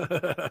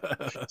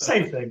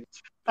 Same thing.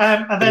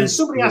 And then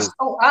somebody asked,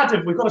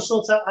 Adam, we've got to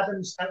sort out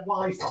Adam's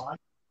Wi-Fi.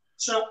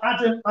 So,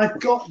 Adam, I've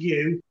got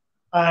you.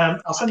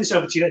 I'll send this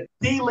over to you.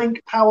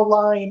 D-Link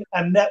Powerline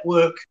and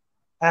Network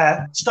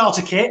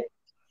starter kit.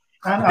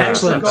 And I've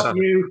also got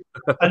you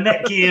a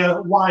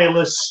Netgear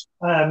wireless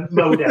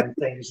modem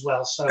thing as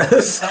well. So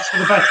that's for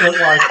the better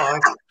Wi-Fi.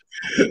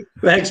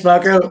 Thanks,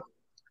 Marco.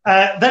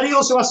 Then he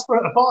also asked for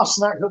a bar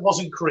snack that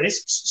wasn't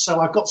crisps. So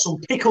I've got some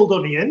pickled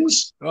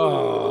onions.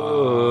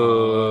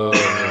 Oh,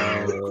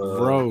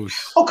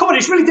 gross. Oh, come on.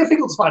 It's really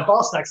difficult to find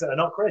bar snacks that are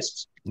not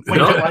crisps. When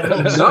you don't like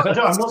nuts. I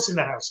don't have nuts in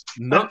the house.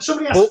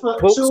 Somebody asked for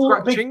pork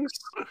scratchings?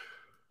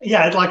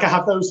 Yeah, like I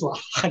have those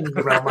hanging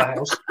around my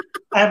house.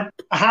 A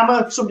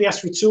hammer. Somebody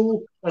asked for a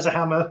tool. There's a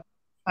hammer.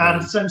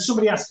 And then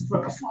somebody asked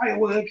for a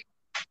firework.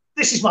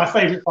 This is my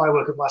favourite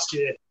firework of last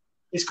year.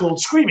 It's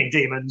called Screaming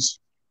Demons.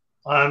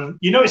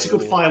 You know it's a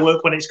good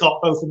firework when it's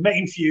got both a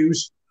main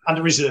fuse and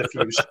a reserve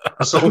fuse.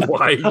 So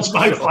that's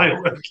my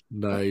firework.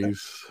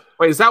 Nice.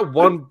 Wait, is that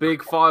one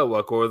big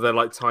firework, or are there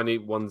like tiny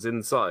ones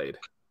inside?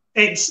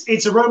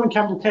 It's a Roman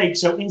candle cake.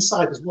 So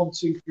inside there's 1,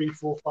 2, 3,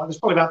 4, 5. There's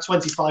probably about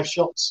 25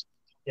 shots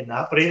in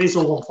that, but it is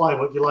all one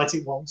firework. You light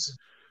it once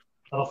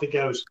and off it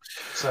goes.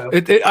 So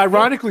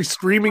ironically,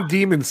 Screaming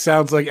Demons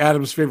sounds like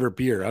Adam's favorite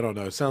beer. I don't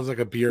know. It sounds like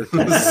a beer.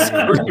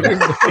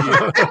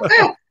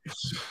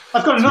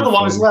 I've got another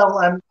one as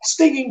well.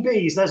 Stinging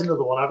Bees. There's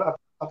another one. I've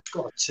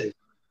got 2.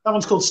 That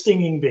one's called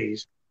Stinging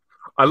Bees.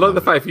 I love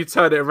the fact if you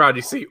turn it around,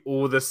 you see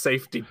all the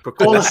safety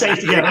precautions. All the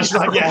safety, yeah, that's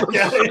right. Yeah.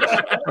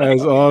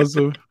 That's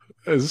awesome.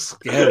 That's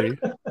scary.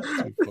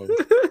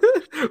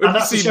 When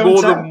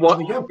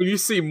you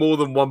see more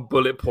than one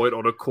bullet point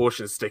on a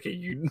caution sticker,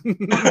 you know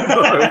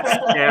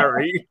it's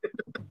scary.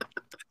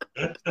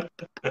 I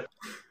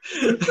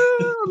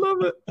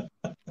love it.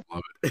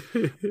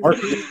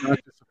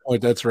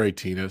 That's right,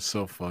 Tina. It's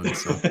so fun.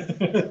 So.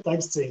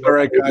 Thanks, Tina. All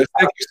right, guys.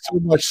 Thank you so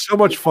much. So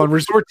much fun.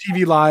 Resort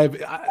TV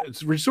Live.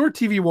 Resort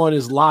TV 1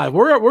 is live.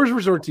 Where's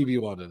Resort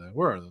TV 1 today?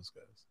 Where are those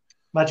guys?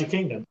 Magic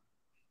Kingdom.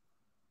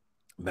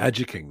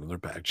 Magic Kingdom. They're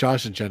back.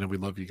 Josh and Jenna, we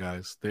love you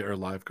guys. They are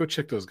live. Go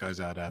check those guys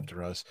out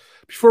after us.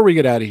 Before we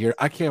get out of here,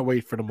 I can't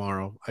wait for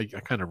tomorrow. I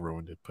kind of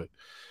ruined it, but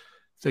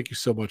thank you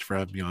so much for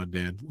having me on,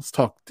 Dan. Let's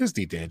talk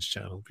Disney Dan's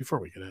channel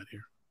before we get out of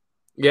here.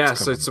 Yeah,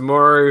 so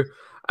tomorrow,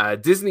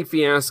 Disney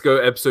Fiasco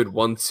episode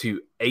 1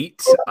 to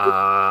 8.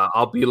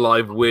 I'll be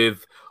live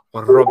with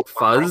Rob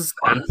Fuzz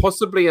and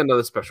possibly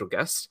another special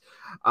guest.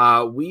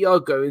 We are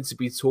going to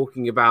be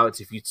talking about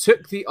if you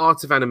took the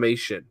art of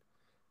animation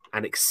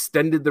and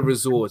extended the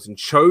resort and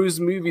chose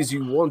movies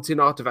you want in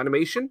art of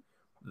animation,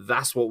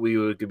 that's what we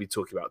were going to be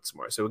talking about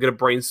tomorrow. So we're going to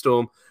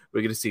brainstorm.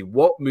 We're going to see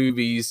what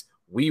movies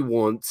we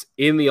want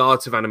in the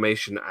art of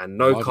animation. And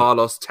no,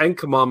 Carlos, 10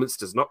 Commandments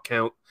does not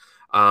count.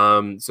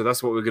 So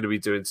that's what we're going to be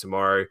doing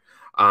tomorrow.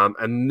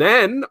 And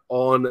then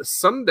on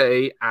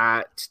Sunday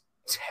at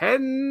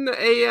 10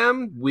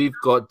 a.m., we've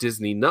got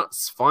Disney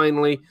Nuts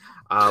finally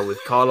with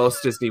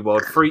Carlos, Disney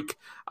World Freak.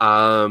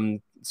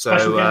 Very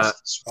special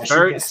guest.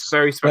 Extremely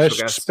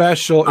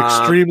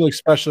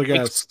special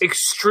guest.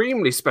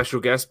 Extremely special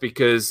guest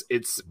because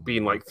it's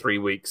been like 3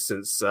 weeks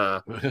since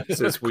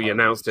we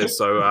announced it.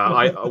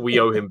 So we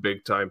owe him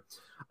big time.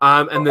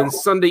 And then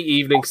Sunday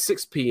evening,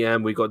 6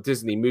 p.m., we got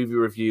Disney Movie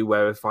Review,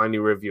 where we're finally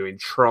reviewing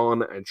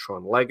Tron and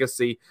Tron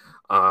Legacy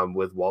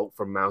with Walt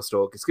from Mouse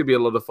Talk. It's going to be a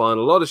lot of fun,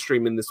 a lot of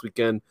streaming this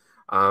weekend,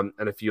 and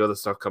a few other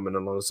stuff coming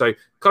along. So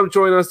come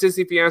join us,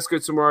 Disney Fiasco,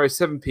 tomorrow,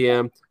 7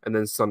 p.m., and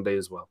then Sunday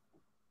as well.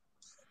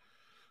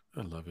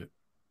 I love it.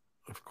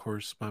 Of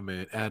course, my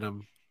man,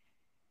 Adam.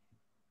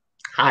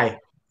 Hi.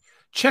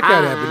 Check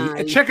out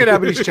Ebony. Check out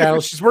Ebony's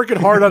channel. She's working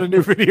hard on a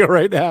new video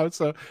right now,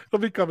 so it'll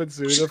be coming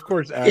soon. Of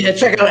course, Adam. Yeah,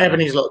 check out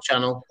Ebony's little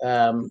channel.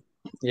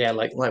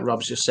 Like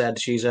Rob's just said,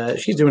 she's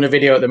doing a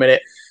video at the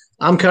minute.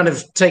 I'm kind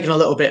of taking a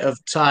little bit of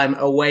time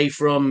away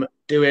from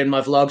doing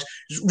my vlogs.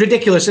 It's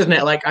ridiculous, isn't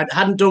it? Like, I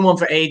hadn't done one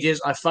for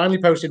ages. I finally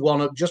posted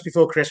one up just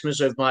before Christmas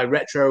of my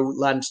retro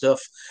land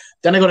stuff.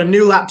 Then I got a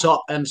new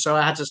laptop, and so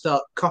I had to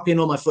start copying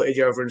all my footage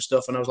over and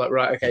stuff. And I was like,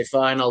 right, okay,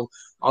 fine,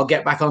 I'll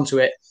get back onto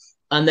it.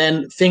 And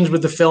then things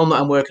with the film that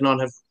I'm working on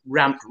have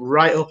ramped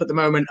right up at the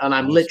moment, and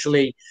I'm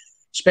literally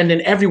spending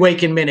every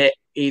waking minute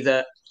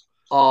either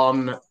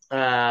on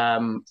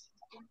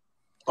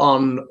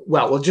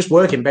just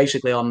working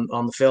basically on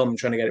the film and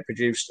trying to get it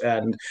produced.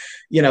 And,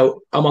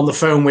 I'm on the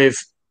phone with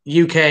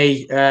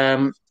UK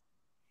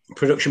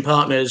production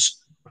partners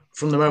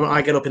from the moment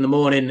I get up in the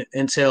morning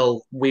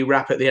until we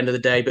wrap at the end of the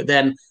day. But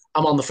then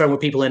I'm on the phone with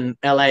people in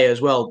LA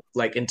as well,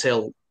 like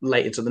until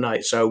late into the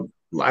night. So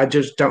I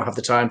just don't have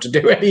the time to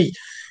do any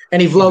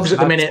vlogs at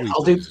the minute.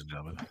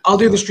 I'll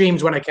do the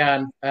streams when I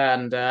can,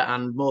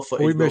 and more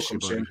footage will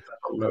come soon.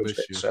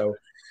 So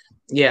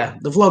yeah,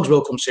 the vlogs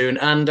will come soon,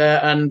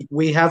 and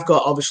we have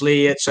got,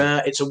 obviously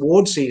it's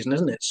award season,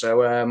 isn't it?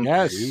 So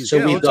yes,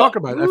 so we'll talk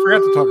about it. I forgot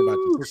to talk about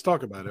this. Let's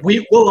talk about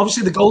it. Well,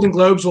 obviously the Golden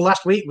Globes were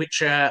last week,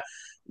 which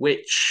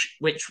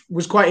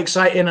was quite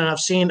exciting, and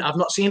I've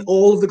not seen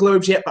all of the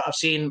Globes yet, but I've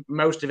seen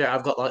most of it.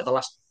 I've got like the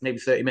last maybe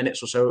 30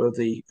 minutes or so of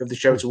the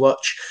show to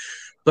watch.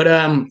 But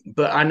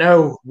I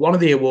know one of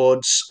the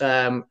awards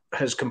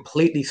has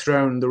completely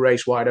thrown the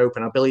race wide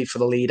open, I believe, for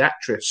the lead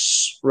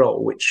actress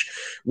role, which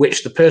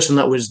the person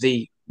that was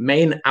the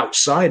main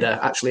outsider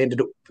actually ended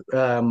up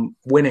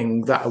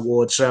winning that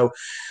award. So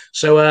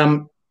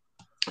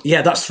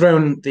yeah, that's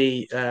thrown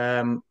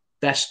the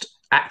best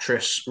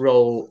actress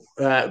role,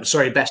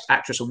 best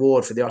actress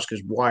award for the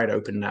Oscars wide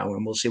open now,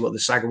 and we'll see what the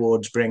SAG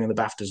Awards bring and the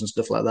BAFTAs and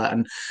stuff like that.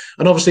 And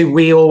obviously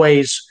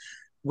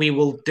we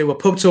will do a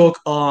pub talk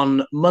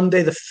on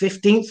Monday, the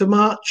 15th of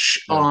March,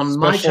 on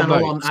my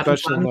channel on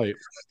Adam's Land,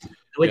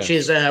 which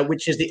is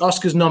the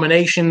Oscars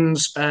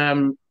nominations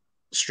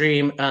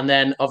stream, and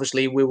then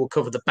obviously we will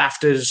cover the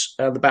BAFTAs,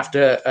 the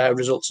BAFTA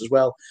results as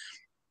well,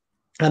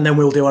 and then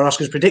we'll do our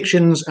Oscars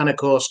predictions and of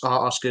course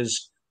our Oscars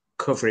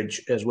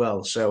coverage as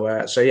well. So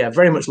yeah,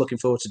 very much looking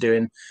forward to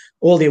doing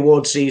all the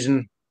award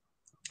season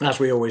as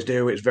we always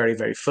do. It's very,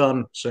 very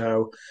fun.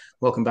 So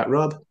welcome back,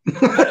 Rob.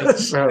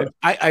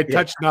 I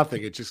touched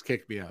nothing. It just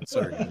kicked me out.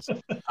 Sorry, guys.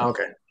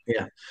 Okay.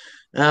 Yeah.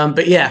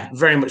 But yeah,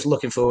 very much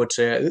looking forward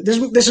to it.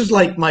 This is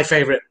like my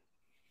favorite,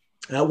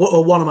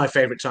 one of my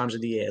favorite times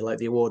of the year, like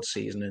the awards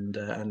season,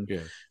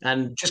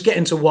 and just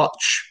getting to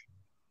watch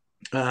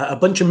a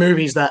bunch of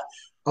movies that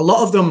a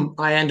lot of them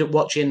I end up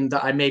watching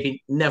that I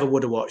maybe never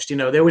would have watched. You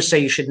know, they always say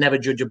you should never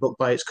judge a book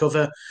by its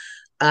cover.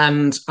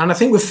 And I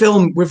think with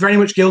film, we're very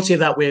much guilty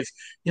of that with,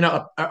 you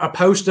know, a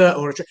poster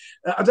or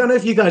I don't know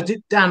if you guys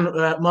did, Dan,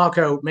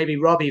 Marco, maybe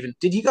Rob even.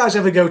 Did you guys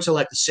ever go to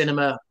like the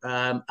cinema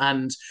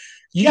and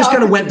you just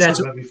kind of went there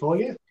to... Before,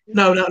 yeah.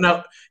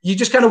 No. You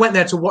just kind of went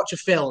there to watch a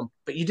film,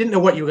 but you didn't know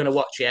what you were going to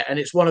watch yet. And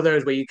it's one of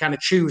those where you kind of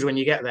choose when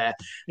you get there.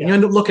 And you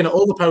end up looking at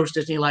all the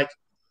posters and you're like,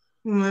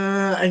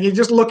 and you're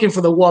just looking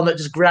for the one that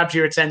just grabs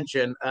your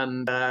attention.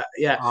 And I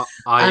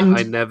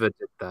never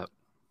did that.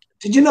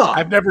 Did you not?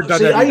 I've never done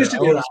that. I used to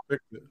do that.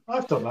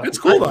 I've done that. It's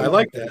cool though. I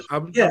like that. I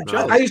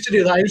used to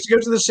do that. I used to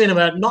go to the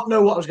cinema, not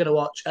know what I was going to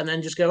watch, and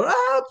then just go,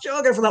 sure,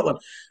 I'll go for that one.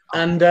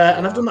 And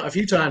I've done that a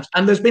few times.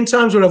 And there's been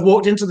times where I've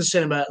walked into the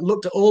cinema,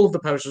 looked at all of the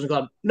posters, and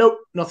gone, nope,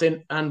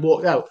 nothing, and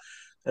walked out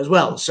as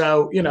well.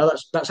 So you know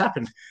that's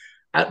happened.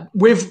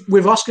 With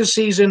Oscars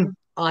season,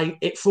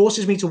 it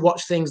forces me to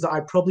watch things that I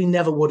probably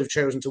never would have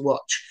chosen to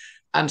watch.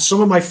 And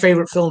some of my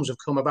favorite films have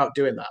come about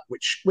doing that,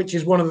 which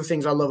is one of the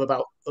things I love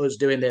about us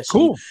doing this.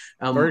 Cool.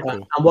 Very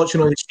cool. I'm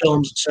watching all these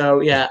films. So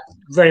yeah,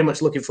 very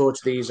much looking forward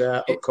to these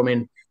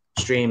upcoming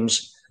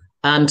streams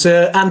and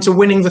to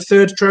winning the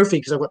third trophy,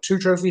 because I've got 2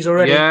 trophies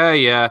already.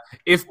 Yeah.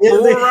 If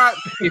Borat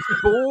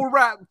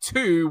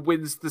 2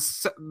 wins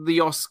the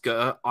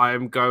Oscar, I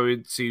am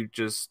going to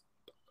just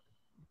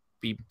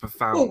be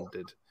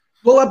befounded.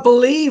 Well, I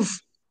believe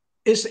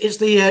it's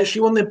the she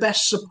won the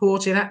best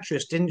supporting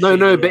actress, didn't she?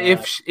 No, but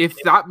if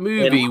that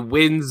movie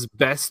wins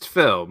best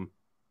film,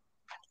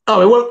 it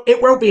won't be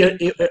it won't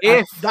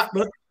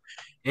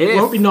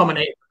be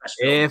nominated for best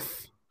film.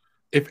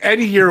 If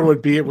any year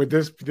would be it with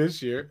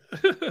this year.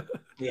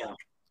 Yeah.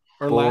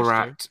 Or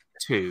Borat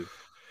 2.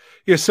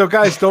 Yeah, so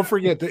guys, don't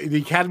forget the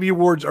Academy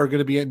Awards are going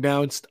to be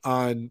announced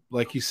on,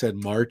 like you said,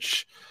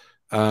 March.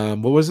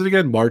 What was it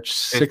again? March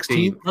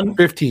 16th?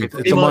 15th.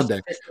 It's a Monday.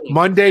 15th.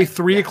 Monday,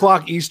 3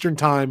 o'clock Eastern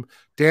time.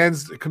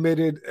 Dan's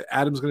committed.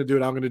 Adam's going to do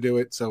it. I'm going to do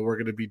it. So we're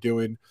going to be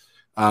doing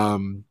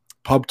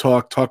pub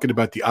talk, talking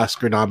about the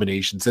Oscar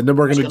nominations. And then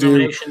we're going to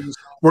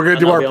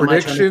do our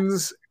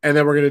predictions, and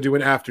then we're going to do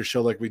an after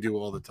show like we do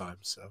all the time.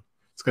 So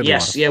it's going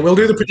to be we'll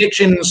do the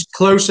predictions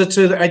closer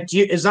to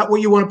is that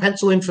what you want to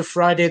pencil in for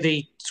Friday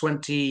the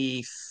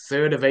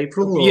 23rd of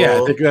April? Or?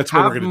 Yeah, I think that's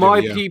what we're going to do.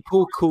 My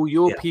people call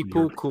your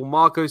people, call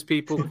Marco's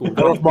people. Call I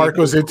don't know if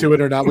Marco's into it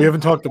or not. We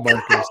haven't talked to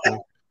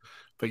Marco.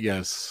 But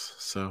yes,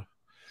 so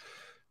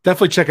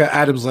definitely check out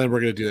Adam's Land.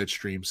 We're going to do that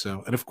stream.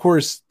 So, and of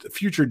course,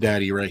 future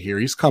daddy right here.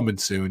 He's coming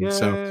soon. Yay.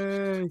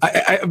 So,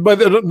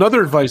 but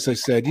another advice I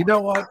said, you know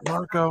what,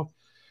 Marco,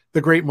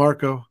 the great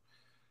Marco,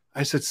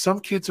 I said, some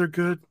kids are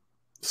good.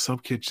 Some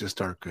kids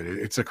just aren't good.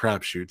 It's a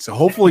crapshoot. So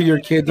hopefully your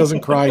kid doesn't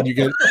cry and you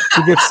get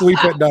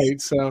sleep at night.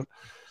 So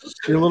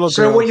your little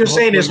girl, what you're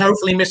saying is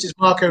hopefully Mrs.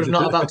 Marco is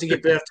not about to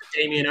give birth to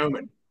Damien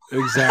Omen.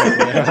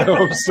 Exactly. I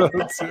hope so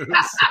too.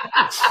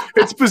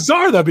 It's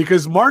bizarre though,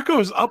 because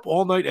Marco's up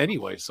all night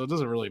anyway, so it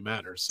doesn't really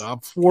matter. So I'm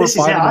 4 or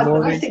 5 in the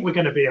morning. I think we're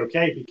going to be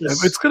okay,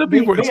 because it's going to be.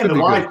 Me and the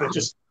wife are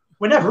just,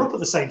 we're never up at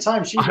the same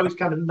time. She works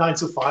kind of 9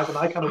 till 5, and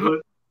I kind of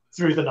work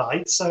through the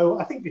night. So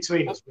I think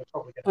between us, we're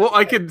probably going to. What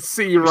I can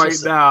see right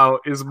now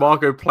is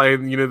Margot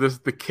playing,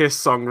 the Kiss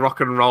song "Rock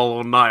and Roll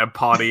All Night" and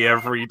party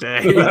every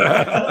day.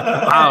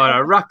 I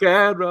wanna rock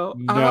and roll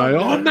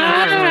all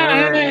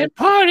night,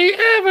 party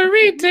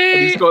every day.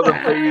 And he's got the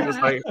beat. It's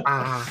like,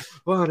 I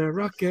wanna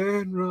rock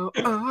and roll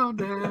all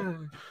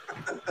night,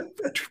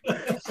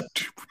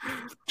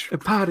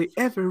 and party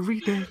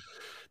every day.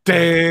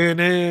 Let's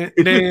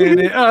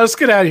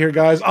get out of here,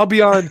 guys. I'll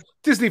be on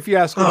Disney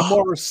Fiasco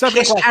tomorrow, 7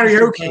 o'clock.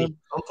 Karaoke.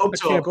 Pub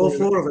Talk, all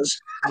 4 of us.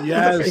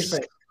 Yes.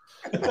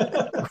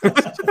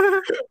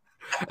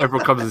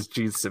 Everyone comes as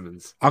Gene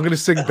Simmons. I'm going to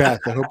sing Beth.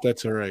 I hope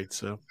that's all right.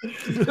 So,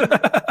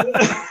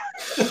 yeah,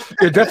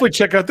 definitely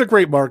check out the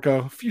great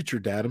Marco, future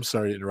dad. I'm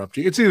sorry to interrupt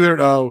you. It's either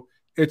an O,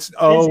 it's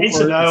O, it's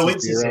an O,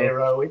 it's a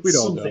zero. It's we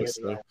don't know.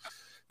 So.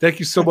 Thank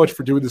you so much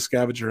for doing the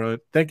scavenger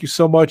hunt. Thank you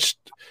so much.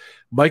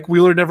 Mike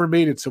Wheeler never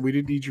made it, so we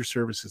didn't need your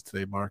services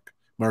today,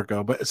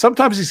 Marco. But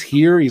sometimes he's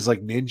here. He's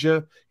like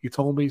ninja, he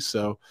told me.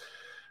 So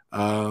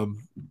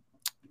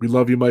we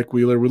love you, Mike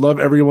Wheeler. We love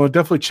everyone.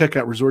 Definitely check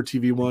out Resort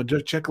TV 1.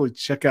 Just check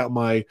out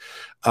my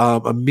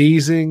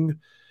amazing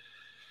 –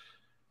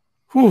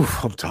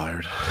 I'm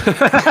tired.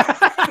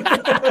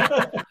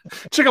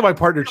 Check out my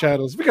partner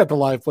channels. We got the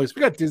Live Place.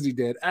 We got Disney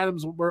Dad,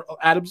 Adam's World.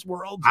 Adam's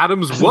World.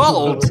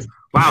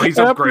 Wow, he's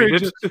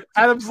upgraded.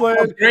 Adam's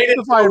Land.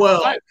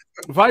 Upgraded.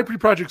 Viper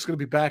Project's going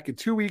to be back in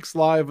 2 weeks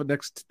live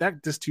next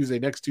Tuesday.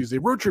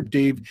 Road Trip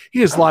Dave,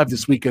 he is live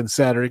this weekend,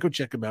 Saturday. Go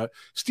check him out.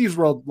 Steve's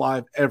World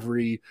live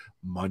every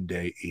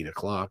Monday, 8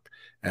 o'clock.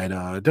 And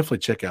definitely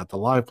check out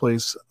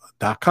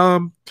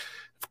theliveplace.com.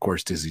 Of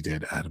course, Disney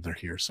Dad, Adam, they're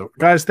here. So,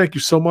 guys, thank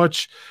you so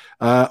much.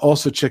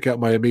 Also, check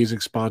out my amazing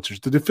sponsors,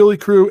 the Philly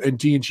Crew and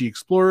D&G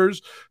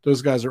Explorers.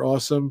 Those guys are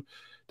awesome.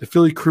 The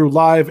Philly Crew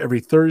live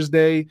every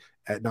Thursday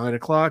at 9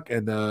 o'clock,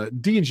 and the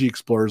D&G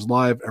Explorers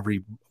live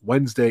every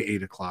Wednesday,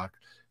 8 o'clock.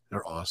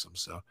 They're awesome.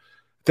 So,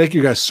 thank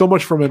you guys so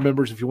much for my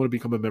members. If you want to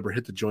become a member,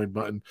 hit the join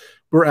button.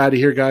 We're out of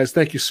here, guys.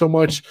 Thank you so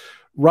much.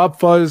 Rob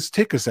Fuzz,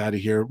 take us out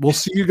of here. We'll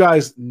see you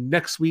guys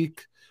next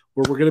week,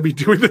 where we're going to be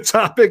doing the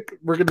topic.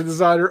 We're going to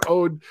design our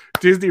own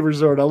Disney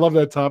resort. I love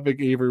that topic,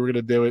 Avery. We're going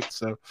to do it.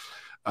 So,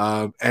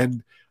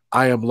 and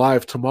I am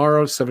live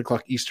tomorrow, 7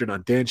 o'clock Eastern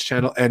on Dan's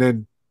channel. And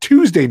then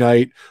Tuesday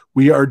night,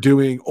 we are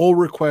doing All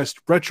Request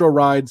Retro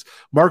Rides.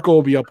 Marco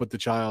will be up with the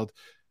child.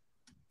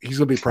 He's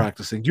going to be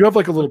practicing. Do you have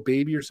like a little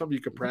baby or something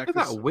you can practice?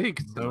 Look at that wig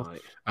tonight. No?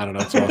 I don't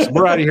know. It's awesome.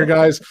 We're out of here,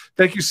 guys.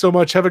 Thank you so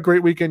much. Have a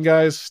great weekend,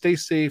 guys. Stay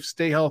safe,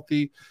 stay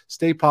healthy,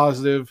 stay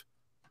positive.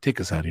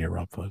 Take us out of here,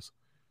 Rob Fuzz.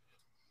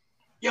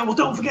 Yeah, well,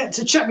 don't forget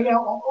to check me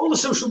out on all the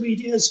social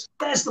medias.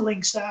 There's the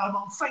links there. I'm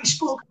on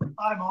Facebook.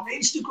 I'm on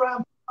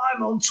Instagram.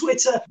 I'm on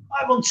Twitter.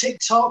 I'm on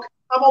TikTok.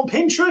 I'm on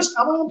Pinterest.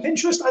 Am I on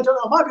Pinterest? I don't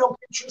know. I might be on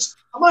Pinterest.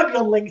 I might be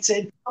on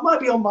LinkedIn. I might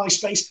be on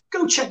MySpace.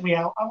 Go check me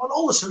out. I'm on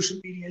all the social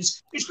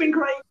medias. It's been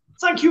great.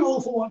 Thank you all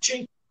for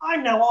watching.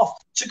 I'm now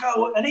off to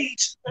go and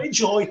eat and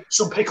enjoy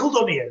some pickled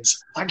onions.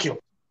 Thank you.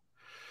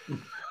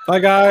 Bye,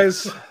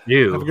 guys.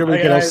 You. Have a good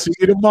weekend. I'll see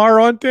you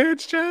tomorrow on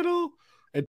Dan's channel.